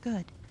for their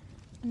good.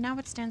 And now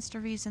it stands to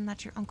reason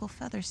that your Uncle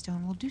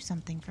Featherstone will do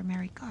something for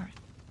Mary Garth.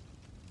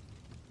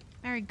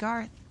 Mary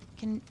Garth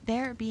can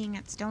bear being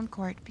at Stone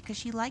Court because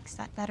she likes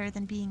that better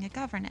than being a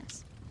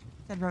governess,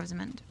 said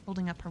Rosamond,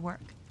 holding up her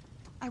work.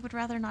 I would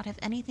rather not have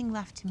anything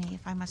left to me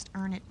if I must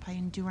earn it by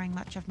enduring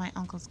much of my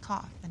uncle's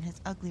cough and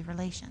his ugly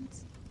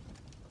relations.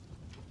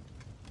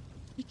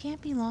 He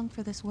can't be long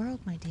for this world,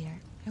 my dear.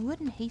 I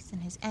wouldn't hasten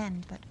his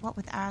end, but what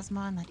with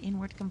asthma and that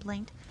inward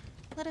complaint,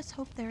 let us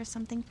hope there is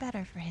something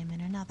better for him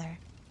in another.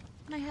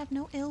 And I have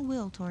no ill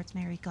will towards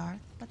Mary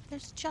Garth, but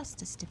there's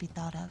justice to be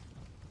thought of.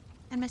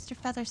 And Mr.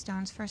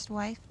 Featherstone's first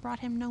wife brought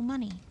him no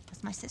money,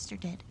 as my sister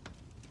did.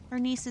 Her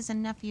nieces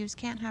and nephews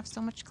can't have so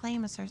much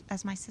claim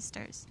as my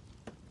sisters.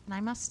 And I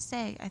must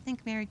say, I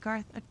think Mary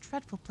Garth a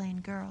dreadful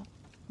plain girl,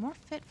 more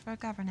fit for a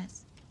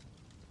governess.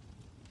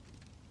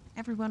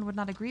 Everyone would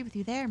not agree with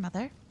you there,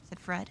 Mother, said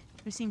Fred,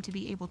 who seemed to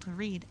be able to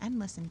read and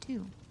listen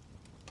too.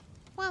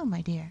 Well,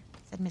 my dear,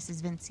 said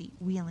Mrs. Vincey,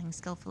 wheeling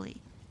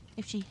skillfully,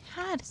 if she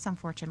had some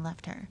fortune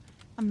left her,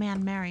 a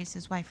man marries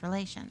his wife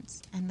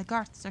relations, and the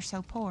Garths are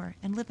so poor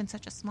and live in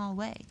such a small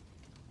way.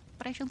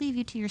 But I shall leave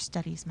you to your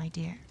studies, my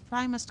dear, for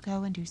I must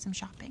go and do some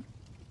shopping.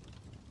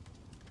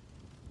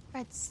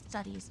 Fred's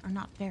studies are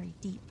not very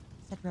deep,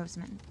 said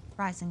Rosamond,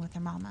 rising with her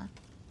mamma.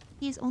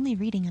 He is only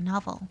reading a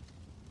novel.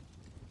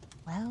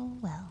 Well,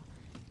 well,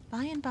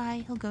 by and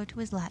by he'll go to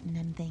his Latin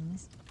and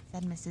things,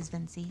 said Mrs.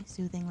 Vincey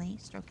soothingly,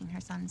 stroking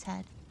her son's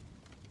head.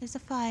 There's a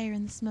fire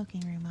in the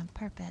smoking room on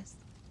purpose.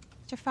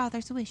 It's your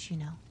father's wish, you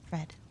know,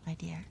 Fred, my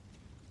dear.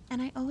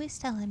 And I always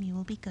tell him you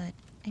will be good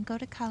and go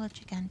to college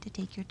again to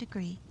take your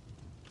degree.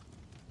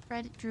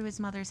 Fred drew his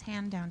mother's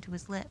hand down to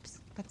his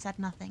lips, but said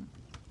nothing.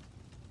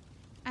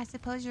 I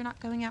suppose you're not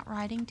going out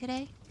riding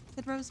today,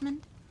 said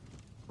Rosamond,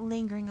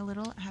 lingering a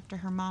little after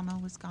her mamma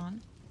was gone.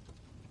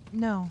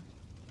 No.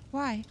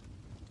 Why?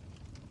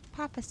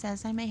 Papa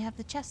says I may have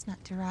the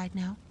chestnut to ride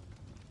now.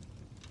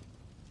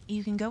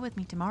 You can go with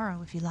me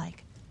tomorrow if you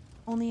like.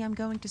 Only I'm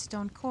going to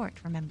Stone Court,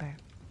 remember.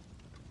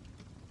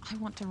 I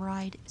want to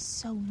ride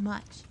so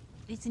much.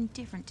 It's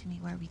indifferent to me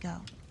where we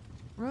go.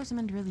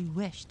 Rosamond really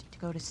wished to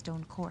go to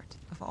Stone Court,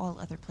 of all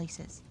other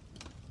places.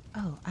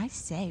 Oh, I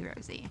say,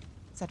 Rosie,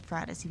 said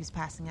Fred as he was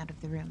passing out of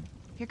the room.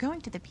 If you're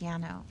going to the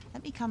piano,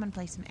 let me come and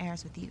play some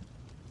airs with you.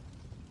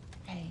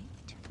 Pray,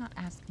 do not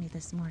ask me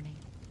this morning.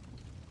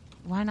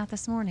 Why not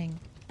this morning?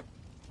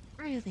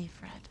 Really,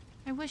 Fred,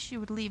 I wish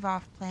you would leave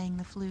off playing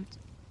the flute.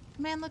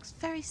 The man looks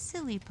very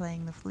silly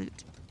playing the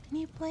flute, and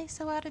you play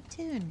so out of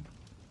tune.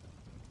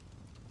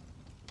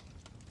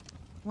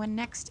 When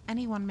next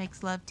anyone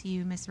makes love to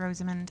you, Miss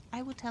Rosamond,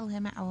 I will tell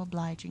him how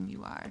obliging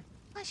you are.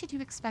 Why should you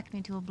expect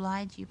me to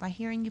oblige you by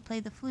hearing you play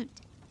the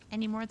flute,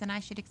 any more than I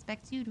should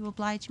expect you to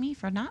oblige me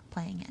for not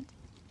playing it?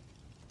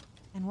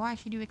 And why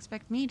should you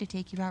expect me to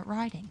take you out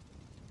riding?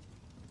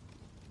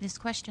 This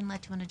question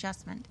led to an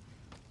adjustment,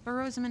 for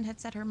Rosamond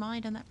had set her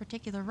mind on that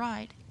particular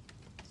ride.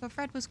 so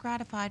Fred was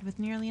gratified with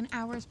nearly an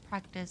hour's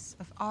practice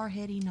of Ar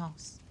Hedi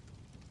Nos,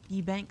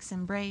 Ye Banks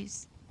and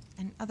Braes,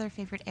 and other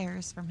favorite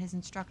airs from his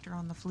instructor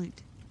on the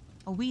flute,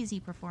 a wheezy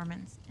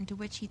performance into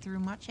which he threw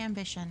much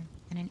ambition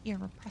and an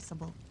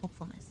irrepressible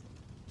hopefulness.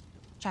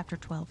 Chapter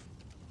 12.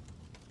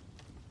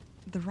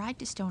 The ride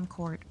to Stone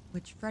Court,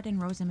 which Fred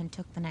and Rosamond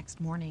took the next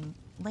morning,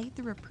 lay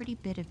through a pretty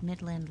bit of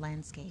midland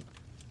landscape,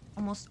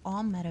 almost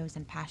all meadows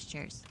and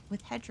pastures,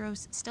 with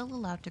hedgerows still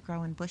allowed to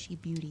grow in bushy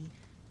beauty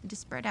and to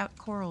spread out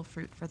coral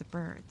fruit for the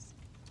birds.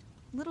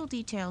 Little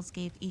details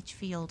gave each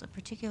field a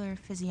particular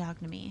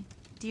physiognomy,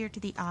 dear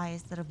to the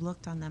eyes that have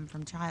looked on them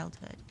from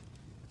childhood.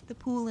 The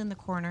pool in the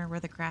corner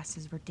where the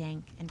grasses were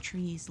dank and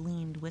trees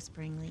leaned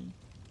whisperingly,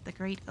 the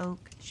great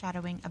oak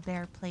shadowing a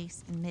bare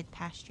place in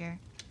mid-pasture,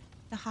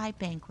 the high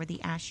bank where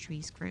the ash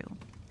trees grew,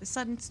 the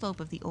sudden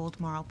slope of the old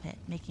marl pit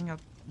making a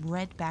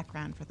red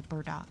background for the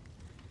burdock,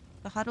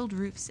 the huddled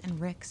roofs and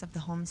ricks of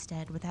the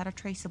homestead without a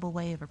traceable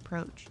way of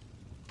approach,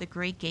 the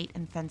gray gate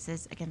and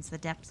fences against the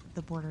depths of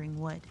the bordering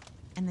wood,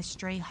 and the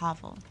stray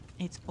hovel,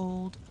 its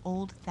old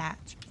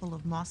thatch full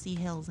of mossy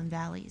hills and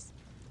valleys,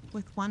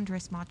 with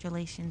wondrous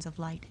modulations of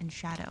light and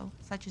shadow,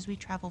 such as we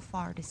travel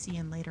far to see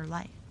in later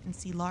life, and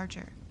see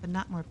larger, but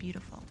not more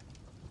beautiful.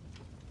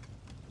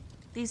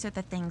 These are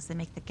the things that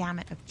make the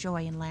gamut of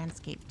joy in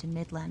landscape to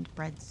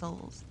midland-bred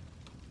souls,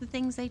 the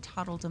things they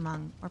toddled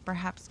among, or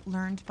perhaps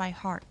learned by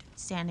heart,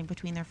 standing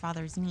between their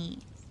father's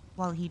knees,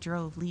 while he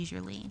drove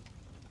leisurely.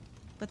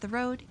 But the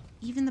road,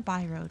 even the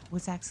by-road,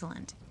 was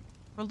excellent,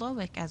 for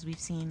Lowick, as we've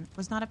seen,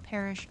 was not a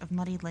parish of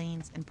muddy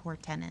lanes and poor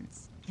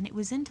tenants, and it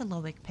was into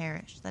Lowick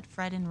parish that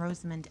Fred and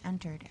Rosamond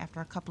entered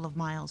after a couple of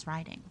miles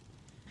riding.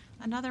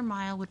 Another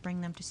mile would bring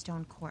them to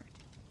Stone Court,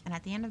 and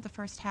at the end of the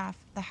first half,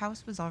 the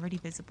house was already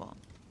visible,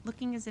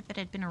 looking as if it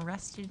had been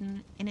arrested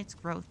in its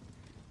growth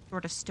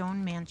toward a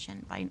stone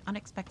mansion by an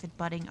unexpected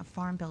budding of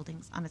farm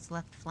buildings on its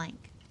left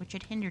flank, which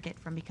had hindered it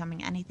from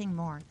becoming anything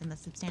more than the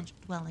substantial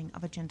dwelling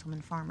of a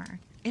gentleman farmer.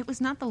 It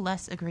was not the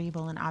less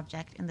agreeable an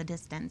object in the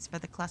distance for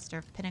the cluster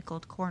of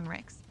pinnacled corn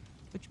ricks,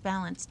 which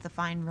balanced the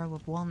fine row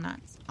of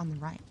walnuts on the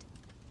right.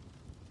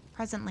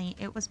 Presently,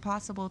 it was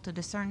possible to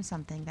discern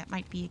something that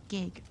might be a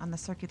gig on the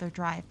circular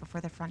drive before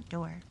the front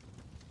door.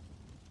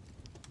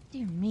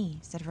 "Dear me,"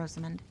 said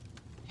Rosamond.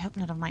 "I hope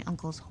none of my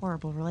uncle's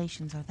horrible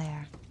relations are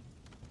there."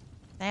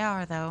 "They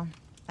are, though.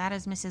 That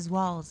is Mrs.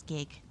 Wall's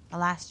gig, the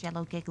last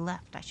yellow gig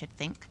left, I should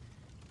think.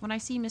 When I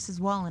see Mrs.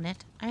 Wall in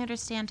it, I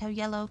understand how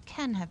yellow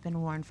can have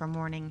been worn for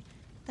mourning.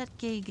 That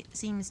gig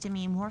seems to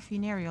me more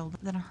funereal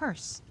than a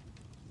hearse.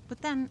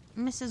 But then,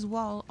 Mrs.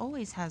 Wall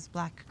always has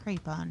black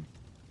crape on.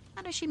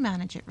 How does she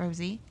manage it,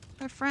 Rosie?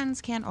 Her friends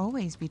can't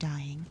always be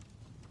dying."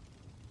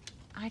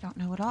 "I don't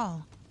know at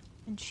all,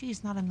 and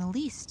she's not in the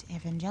least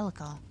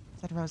evangelical,"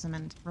 said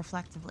Rosamond,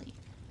 reflectively,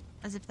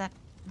 as if that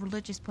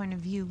religious point of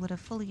view would have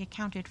fully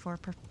accounted for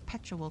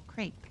perpetual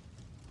crape.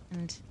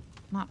 "And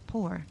not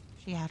poor,"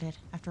 she added,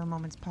 after a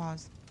moment's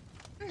pause.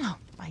 "No,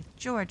 by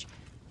George,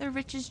 they're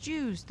rich as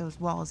Jews, those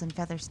Walls and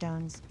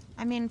Featherstones.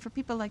 I mean, for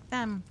people like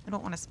them who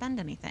don't want to spend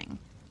anything.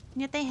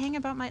 And yet they hang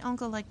about my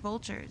uncle like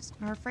vultures,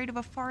 and are afraid of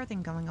a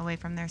farthing going away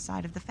from their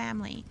side of the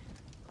family.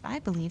 But I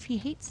believe he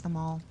hates them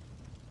all."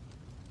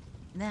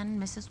 Then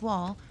Mrs.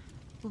 Wall,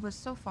 who was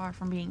so far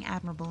from being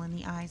admirable in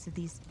the eyes of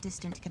these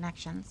distant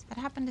connections, had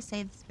happened to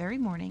say this very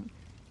morning,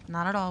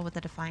 not at all with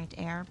a defiant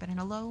air, but in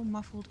a low,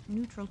 muffled,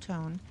 neutral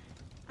tone,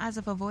 as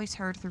of a voice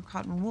heard through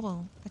cotton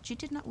wool, that she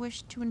did not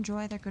wish to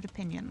enjoy their good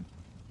opinion.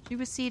 She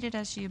was seated,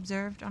 as she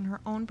observed, on her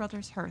own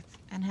brother's hearth,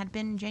 and had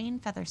been Jane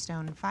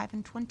Featherstone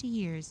 25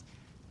 years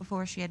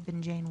before she had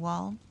been Jane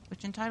Wall,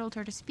 which entitled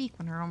her to speak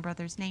when her own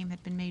brother's name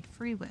had been made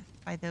free with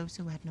by those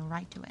who had no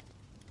right to it.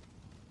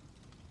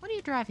 "What are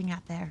you driving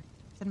at there?"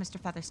 said Mr.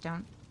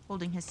 Featherstone,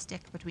 holding his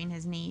stick between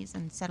his knees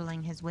and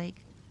settling his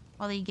wig,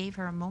 while he gave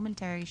her a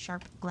momentary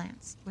sharp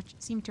glance, which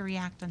seemed to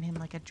react on him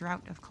like a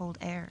draught of cold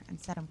air and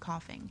set him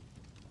coughing.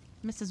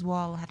 Mrs.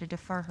 Wall had to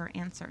defer her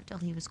answer till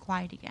he was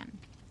quiet again,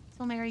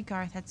 till Mary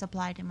Garth had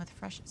supplied him with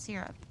fresh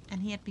syrup,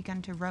 and he had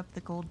begun to rub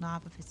the gold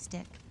knob of his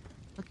stick,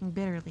 looking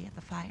bitterly at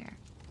the fire.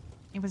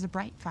 It was a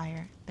bright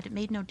fire, but it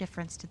made no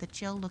difference to the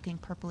chill-looking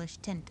purplish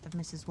tint of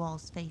Mrs.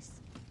 Wall's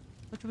face,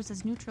 which was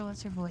as neutral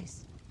as her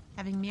voice,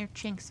 having mere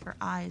chinks for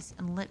eyes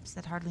and lips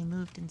that hardly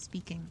moved in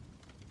speaking.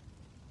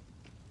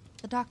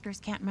 "The doctors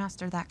can't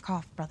master that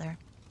cough, brother.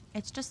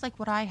 It's just like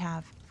what I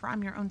have, for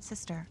I'm your own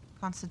sister,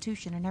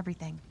 constitution and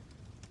everything.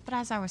 But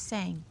as I was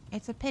saying,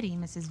 it's a pity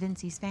Mrs.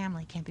 Vincey's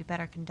family can't be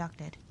better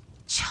conducted."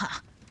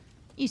 "Tchah!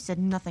 You said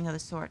nothing of the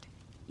sort.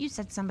 You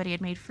said somebody had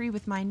made free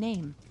with my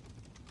name."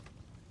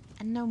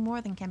 "And no more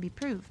than can be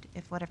proved,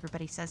 if what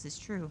everybody says is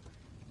true.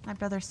 My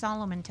brother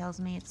Solomon tells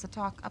me it's the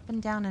talk up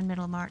and down in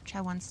Middlemarch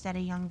how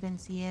unsteady young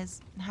Vincey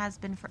is, and has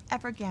been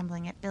forever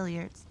gambling at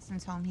billiards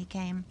since home he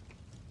came."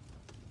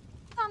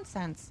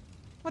 "Nonsense!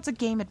 What's a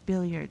game at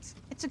billiards?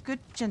 It's a good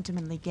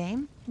gentlemanly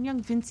game, and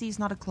young Vincey's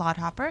not a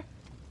clodhopper.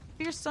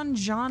 If your son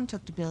John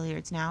took to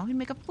billiards now, he'd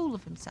make a fool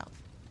of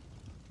himself."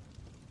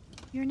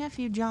 Your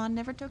nephew John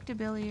never took to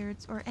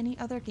billiards or any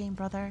other game,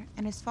 brother,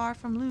 and is far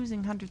from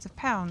losing hundreds of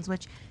pounds,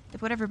 which,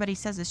 if what everybody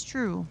says is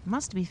true,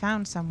 must be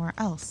found somewhere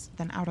else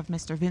than out of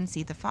Mr.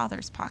 Vincey the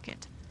father's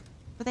pocket.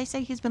 But they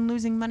say he's been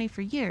losing money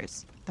for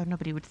years, though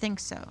nobody would think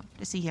so,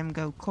 to see him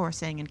go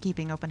coursing and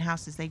keeping open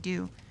house as they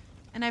do.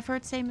 And I've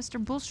heard say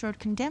Mr. Bulstrode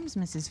condemns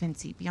Mrs.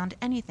 Vincey beyond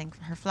anything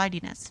for her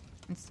flightiness,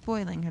 and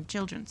spoiling her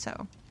children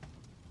so.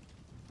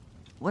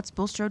 What's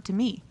Bulstrode to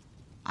me?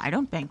 I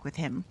don't bank with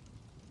him.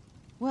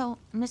 Well,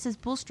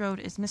 Mrs. Bulstrode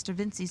is Mr.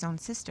 Vincey's own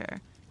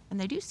sister, and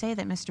they do say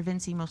that Mr.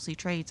 Vincey mostly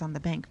trades on the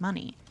bank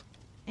money.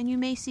 And you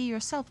may see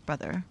yourself,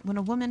 brother, when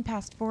a woman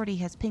past 40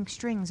 has pink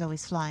strings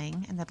always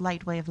flying, and that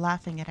light way of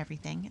laughing at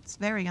everything, it's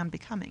very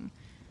unbecoming.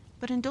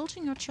 But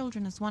indulging your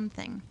children is one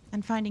thing,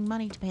 and finding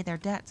money to pay their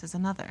debts is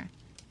another.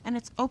 And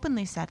it's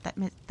openly said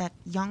that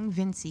young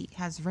Vincey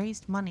has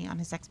raised money on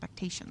his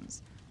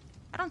expectations.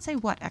 I don't say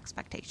what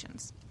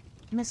expectations.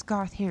 Miss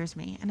Garth hears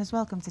me, and is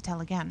welcome to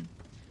tell again.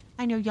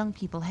 I know young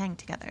people hang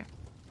together.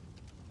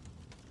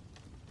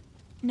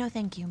 No,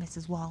 thank you,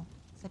 Mrs. Wall,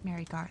 said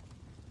Mary Garth.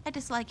 I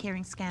dislike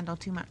hearing scandal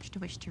too much to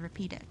wish to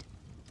repeat it.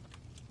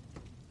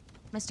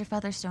 Mr.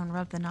 Featherstone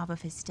rubbed the knob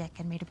of his stick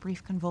and made a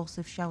brief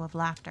convulsive show of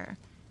laughter,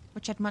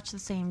 which had much the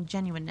same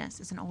genuineness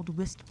as an old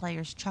whist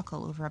player's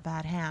chuckle over a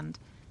bad hand.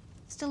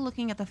 Still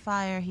looking at the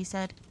fire, he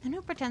said, And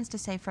who pretends to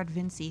say Fred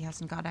Vincey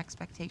hasn't got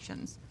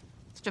expectations?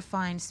 Such a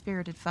fine,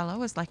 spirited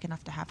fellow is like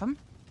enough to have 'em.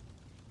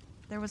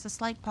 There was a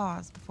slight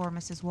pause before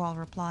Mrs. Wall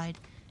replied,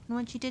 and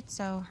when she did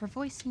so, her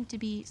voice seemed to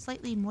be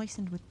slightly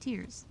moistened with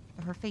tears,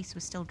 though her face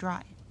was still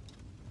dry.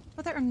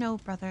 Whether or no,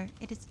 brother,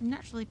 it is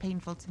naturally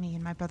painful to me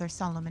and my brother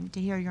Solomon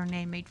to hear your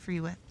name made free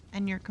with,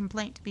 and your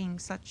complaint being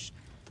such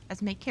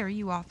as may carry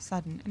you off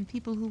sudden, and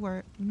people who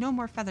were no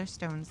more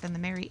Featherstones than the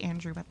Merry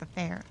Andrew at the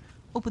fair,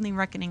 openly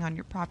reckoning on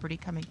your property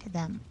coming to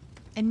them,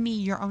 and me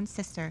your own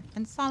sister,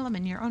 and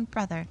Solomon your own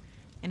brother,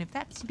 and if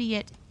that's to be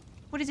it,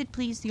 what does it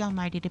please the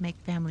Almighty to make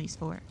families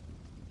for?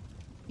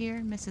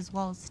 Here Mrs.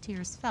 Wall's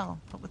tears fell,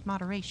 but with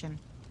moderation.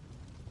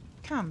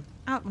 Come,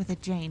 out with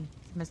it, Jane,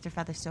 said Mr.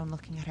 Featherstone,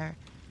 looking at her.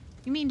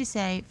 You mean to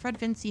say Fred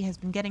Vincey has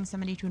been getting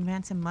somebody to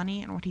advance him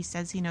money and what he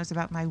says he knows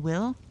about my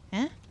will,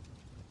 eh?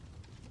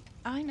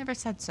 I never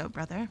said so,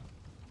 brother.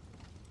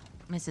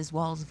 Mrs.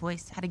 Wall's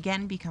voice had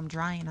again become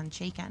dry and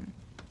unshaken.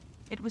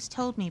 It was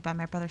told me by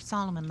my brother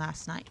Solomon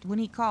last night, when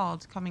he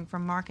called, coming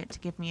from market to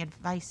give me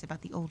advice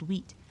about the old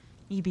wheat,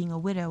 me being a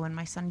widow and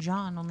my son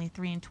John only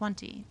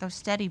 23, though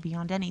steady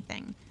beyond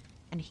anything,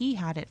 and he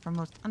had it from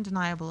most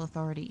undeniable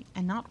authority,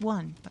 and not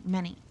one, but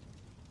many.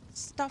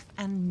 Stuff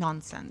and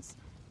nonsense.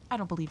 I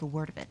don't believe a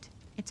word of it.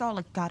 It's all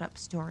a got-up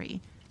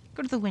story.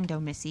 Go to the window,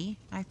 missy.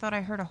 I thought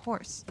I heard a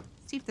horse.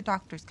 See if the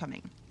doctor's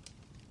coming.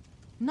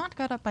 Not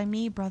got up by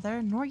me,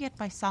 brother, nor yet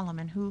by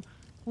Solomon, who,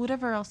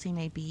 whatever else he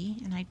may be,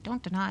 and I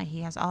don't deny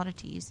he has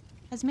oddities,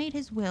 has made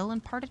his will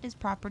and parted his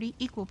property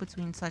equal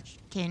between such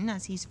kin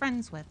as he's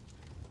friends with.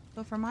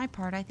 Though for my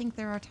part, I think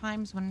there are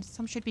times when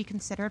some should be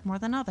considered more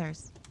than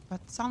others.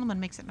 But Solomon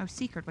makes it no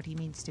secret what he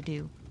means to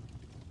do.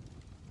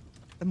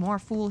 The more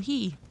fool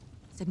he,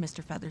 said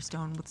Mr.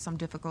 Featherstone with some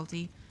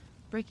difficulty,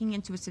 breaking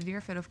into a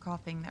severe fit of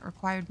coughing that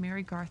required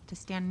Mary Garth to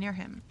stand near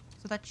him,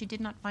 so that she did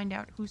not find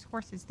out whose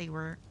horses they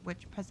were,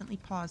 which presently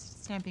paused,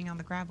 stamping on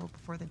the gravel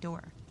before the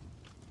door.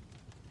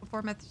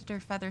 Before Mr.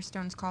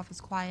 Featherstone's cough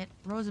was quiet,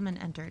 Rosamond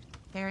entered,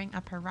 bearing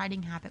up her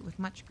riding habit with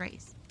much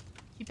grace.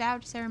 She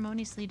bowed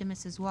ceremoniously to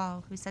Mrs.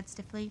 Wall, who said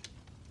stiffly,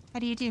 How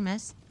do you do,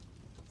 miss?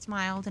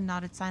 Smiled and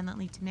nodded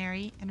silently to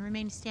Mary, and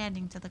remained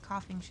standing till the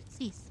coughing should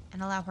cease,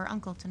 and allow her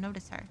uncle to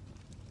notice her.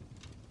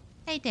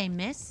 Hey day,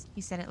 miss,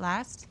 he said at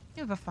last.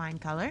 You have a fine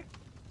color.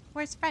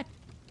 Where's Fred?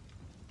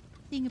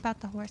 Seeing about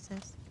the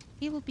horses.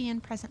 He will be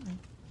in presently.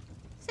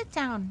 Sit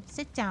down,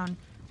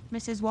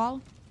 Mrs.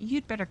 Wall.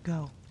 You'd better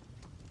go.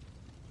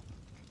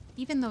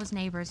 Even those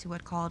neighbors who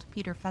had called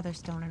Peter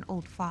Featherstone an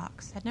old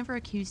fox had never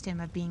accused him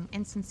of being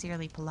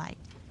insincerely polite,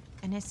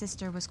 and his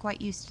sister was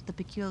quite used to the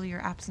peculiar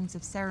absence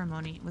of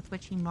ceremony with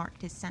which he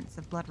marked his sense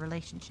of blood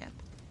relationship.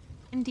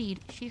 Indeed,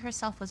 she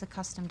herself was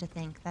accustomed to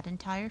think that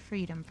entire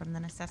freedom from the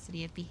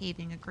necessity of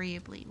behaving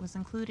agreeably was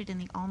included in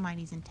the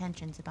Almighty's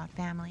intentions about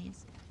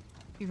families.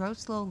 She rose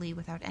slowly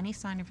without any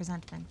sign of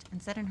resentment,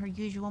 and said in her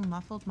usual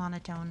muffled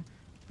monotone,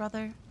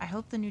 Brother, I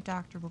hope the new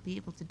doctor will be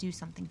able to do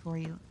something for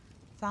you.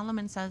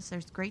 Solomon says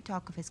there's great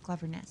talk of his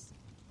cleverness.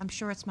 I'm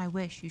sure it's my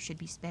wish you should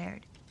be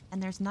spared,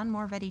 and there's none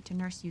more ready to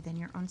nurse you than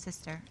your own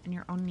sister and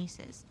your own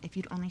nieces, if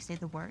you'd only say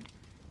the word.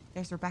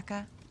 There's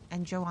Rebecca,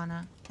 and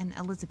Joanna, and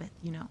Elizabeth,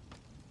 you know.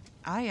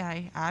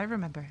 Aye, I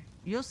remember.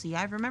 You'll see,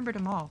 I've remembered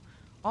 'em all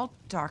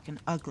dark and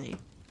ugly.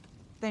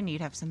 They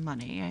need have some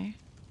money, eh?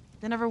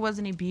 There never was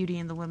any beauty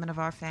in the women of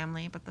our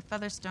family, but the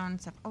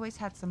Featherstones have always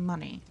had some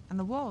money, and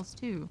the Walls,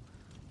 too.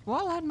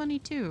 Wall had money,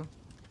 too.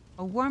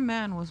 A warm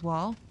man was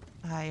Wall.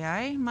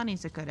 Aye,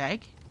 money's a good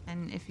egg,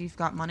 and if you've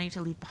got money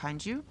to leave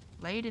behind you,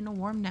 lay it in a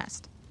warm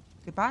nest.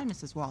 Goodbye,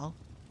 Mrs. Wall.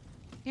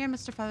 Here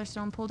Mr.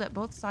 Featherstone pulled at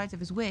both sides of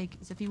his wig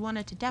as if he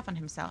wanted to deafen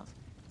himself,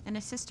 and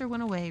his sister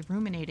went away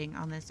ruminating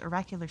on this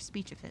oracular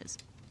speech of his.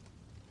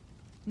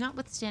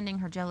 Notwithstanding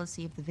her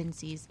jealousy of the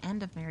Vinceys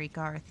and of Mary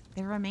Garth,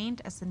 there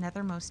remained as the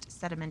nethermost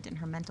sediment in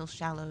her mental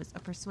shallows a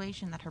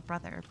persuasion that her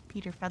brother,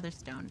 Peter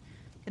Featherstone,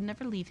 could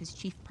never leave his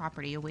chief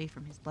property away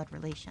from his blood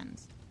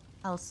relations.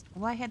 Else,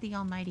 why had the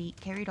Almighty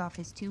carried off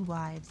his 2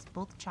 wives,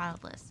 both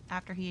childless,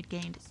 after he had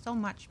gained so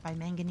much by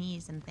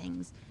manganese and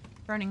things,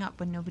 burning up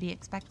when nobody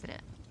expected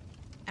it?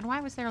 And why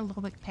was there a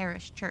Lowick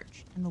parish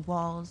church, and the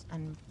Walls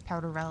and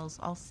Powderells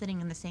all sitting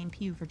in the same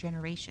pew for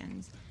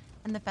generations,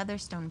 and the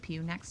Featherstone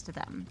pew next to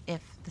them,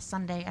 if, the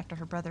Sunday after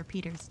her brother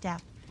Peter's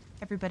death,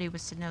 everybody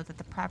was to know that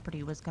the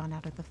property was gone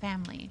out of the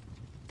family?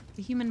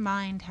 The human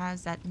mind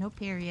has at no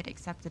period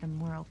accepted a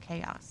moral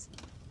chaos,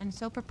 and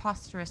so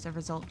preposterous a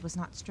result was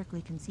not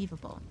strictly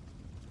conceivable.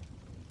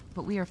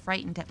 But we are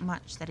frightened at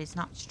much that is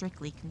not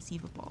strictly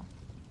conceivable.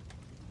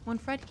 When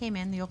Fred came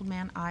in, the old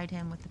man eyed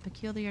him with a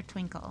peculiar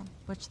twinkle,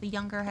 which the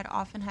younger had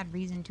often had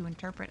reason to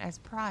interpret as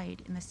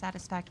pride in the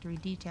satisfactory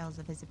details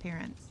of his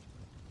appearance.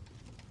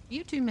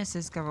 "You 2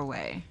 misses go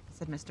away,"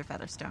 said Mr.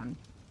 Featherstone.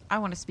 "I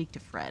want to speak to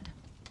Fred."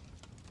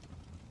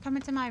 "Come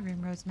into my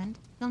room, Rosamond.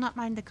 You'll not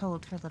mind the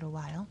cold for a little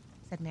while,"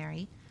 said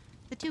Mary.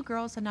 The 2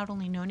 girls had not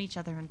only known each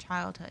other in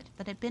childhood,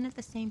 but had been at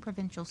the same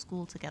provincial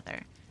school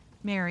together,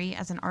 Mary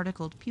as an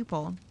articled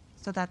pupil,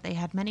 so that they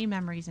had many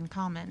memories in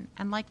common,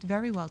 and liked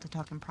very well to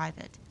talk in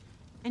private.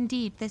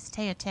 Indeed, this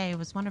tete-a-tete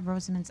was one of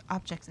Rosamond's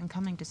objects in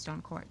coming to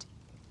Stone Court.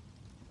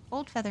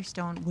 Old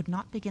Featherstone would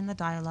not begin the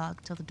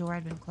dialogue till the door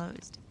had been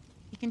closed.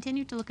 He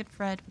continued to look at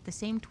Fred with the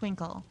same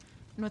twinkle,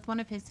 and with one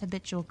of his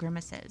habitual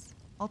grimaces,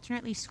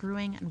 alternately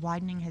screwing and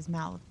widening his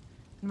mouth,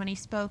 and when he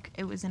spoke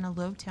it was in a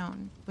low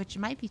tone, which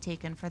might be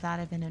taken for that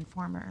of an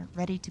informer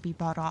ready to be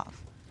bought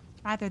off,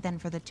 rather than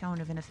for the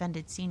tone of an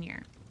offended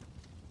senior.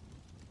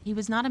 He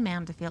was not a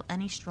man to feel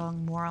any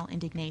strong moral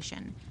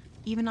indignation,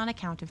 even on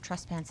account of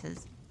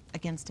trespasses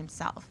against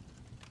himself.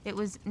 It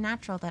was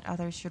natural that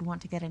others should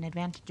want to get an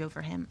advantage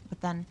over him,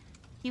 but then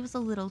he was a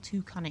little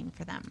too cunning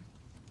for them.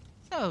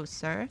 "So,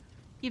 sir,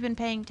 you've been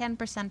paying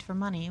 10% for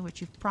money, which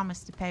you've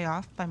promised to pay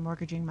off by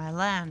mortgaging my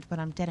land when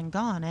I'm dead and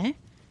gone, eh?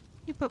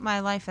 You put my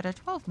life at a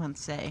 12-month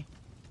say,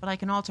 but I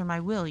can alter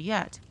my will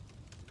yet."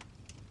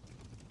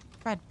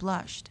 Fred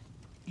blushed.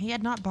 He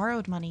had not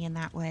borrowed money in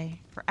that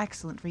way, for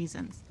excellent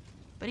reasons,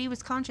 but he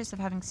was conscious of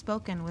having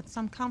spoken with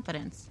some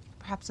confidence,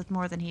 perhaps with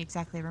more than he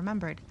exactly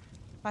remembered,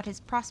 about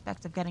his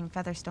prospect of getting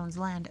Featherstone's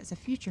land as a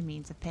future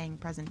means of paying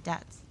present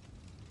debts.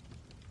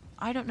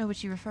 "I don't know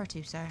what you refer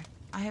to, sir.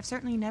 I have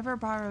certainly never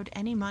borrowed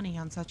any money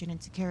on such an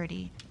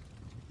insecurity.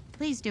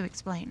 Please do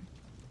explain."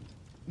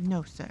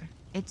 "No, sir.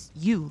 It's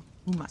you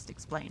who must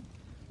explain.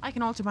 I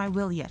can alter my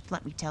will yet,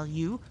 let me tell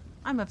you.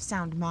 I'm of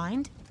sound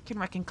mind, can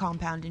reckon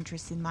compound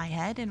interest in my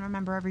head, and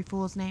remember every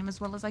fool's name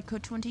as well as I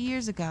could 20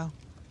 years ago.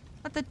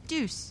 What the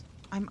deuce?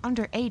 I'm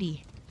under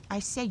 80. I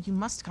say you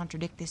must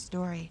contradict this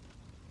story."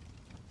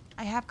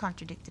 "I have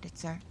contradicted it,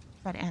 sir,"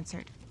 Fred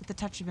answered, with a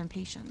touch of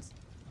impatience,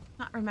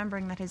 not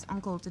remembering that his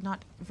uncle did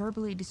not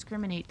verbally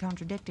discriminate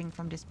contradicting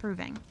from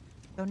disproving,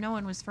 though no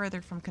one was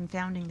further from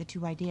confounding the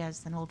 2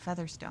 ideas than old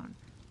Featherstone,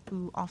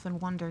 who often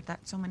wondered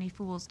that so many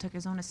fools took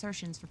his own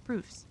assertions for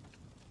proofs.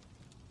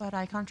 "But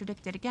I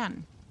contradict it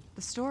again.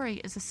 The story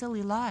is a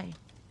silly lie."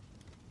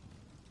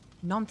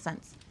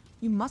 "Nonsense.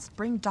 You must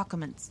bring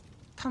documents.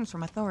 Comes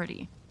from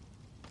authority."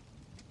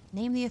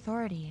 "Name the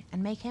authority,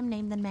 and make him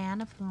name the man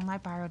of whom I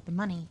borrowed the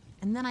money,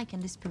 and then I can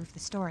disprove the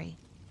story."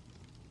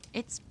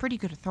 "It's pretty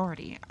good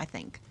authority, I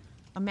think.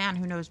 A man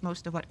who knows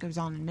most of what goes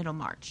on in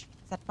Middlemarch.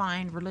 That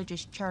fine,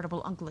 religious,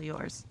 charitable uncle of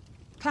yours.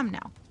 Come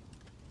now."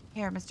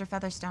 Here Mr.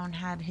 Featherstone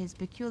had his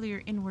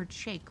peculiar inward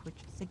shake, which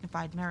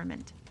signified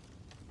merriment.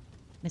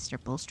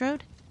 "Mr.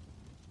 Bulstrode?"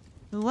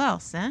 "Who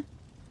else, eh?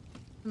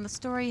 And the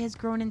story has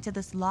grown into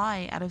this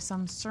lie out of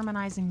some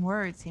sermonizing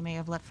words he may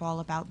have let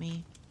fall about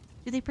me.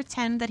 Do they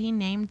pretend that he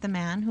named the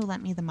man who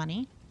lent me the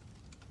money?"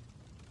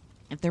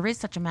 "If there is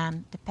such a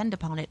man, depend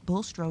upon it,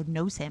 Bulstrode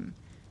knows him.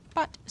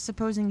 But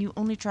supposing you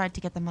only tried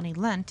to get the money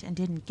lent and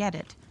didn't get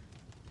it,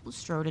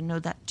 Bulstrode would know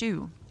that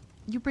too.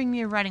 You bring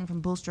me a writing from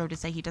Bulstrode to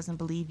say he doesn't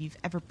believe you've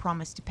ever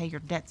promised to pay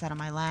your debts out of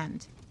my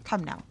land.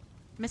 Come now."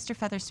 Mr.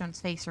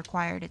 Featherstone's face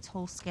required its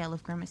whole scale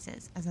of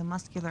grimaces as a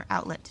muscular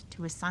outlet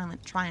to his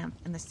silent triumph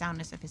in the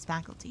soundness of his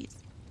faculties.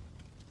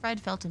 Fred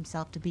felt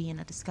himself to be in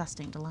a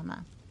disgusting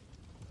dilemma.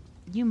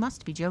 "You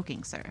must be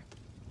joking, sir.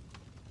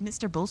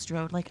 Mr.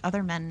 Bulstrode, like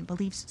other men,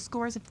 believes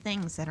scores of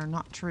things that are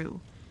not true,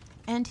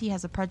 and he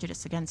has a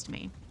prejudice against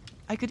me.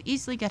 I could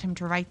easily get him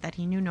to write that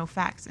he knew no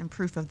facts in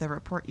proof of the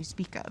report you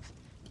speak of,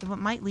 though it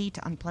might lead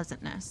to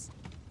unpleasantness.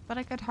 But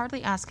I could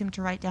hardly ask him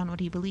to write down what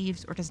he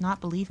believes or does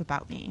not believe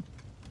about me."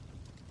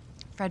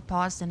 Fred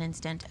paused an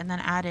instant, and then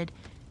added,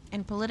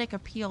 in politic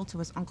appeal to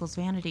his uncle's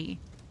vanity,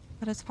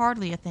 "That is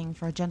hardly a thing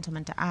for a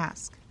gentleman to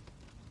ask."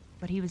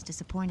 But he was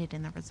disappointed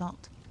in the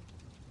result.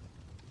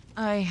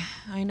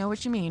 I know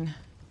what you mean.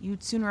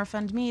 You'd sooner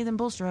offend me than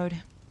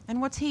Bulstrode.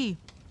 And what's he?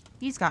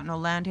 He's got no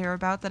land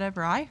hereabout that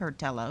ever I heard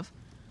tell of.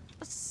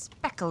 A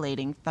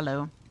speculating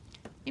fellow.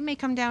 He may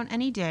come down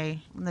any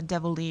day, when the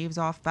devil leaves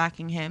off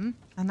backing him,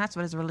 and that's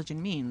what his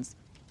religion means.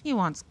 He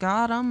wants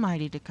God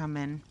Almighty to come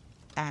in.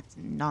 That's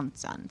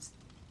nonsense.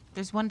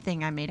 There's one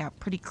thing I made out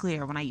pretty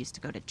clear when I used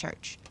to go to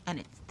church, and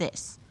it's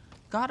this.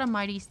 God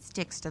Almighty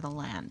sticks to the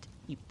land.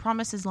 He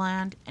promises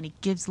land, and he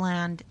gives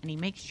land, and he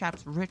makes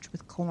chaps rich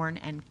with corn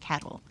and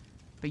cattle.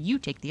 But you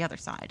take the other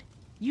side.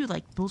 You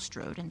like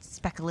Bulstrode and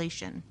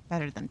speculation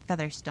better than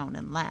Featherstone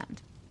and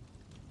land.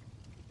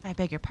 I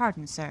beg your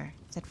pardon, sir,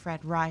 said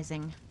Fred,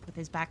 rising, with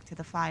his back to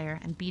the fire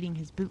and beating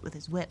his boot with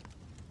his whip.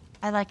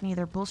 I like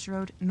neither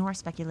Bulstrode nor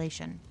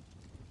speculation.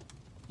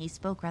 He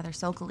spoke rather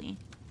sulkily,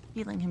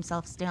 feeling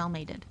himself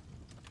stalemated.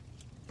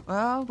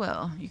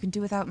 Well, you can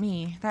do without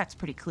me, that's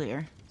pretty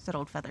clear, said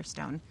old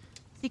Featherstone,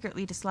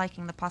 secretly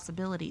disliking the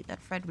possibility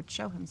that Fred would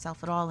show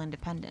himself at all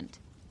independent.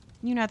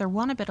 You neither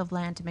won a bit of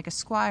land to make a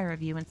squire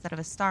of you instead of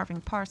a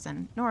starving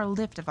parson, nor a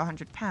lift of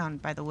 100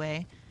 pound, by the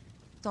way.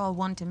 It's all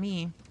one to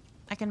me.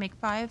 I can make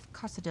 5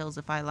 cossadills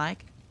if I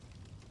like,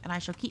 and I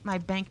shall keep my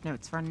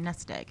banknotes for a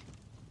nest egg.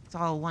 It's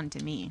all one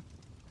to me.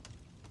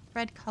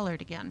 Fred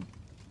colored again.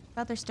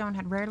 Featherstone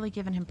had rarely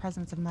given him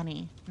presents of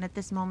money, and at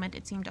this moment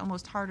it seemed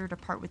almost harder to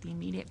part with the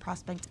immediate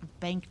prospect of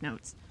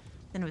banknotes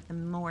than with the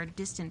more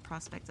distant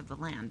prospects of the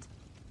land.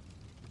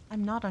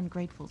 I'm not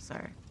ungrateful,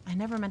 sir. I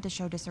never meant to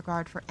show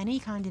disregard for any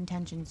kind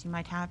intentions you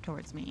might have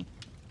towards me.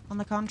 On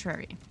the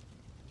contrary.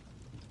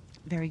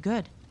 Very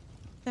good.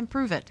 Then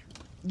prove it.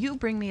 You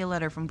bring me a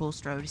letter from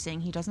Bulstrode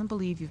saying he doesn't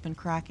believe you've been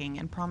cracking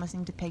and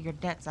promising to pay your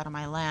debts out of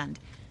my land,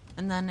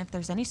 and then if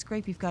there's any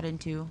scrape you've got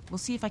into, we'll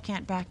see if I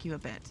can't back you a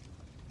bit.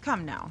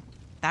 Come now.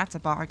 That's a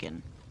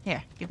bargain.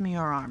 Here, give me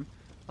your arm.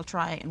 I'll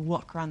try and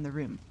walk round the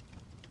room.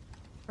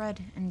 Fred,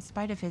 in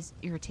spite of his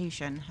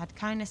irritation, had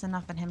kindness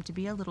enough in him to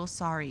be a little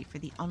sorry for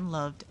the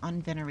unloved,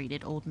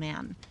 unvenerated old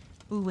man,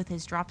 who with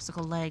his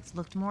dropsical legs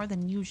looked more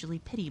than usually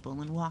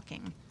pitiable in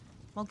walking.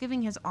 While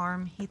giving his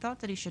arm, he thought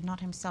that he should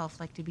not himself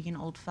like to be an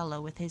old fellow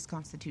with his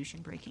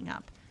constitution breaking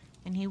up,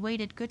 and he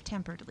waited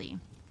good-temperedly,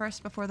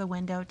 first before the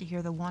window to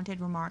hear the wonted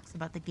remarks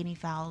about the guinea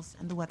fowls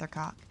and the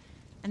weathercock,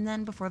 and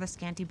then before the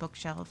scanty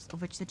bookshelves,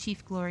 of which the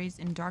chief glories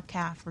in dark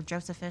calf were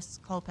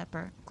Josephus,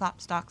 Culpepper,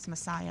 Klopstock's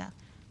Messiah,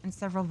 and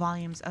several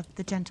volumes of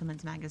The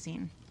Gentleman's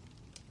Magazine.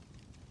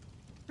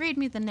 Read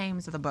me the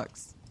names of the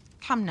books.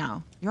 Come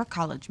now, you're a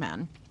college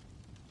man.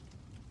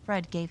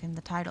 Fred gave him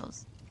the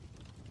titles.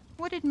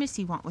 What did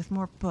Missy want with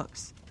more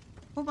books?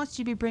 What must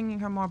you be bringing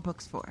her more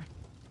books for?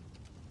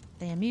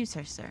 They amuse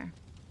her, sir.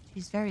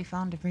 She's very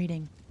fond of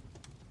reading.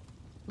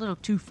 A little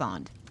too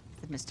fond,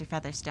 said Mr.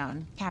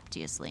 Featherstone,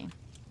 captiously.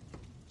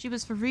 She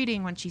was for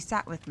reading when she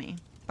sat with me,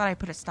 but I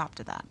put a stop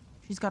to that.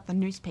 She's got the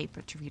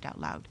newspaper to read out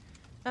loud.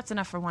 That's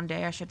enough for one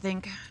day, I should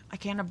think. I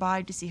can't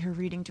abide to see her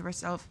reading to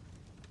herself.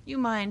 You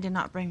mind and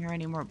not bring her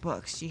any more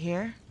books, you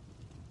hear?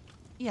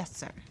 Yes,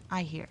 sir,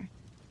 I hear.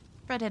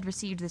 Fred had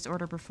received this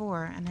order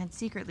before, and had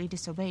secretly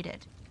disobeyed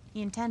it.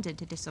 He intended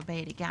to disobey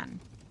it again.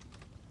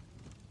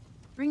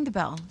 Ring the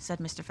bell, said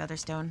Mr.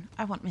 Featherstone.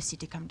 I want Missy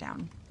to come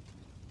down.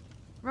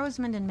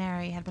 Rosamond and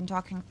Mary had been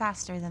talking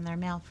faster than their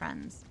male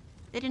friends.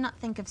 They did not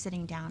think of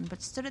sitting down,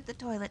 but stood at the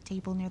toilet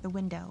table near the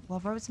window, while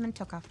Rosamond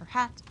took off her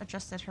hat,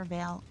 adjusted her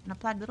veil, and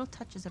applied little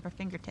touches of her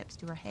fingertips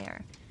to her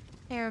hair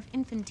of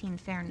infantine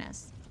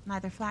fairness,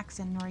 neither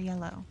flaxen nor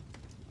yellow.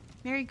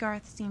 Mary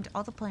Garth seemed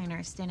all the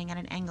plainer standing at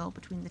an angle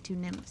between the two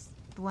nymphs,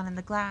 the one in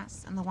the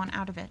glass and the one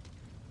out of it,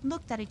 and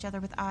looked at each other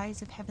with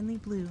eyes of heavenly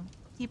blue,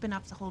 deep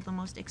enough to hold the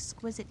most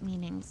exquisite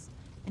meanings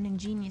an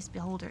ingenious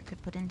beholder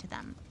could put into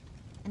them,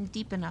 and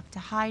deep enough to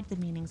hide the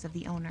meanings of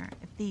the owner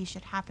if these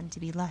should happen to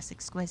be less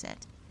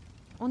exquisite.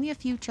 Only a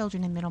few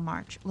children in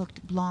Middlemarch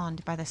looked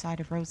blonde by the side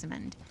of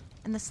Rosamond,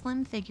 and the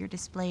slim figure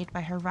displayed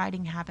by her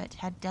riding habit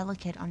had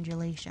delicate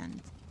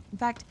undulations. In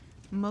fact,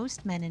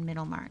 most men in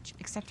Middlemarch,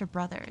 except her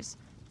brothers,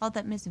 held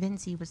that Miss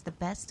Vincey was the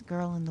best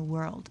girl in the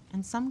world,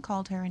 and some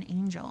called her an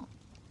angel.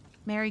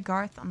 Mary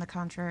Garth, on the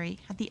contrary,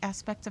 had the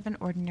aspect of an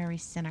ordinary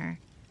sinner.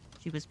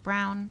 She was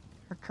brown,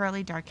 her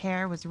curly dark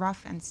hair was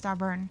rough and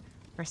stubborn,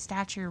 her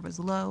stature was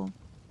low,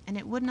 and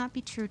it would not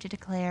be true to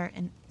declare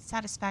in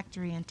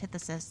satisfactory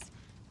antithesis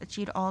that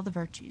she had all the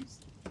virtues.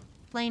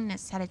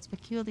 Plainness had its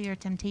peculiar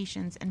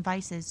temptations and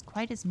vices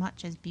quite as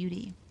much as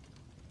beauty.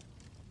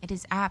 It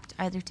is apt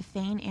either to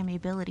feign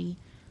amiability,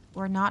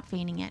 or not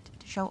feigning it,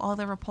 to show all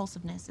the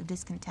repulsiveness of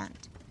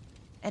discontent.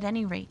 At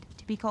any rate,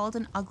 to be called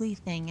an ugly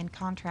thing in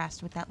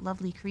contrast with that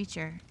lovely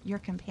creature, your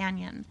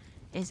companion,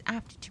 is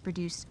apt to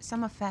produce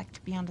some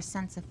effect beyond a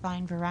sense of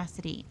fine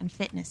veracity and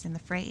fitness in the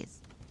phrase.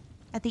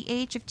 At the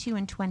age of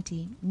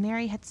 22,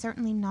 Mary had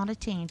certainly not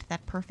attained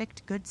that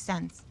perfect good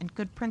sense and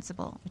good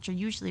principle which are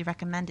usually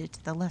recommended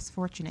to the less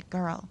fortunate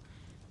girl,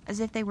 as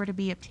if they were to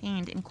be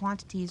obtained in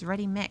quantities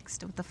ready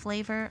mixed with the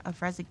flavor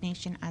of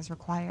resignation as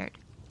required.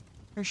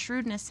 Her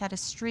shrewdness had a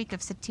streak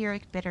of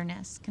satiric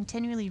bitterness,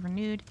 continually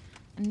renewed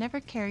and never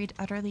carried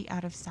utterly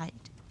out of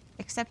sight,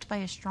 except by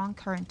a strong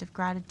current of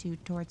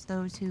gratitude towards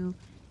those who,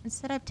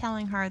 instead of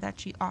telling her that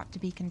she ought to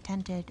be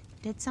contented,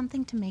 did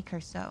something to make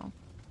her so.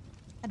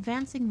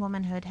 Advancing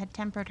womanhood had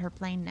tempered her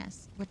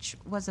plainness, which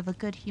was of a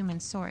good human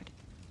sort,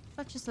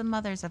 such as the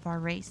mothers of our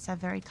race have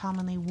very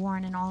commonly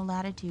worn in all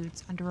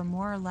latitudes under a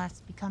more or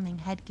less becoming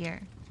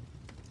headgear.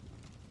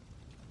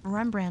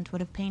 Rembrandt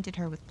would have painted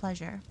her with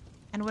pleasure,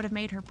 and would have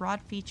made her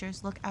broad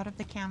features look out of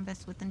the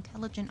canvas with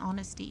intelligent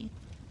honesty.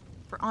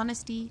 For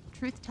honesty,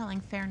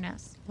 truth-telling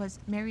fairness, was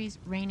Mary's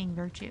reigning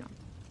virtue.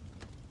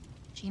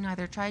 She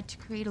neither tried to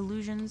create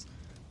illusions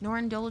nor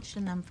indulged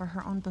in them for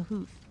her own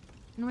behoof,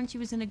 and when she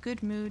was in a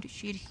good mood,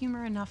 she had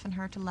humor enough in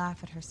her to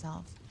laugh at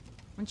herself.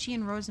 When she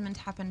and Rosamond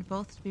happened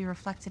both to be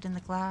reflected in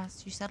the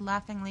glass, she said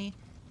laughingly,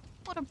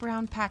 "What a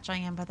brown patch I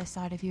am by the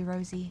side of you,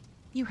 Rosie.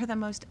 You are the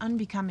most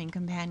unbecoming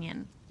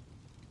companion."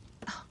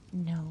 "Oh,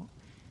 no.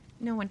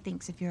 No one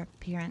thinks of your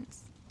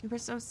appearance. You are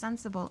so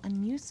sensible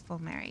and useful,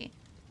 Mary.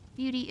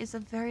 Beauty is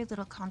of very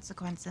little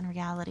consequence in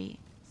reality,"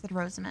 said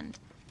Rosamond,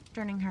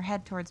 turning her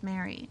head towards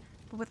Mary,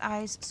 but with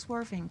eyes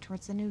swerving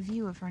towards the new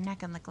view of her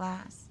neck in the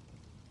glass.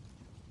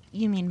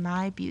 "You mean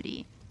my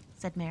beauty,"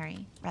 said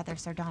Mary, rather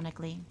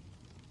sardonically.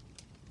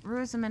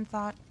 Rosamond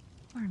thought,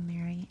 "Poor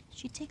Mary,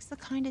 she takes the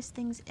kindest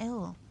things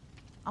ill."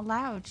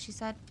 Aloud, she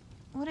said,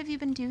 "What have you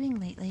been doing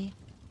lately?"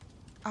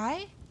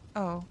 "I?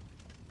 Oh,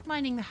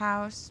 minding the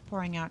house,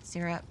 pouring out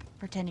syrup,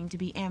 pretending to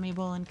be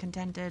amiable and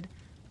contented,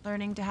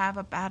 learning to have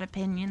a bad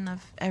opinion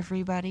of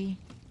everybody."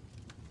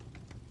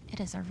 "It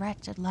is a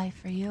wretched life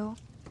for you."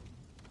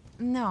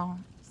 "No,"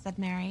 said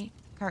Mary,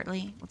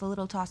 curtly, with a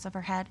little toss of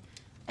her head.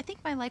 "I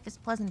think my life is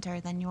pleasanter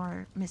than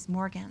your Miss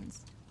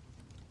Morgan's."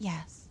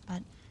 "Yes,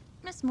 but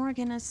Miss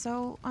Morgan is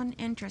so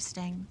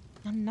uninteresting,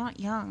 and not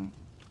young."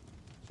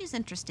 "She's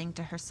interesting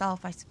to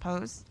herself, I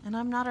suppose, and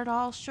I'm not at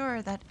all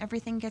sure that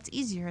everything gets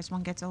easier as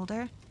one gets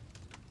older."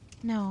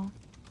 "No,"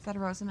 said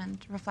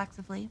Rosamond,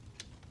 reflectively.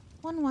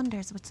 "One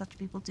wonders what such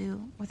people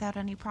do, without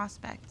any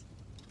prospect.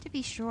 To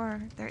be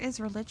sure, there is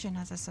religion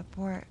as a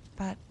support,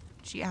 but,"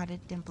 she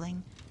added,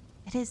 dimpling,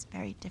 "it is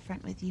very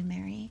different with you,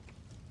 Mary.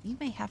 You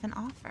may have an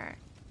offer."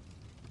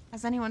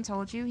 "Has anyone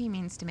told you he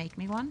means to make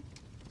me one?"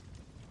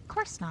 "Of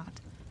course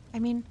not. I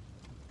mean,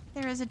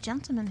 there is a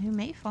gentleman who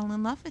may fall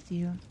in love with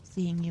you,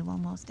 seeing you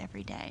almost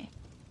every day."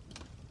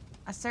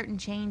 A certain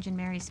change in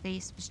Mary's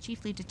face was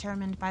chiefly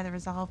determined by the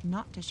resolve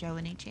not to show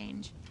any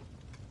change.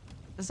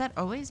 "Does that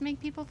always make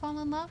people fall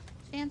in love?"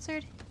 she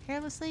answered,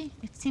 carelessly.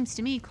 "It seems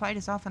to me quite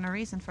as often a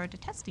reason for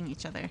detesting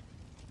each other."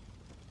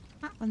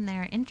 "Not when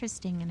they're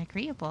interesting and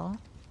agreeable.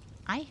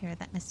 I hear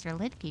that Mr.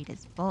 Lydgate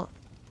is both."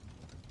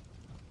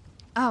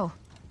 "Oh,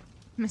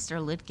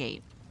 Mr.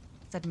 Lydgate,"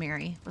 said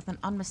Mary, with an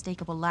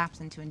unmistakable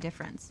lapse into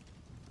indifference.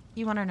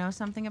 "You want to know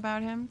something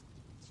about him?"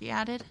 she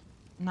added,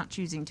 not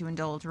choosing to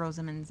indulge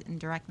Rosamond's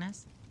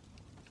indirectness.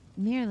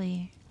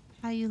 "Merely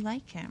how you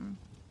like him."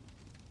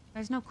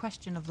 "There's no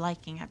question of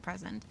liking at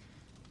present.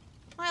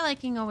 My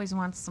liking always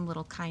wants some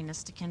little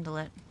kindness to kindle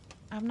it.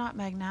 I'm not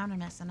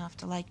magnanimous enough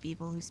to like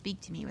people who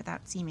speak to me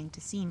without seeming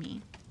to see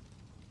me."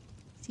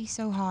 "Is he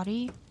so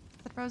haughty?"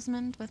 said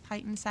Rosamond, with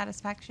heightened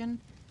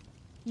satisfaction.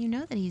 "You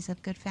know that he's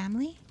of good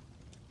family?"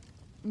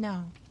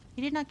 "No,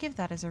 he did not give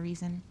that as a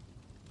reason."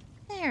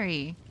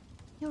 "Mary,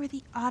 you are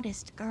the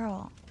oddest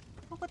girl.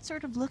 But what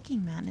sort of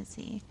looking man is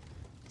he?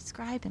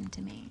 Describe him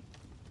to me."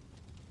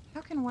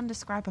 "How can one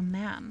describe a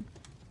man?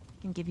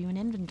 I can give you an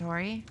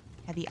inventory.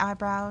 Heavy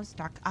eyebrows,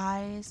 dark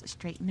eyes, a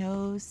straight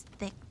nose,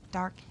 thick,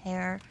 dark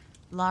hair,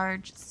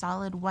 large,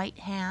 solid white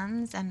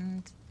hands,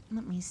 and,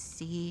 let me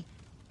see,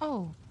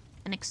 oh,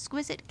 an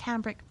exquisite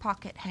cambric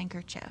pocket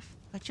handkerchief.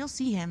 But you'll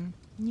see him.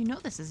 You know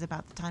this is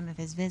about the time of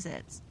his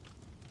visits."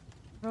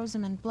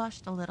 Rosamond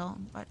blushed a little,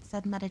 but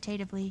said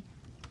meditatively,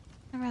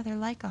 "I rather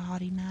like a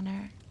haughty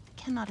manner. I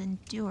cannot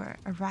endure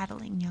a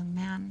rattling young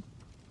man."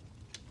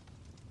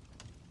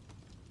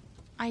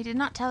 "I did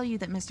not tell you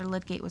that Mr.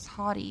 Lydgate was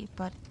haughty,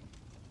 but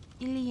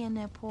il y en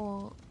a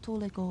pour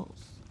tous les goûts,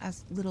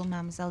 as little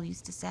Mademoiselle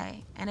used to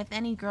say, and if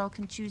any girl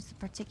can choose the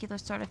particular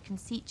sort of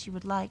conceit she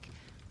would like,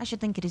 I should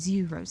think it is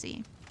you,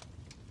 Rosie."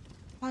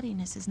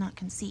 "Haughtiness is not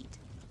conceit.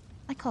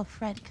 I call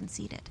Fred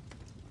conceited."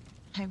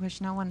 "I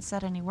wish no one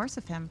said any worse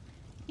of him.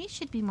 He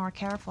should be more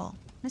careful.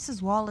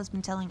 Mrs. Wall has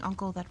been telling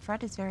Uncle that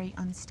Fred is very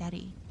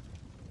unsteady."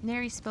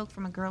 Mary spoke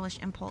from a girlish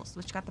impulse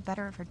which got the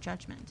better of her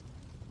judgment.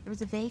 There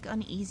was a vague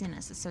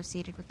uneasiness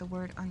associated with the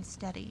word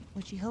unsteady,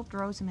 which she hoped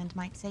Rosamond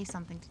might say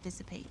something to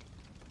dissipate,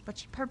 but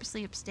she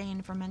purposely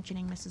abstained from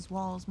mentioning Mrs.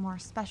 Wall's more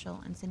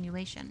special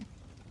insinuation.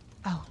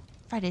 "Oh,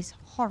 Fred is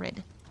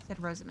horrid," said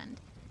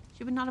Rosamond.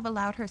 She would not have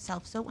allowed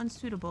herself so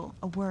unsuitable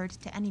a word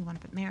to anyone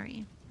but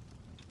Mary.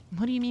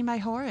 "What do you mean by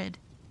horrid?"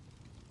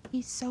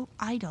 "He's so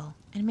idle,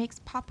 and makes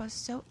Papa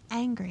so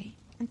angry,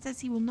 and says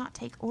he will not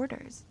take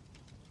orders."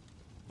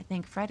 "I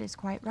think Fred is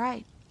quite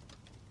right."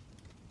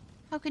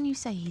 "How can you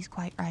say he's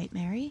quite right,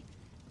 Mary?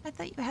 I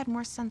thought you had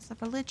more sense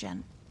of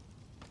religion."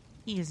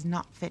 "He is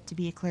not fit to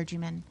be a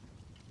clergyman."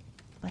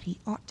 "But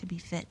he ought to be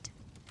fit."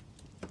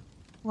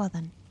 "Well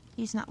then,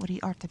 he's not what he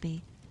ought to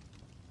be.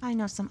 I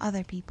know some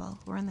other people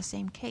who are in the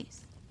same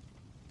case."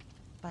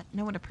 "But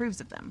no one approves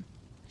of them.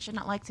 I should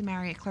not like to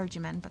marry a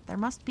clergyman, but there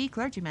must be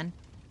clergymen."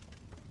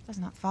 "It does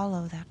not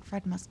follow that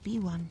Fred must be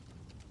one."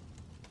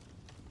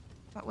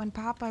 "But when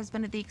Papa has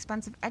been at the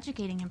expense of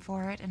educating him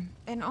for it,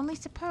 and only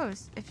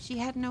suppose if she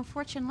had no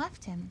fortune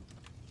left him."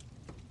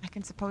 "I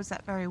can suppose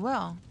that very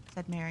well,"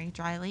 said Mary,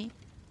 dryly.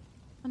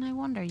 Then I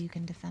wonder you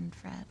can defend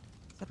Fred,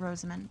 said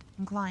Rosamond,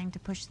 inclined to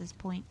push this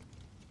point.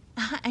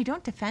 I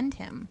don't defend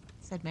him,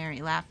 said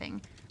Mary,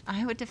 laughing.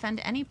 I would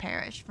defend any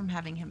parish from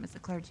having him as a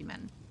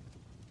clergyman.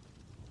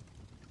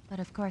 But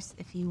of course,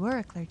 if he were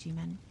a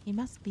clergyman, he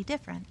must be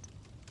different.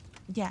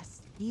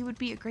 Yes, he would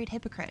be a great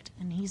hypocrite,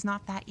 and he's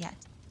not that yet.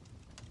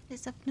 It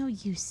is of no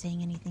use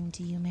saying anything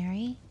to you,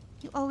 Mary.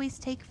 You always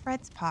take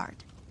Fred's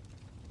part.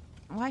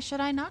 Why should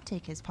I not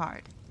take his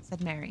part?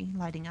 Said Mary,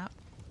 lighting up.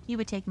 He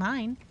would take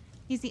mine.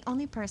 He's the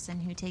only person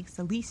who takes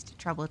the least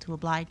trouble to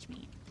oblige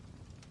me.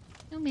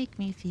 You make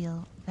me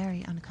feel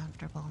very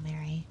uncomfortable,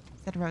 Mary,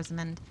 said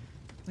Rosamond,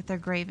 with her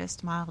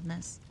gravest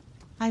mildness.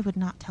 I would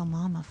not tell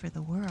Mamma for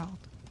the world.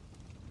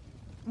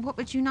 What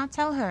would you not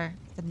tell her?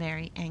 Said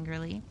Mary,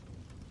 angrily.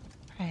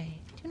 Pray,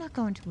 do not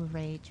go into a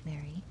rage,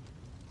 Mary,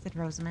 said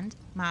Rosamond,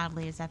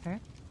 mildly as ever.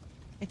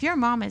 If your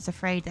mamma is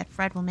afraid that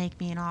Fred will make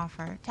me an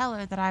offer, tell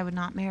her that I would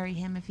not marry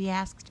him if he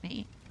asked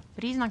me.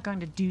 But he's not going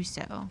to do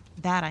so.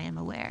 That I am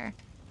aware.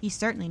 He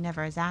certainly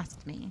never has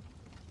asked me.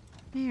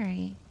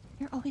 Mary,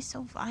 you're always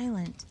so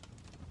violent.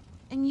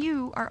 And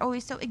you are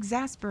always so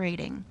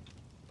exasperating.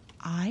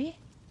 I?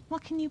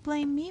 What can you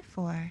blame me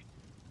for?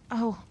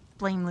 Oh,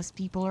 blameless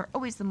people are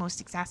always the most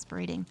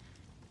exasperating.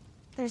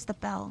 There's the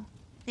bell.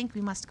 I think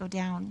we must go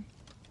down.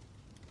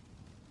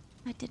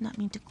 I did not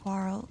mean to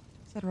quarrel,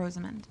 said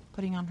Rosamond,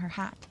 putting on her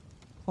hat.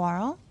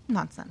 Quarrel?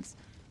 Nonsense.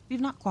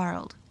 We've not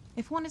quarreled.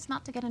 If one is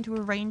not to get into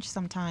a range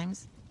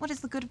sometimes, what is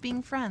the good of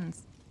being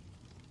friends?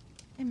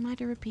 Am I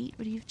to repeat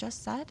what you've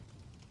just said?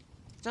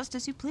 Just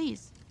as you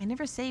please. I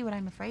never say what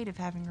I'm afraid of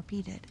having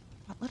repeated.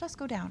 But let us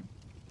go down.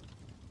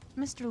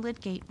 Mr.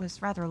 Lydgate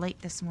was rather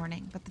late this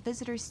morning, but the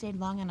visitors stayed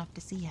long enough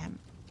to see him.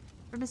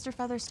 For Mr.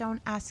 Featherstone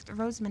asked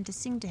Rosamond to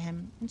sing to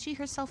him, and she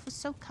herself was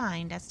so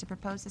kind as to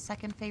propose a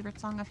second favorite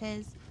song of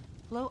his,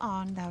 Flow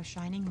On, Thou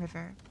Shining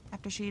River,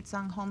 after she had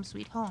sung Home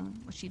Sweet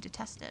Home, which she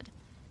detested.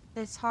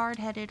 This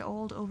hard-headed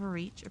old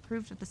overreach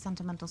approved of the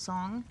sentimental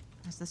song,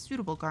 as the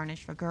suitable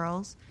garnish for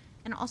girls,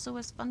 and also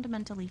as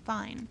fundamentally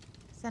fine,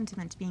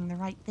 sentiment being the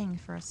right thing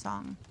for a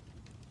song.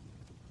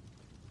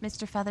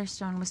 Mr.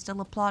 Featherstone was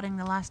still applauding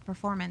the last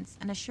performance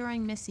and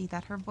assuring Missy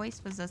that her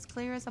voice was as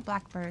clear as a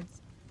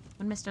blackbird's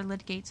when Mr.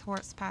 Lydgate's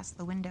horse passed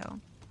the window.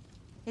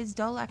 His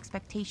dull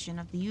expectation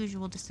of the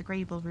usual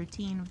disagreeable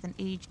routine with an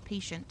aged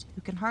patient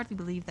who can hardly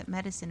believe that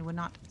medicine would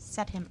not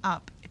set him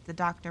up if the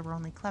doctor were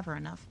only clever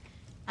enough,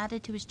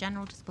 added to his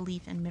general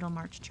disbelief in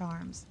Middlemarch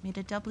charms, made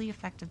a doubly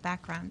effective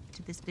background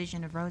to this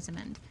vision of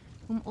Rosamond,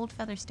 whom old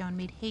Featherstone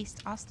made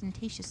haste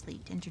ostentatiously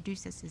to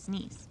introduce as his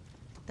niece,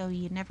 though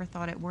he had never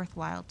thought it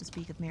worthwhile to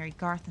speak of Mary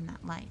Garth in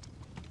that light.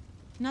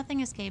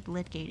 Nothing escaped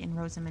Lydgate in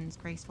Rosamond's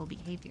graceful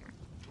behavior.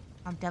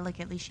 How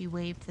delicately she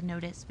waived the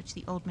notice which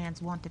the old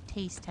man's want of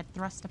taste had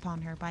thrust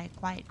upon her by a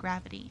quiet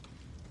gravity,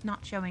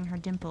 not showing her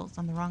dimples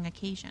on the wrong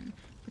occasion,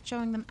 but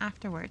showing them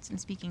afterwards in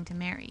speaking to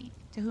Mary,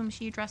 to whom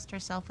she addressed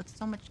herself with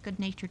so much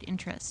good-natured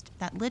interest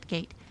that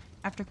Lydgate,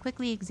 after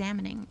quickly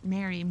examining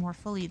Mary more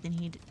fully than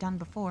he'd done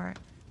before,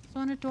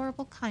 saw an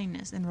adorable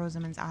kindness in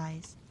Rosamond's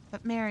eyes,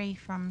 but Mary,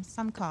 from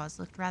some cause,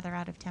 looked rather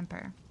out of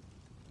temper.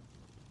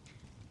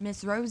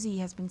 Miss Rosie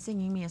has been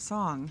singing me a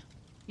song.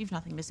 You've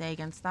nothing to say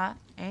against that,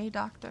 eh,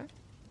 Doctor?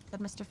 Said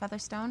Mr.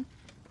 Featherstone.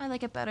 I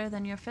like it better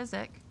than your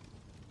physic.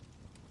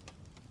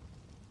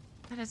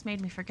 That has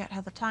made me forget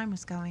how the time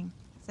was going,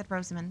 said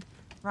Rosamond,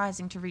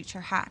 rising to reach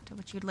her hat,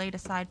 which she had laid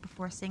aside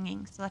before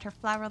singing, so that her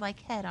flower-like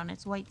head on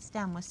its white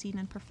stem was seen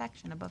in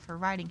perfection above her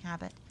riding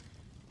habit.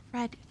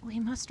 Fred, we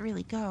must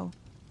really go.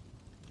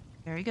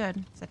 Very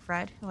good, said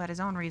Fred, who had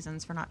his own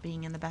reasons for not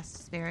being in the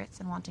best spirits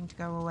and wanting to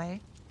go away.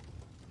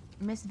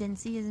 Miss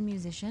Vincey is a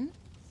musician,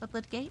 said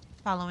Lydgate,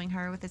 following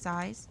her with his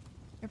eyes.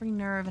 Every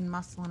nerve and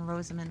muscle in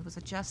Rosamond was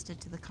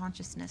adjusted to the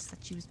consciousness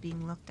that she was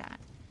being looked at.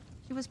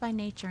 She was by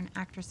nature an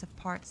actress of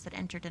parts that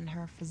entered into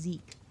her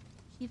physique.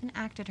 She even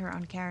acted her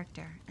own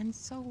character, and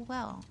so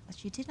well that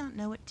she did not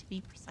know it to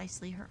be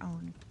precisely her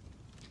own.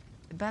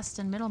 The best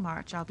in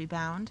Middlemarch, I'll be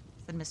bound,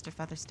 said Mr.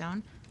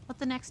 Featherstone. Let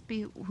the next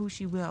be who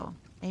she will.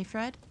 Eh,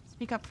 Fred?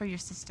 Speak up for your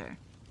sister.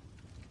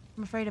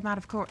 I'm afraid I'm out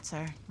of court,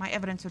 sir. My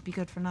evidence would be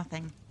good for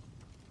nothing.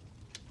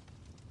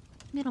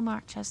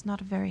 Middlemarch has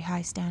not a very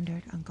high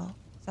standard, uncle,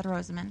 said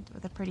Rosamond,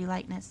 with a pretty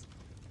lightness,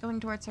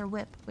 going towards her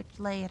whip, which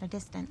lay at a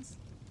distance.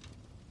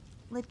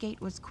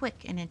 Lydgate was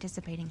quick in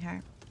anticipating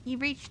her. He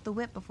reached the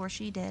whip before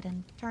she did,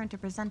 and turned to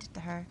present it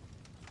to her.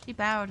 She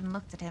bowed and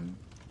looked at him.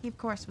 He, of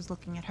course, was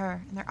looking at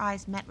her, and their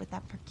eyes met with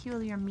that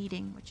peculiar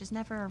meeting which is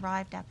never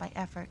arrived at by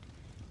effort,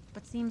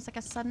 but seems like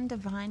a sudden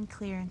divine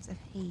clearance of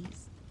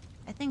haze.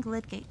 I think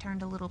Lydgate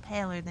turned a little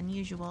paler than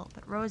usual,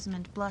 but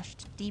Rosamond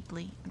blushed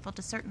deeply and felt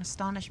a certain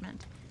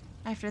astonishment.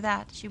 After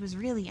that, she was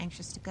really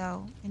anxious to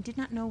go, and did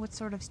not know what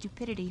sort of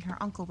stupidity her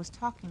uncle was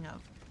talking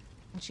of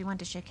when she went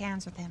to shake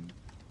hands with him.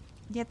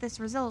 Yet this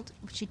result,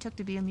 which she took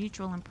to be a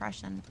mutual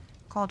impression,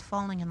 called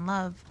falling in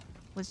love,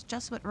 was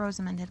just what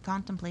Rosamond had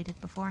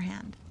contemplated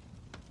beforehand.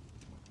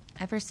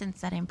 Ever since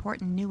that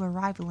important new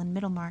arrival in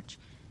Middlemarch,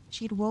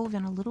 she had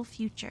woven a little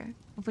future,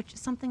 of which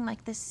something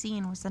like this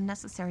scene was the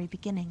necessary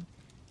beginning,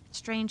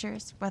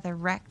 Strangers, whether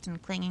wrecked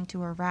and clinging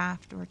to a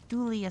raft or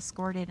duly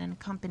escorted and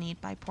accompanied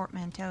by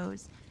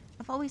portmanteaus,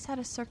 have always had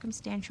a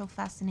circumstantial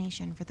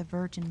fascination for the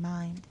virgin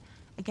mind,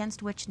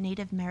 against which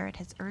native merit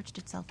has urged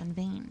itself in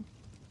vain,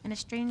 and a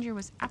stranger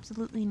was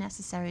absolutely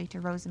necessary to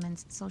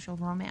Rosamond's social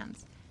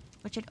romance,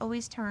 which had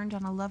always turned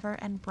on a lover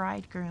and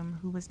bridegroom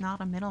who was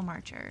not a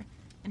Middlemarcher,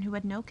 and who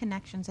had no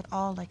connections at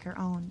all like her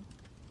own.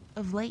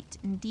 Of late,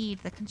 indeed,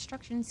 the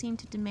construction seemed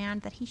to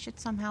demand that he should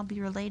somehow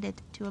be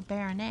related to a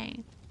baronet.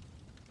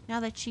 Now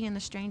that she and the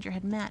stranger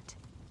had met,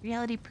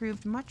 reality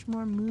proved much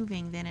more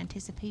moving than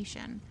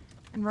anticipation,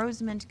 and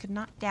Rosamond could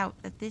not doubt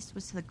that this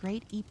was the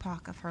great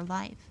epoch of her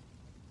life.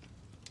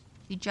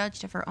 She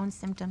judged of her own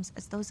symptoms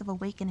as those of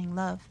awakening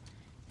love,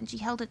 and she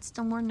held it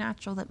still more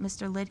natural that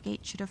Mr.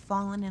 Lydgate should have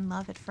fallen in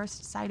love at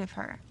first sight of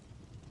her.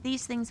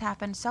 These things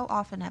happened so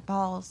often at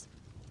balls,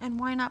 and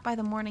why not by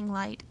the morning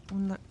light,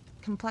 when the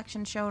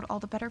complexion showed all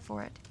the better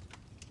for it?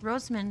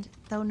 Rosamond,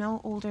 though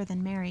no older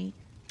than Mary,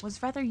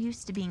 was rather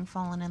used to being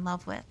fallen in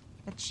love with,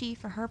 but she,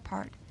 for her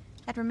part,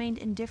 had remained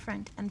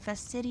indifferent and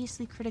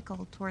fastidiously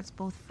critical towards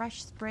both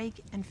fresh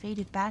sprig and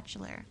faded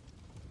bachelor.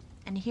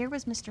 And here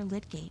was Mr.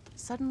 Lydgate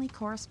suddenly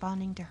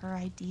corresponding to her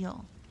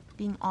ideal,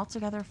 being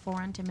altogether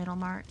foreign to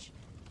Middlemarch,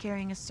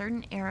 carrying a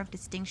certain air of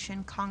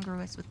distinction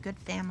congruous with good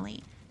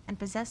family, and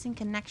possessing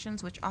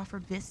connections which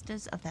offered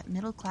vistas of that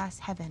middle-class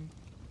heaven,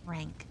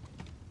 rank.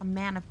 A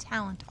man of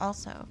talent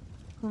also,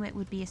 whom it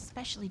would be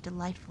especially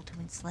delightful to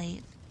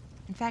enslave.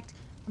 In fact,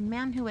 a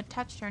man who had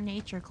touched her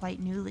nature quite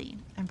newly,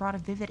 and brought a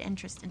vivid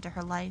interest into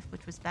her life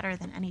which was better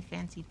than any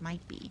fancied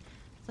might be,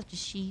 such as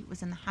she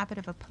was in the habit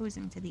of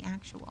opposing to the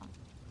actual.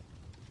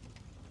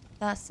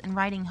 Thus, in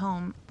riding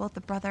home, both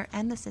the brother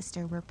and the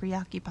sister were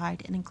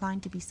preoccupied and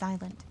inclined to be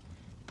silent.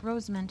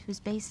 Rosamond, whose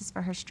basis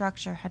for her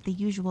structure had the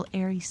usual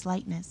airy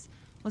slightness,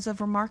 was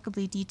of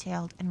remarkably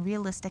detailed and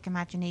realistic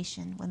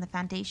imagination when the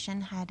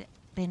foundation had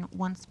been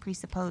once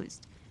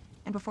presupposed,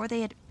 and before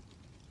they had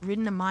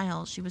ridden a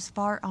mile she was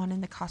far on in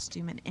the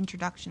costume and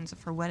introductions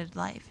of her wedded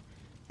life,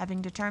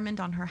 having determined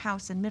on her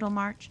house in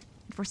Middlemarch,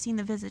 and foreseen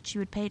the visit she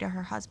would pay to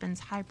her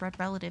husband's high-bred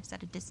relatives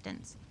at a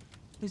distance,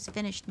 whose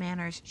finished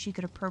manners she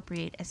could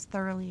appropriate as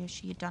thoroughly as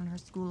she had done her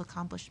school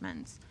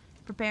accomplishments,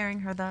 preparing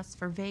her thus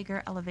for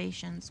vaguer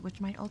elevations which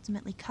might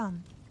ultimately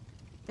come.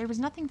 There was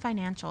nothing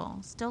financial,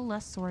 still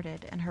less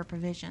sordid, in her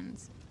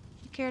provisions.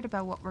 She cared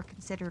about what were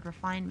considered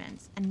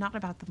refinements, and not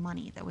about the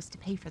money that was to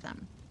pay for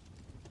them.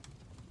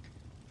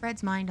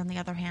 Fred's mind, on the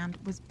other hand,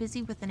 was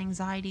busy with an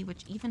anxiety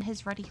which even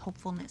his ready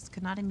hopefulness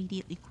could not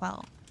immediately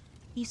quell.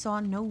 He saw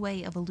no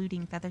way of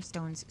eluding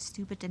Featherstone's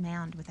stupid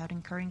demand without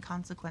incurring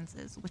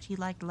consequences which he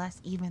liked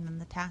less even than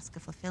the task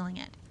of fulfilling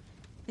it.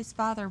 His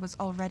father was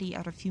already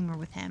out of humor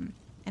with him,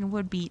 and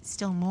would be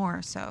still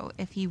more so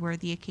if he were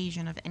the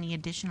occasion of any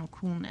additional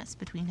coolness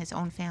between his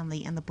own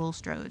family and the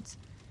Bulstrodes.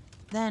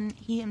 Then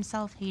he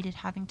himself hated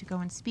having to go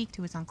and speak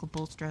to his Uncle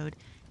Bulstrode,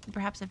 and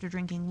perhaps after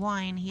drinking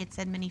wine he had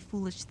said many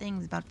foolish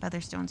things about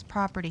Featherstone's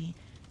property,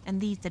 and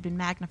these had been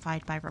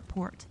magnified by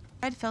report.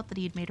 Fred felt that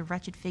he had made a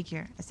wretched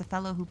figure as a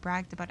fellow who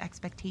bragged about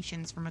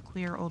expectations from a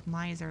queer old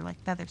miser like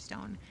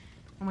Featherstone,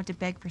 and went to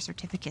beg for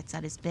certificates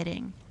at his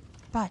bidding.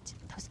 But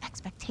those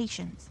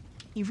expectations!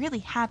 He really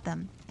had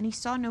them, and he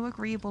saw no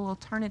agreeable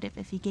alternative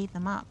if he gave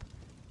them up.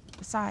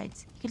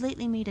 Besides, he had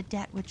lately made a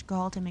debt which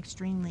galled him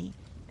extremely,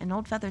 and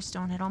old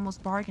Featherstone had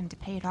almost bargained to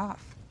pay it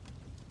off.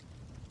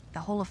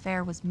 The whole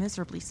affair was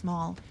miserably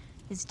small.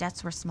 His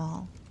debts were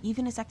small.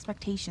 Even his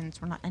expectations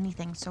were not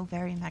anything so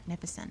very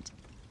magnificent.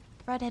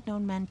 Fred had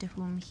known men to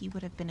whom he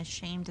would have been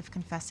ashamed of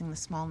confessing the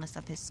smallness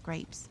of his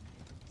scrapes.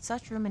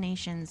 Such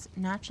ruminations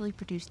naturally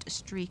produced a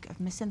streak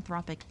of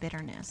misanthropic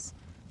bitterness.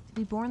 To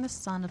be born the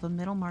son of a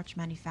Middlemarch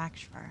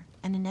manufacturer,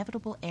 an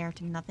inevitable heir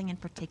to nothing in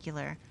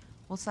particular,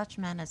 while such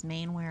men as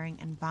Mainwaring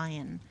and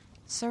Byron,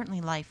 certainly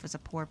life was a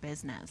poor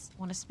business,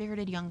 when a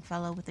spirited young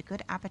fellow with a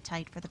good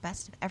appetite for the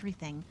best of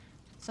everything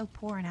had so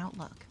poor an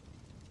outlook.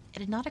 It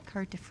had not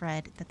occurred to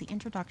Fred that the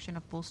introduction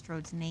of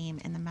Bulstrode's name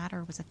in the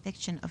matter was a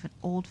fiction of an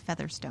old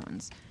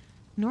Featherstone's,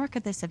 nor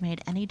could this have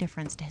made any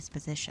difference to his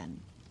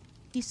position.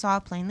 He saw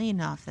plainly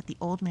enough that the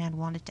old man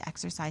wanted to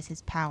exercise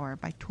his power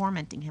by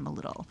tormenting him a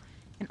little,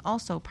 and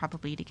also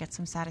probably to get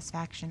some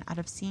satisfaction out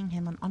of seeing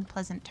him on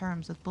unpleasant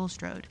terms with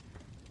Bulstrode.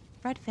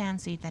 Fred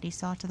fancied that he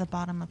saw to the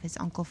bottom of his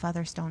Uncle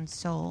Featherstone's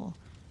soul,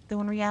 though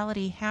in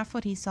reality half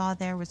what he saw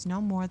there was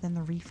no more than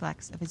the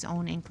reflex of his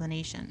own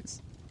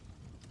inclinations.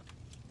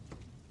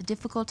 The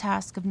difficult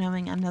task of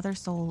knowing another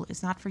soul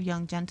is not for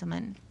young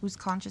gentlemen, whose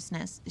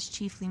consciousness is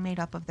chiefly made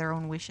up of their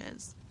own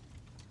wishes.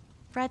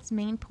 Fred's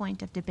main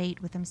point of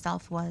debate with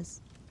himself was,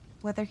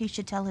 whether he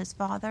should tell his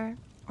father,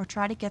 or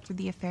try to get through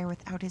the affair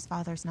without his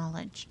father's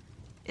knowledge.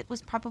 It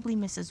was probably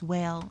Mrs.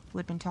 Whale who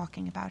had been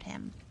talking about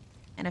him,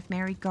 and if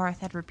Mary Garth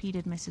had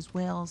repeated Mrs.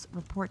 Whale's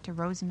report to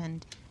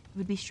Rosamond, it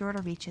would be sure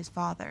to reach his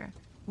father,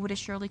 who would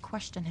assuredly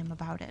question him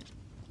about it.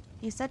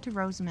 He said to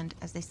Rosamond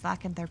as they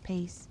slackened their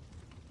pace,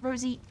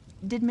 "Rosie,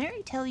 did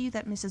Mary tell you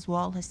that Mrs.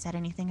 Wall has said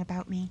anything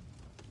about me?"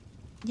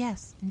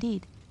 "Yes,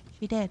 indeed,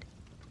 she did."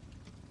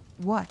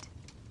 "What?"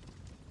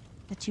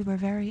 that you were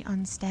very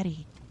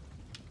unsteady.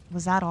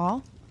 Was that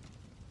all?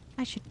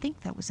 I should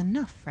think that was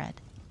enough, Fred.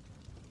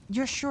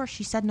 You're sure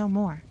she said no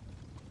more?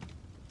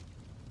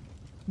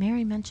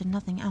 Mary mentioned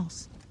nothing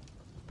else.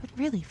 But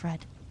really,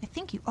 Fred, I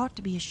think you ought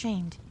to be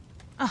ashamed.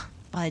 Oh,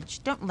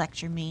 fudge, don't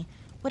lecture me.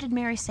 What did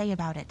Mary say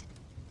about it?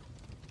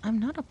 I'm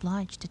not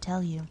obliged to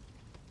tell you.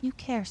 You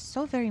care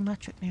so very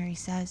much what Mary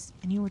says,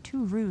 and you were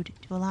too rude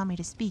to allow me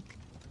to speak.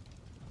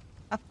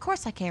 Of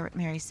course I care what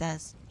Mary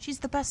says. She's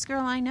the best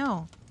girl I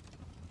know.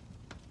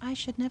 I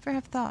should never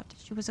have thought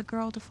she was a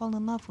girl to fall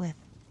in love with.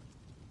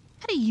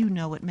 How do you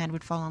know what men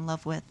would fall in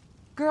love with?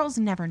 Girls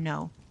never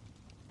know.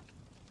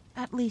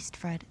 At least,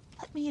 Fred,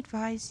 let me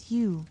advise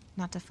you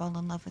not to fall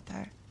in love with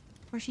her,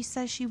 for she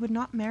says she would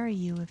not marry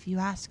you if you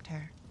asked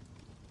her.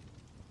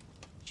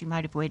 She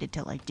might have waited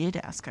till I did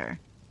ask her.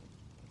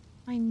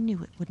 I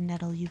knew it would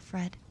nettle you,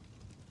 Fred.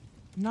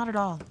 Not at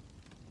all.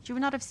 She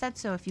would not have said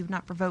so if you had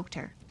not provoked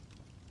her.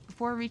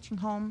 Before reaching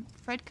home,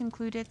 Fred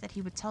concluded that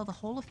he would tell the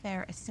whole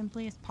affair as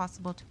simply as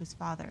possible to his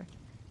father,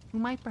 who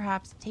might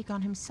perhaps take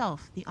on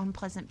himself the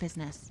unpleasant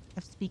business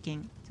of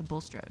speaking to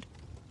Bulstrode.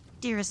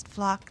 Dearest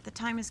Flock, the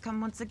time has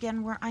come once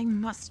again where I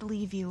must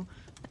leave you,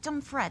 but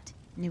don't fret.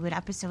 New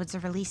episodes are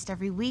released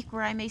every week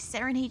where I may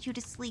serenade you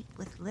to sleep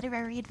with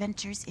literary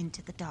adventures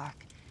into the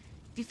dark.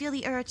 If you feel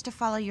the urge to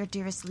follow your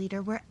dearest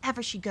leader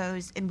wherever she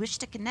goes and wish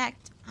to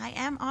connect, I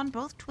am on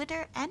both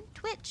Twitter and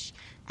Twitch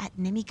at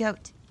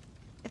NimmyGoat.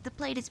 If the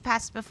plate is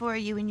passed before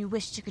you and you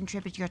wish to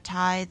contribute your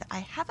tithe, I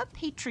have a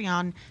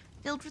Patreon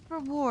filled with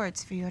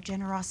rewards for your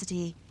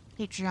generosity.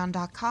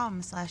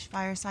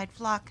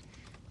 Patreon.com/firesideflock.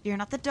 Fear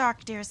not the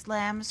dark, dearest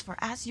lambs, for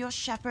as your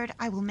shepherd,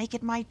 I will make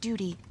it my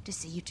duty to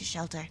see you to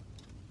shelter.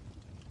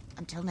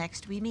 Until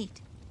next we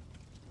meet.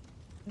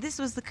 This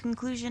was the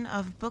conclusion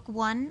of Book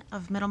 1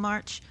 of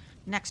Middlemarch.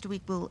 Next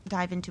week we'll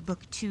dive into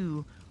Book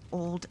 2,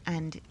 Old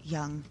and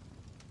Young.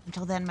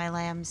 Until then, my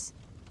lambs,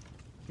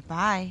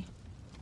 goodbye.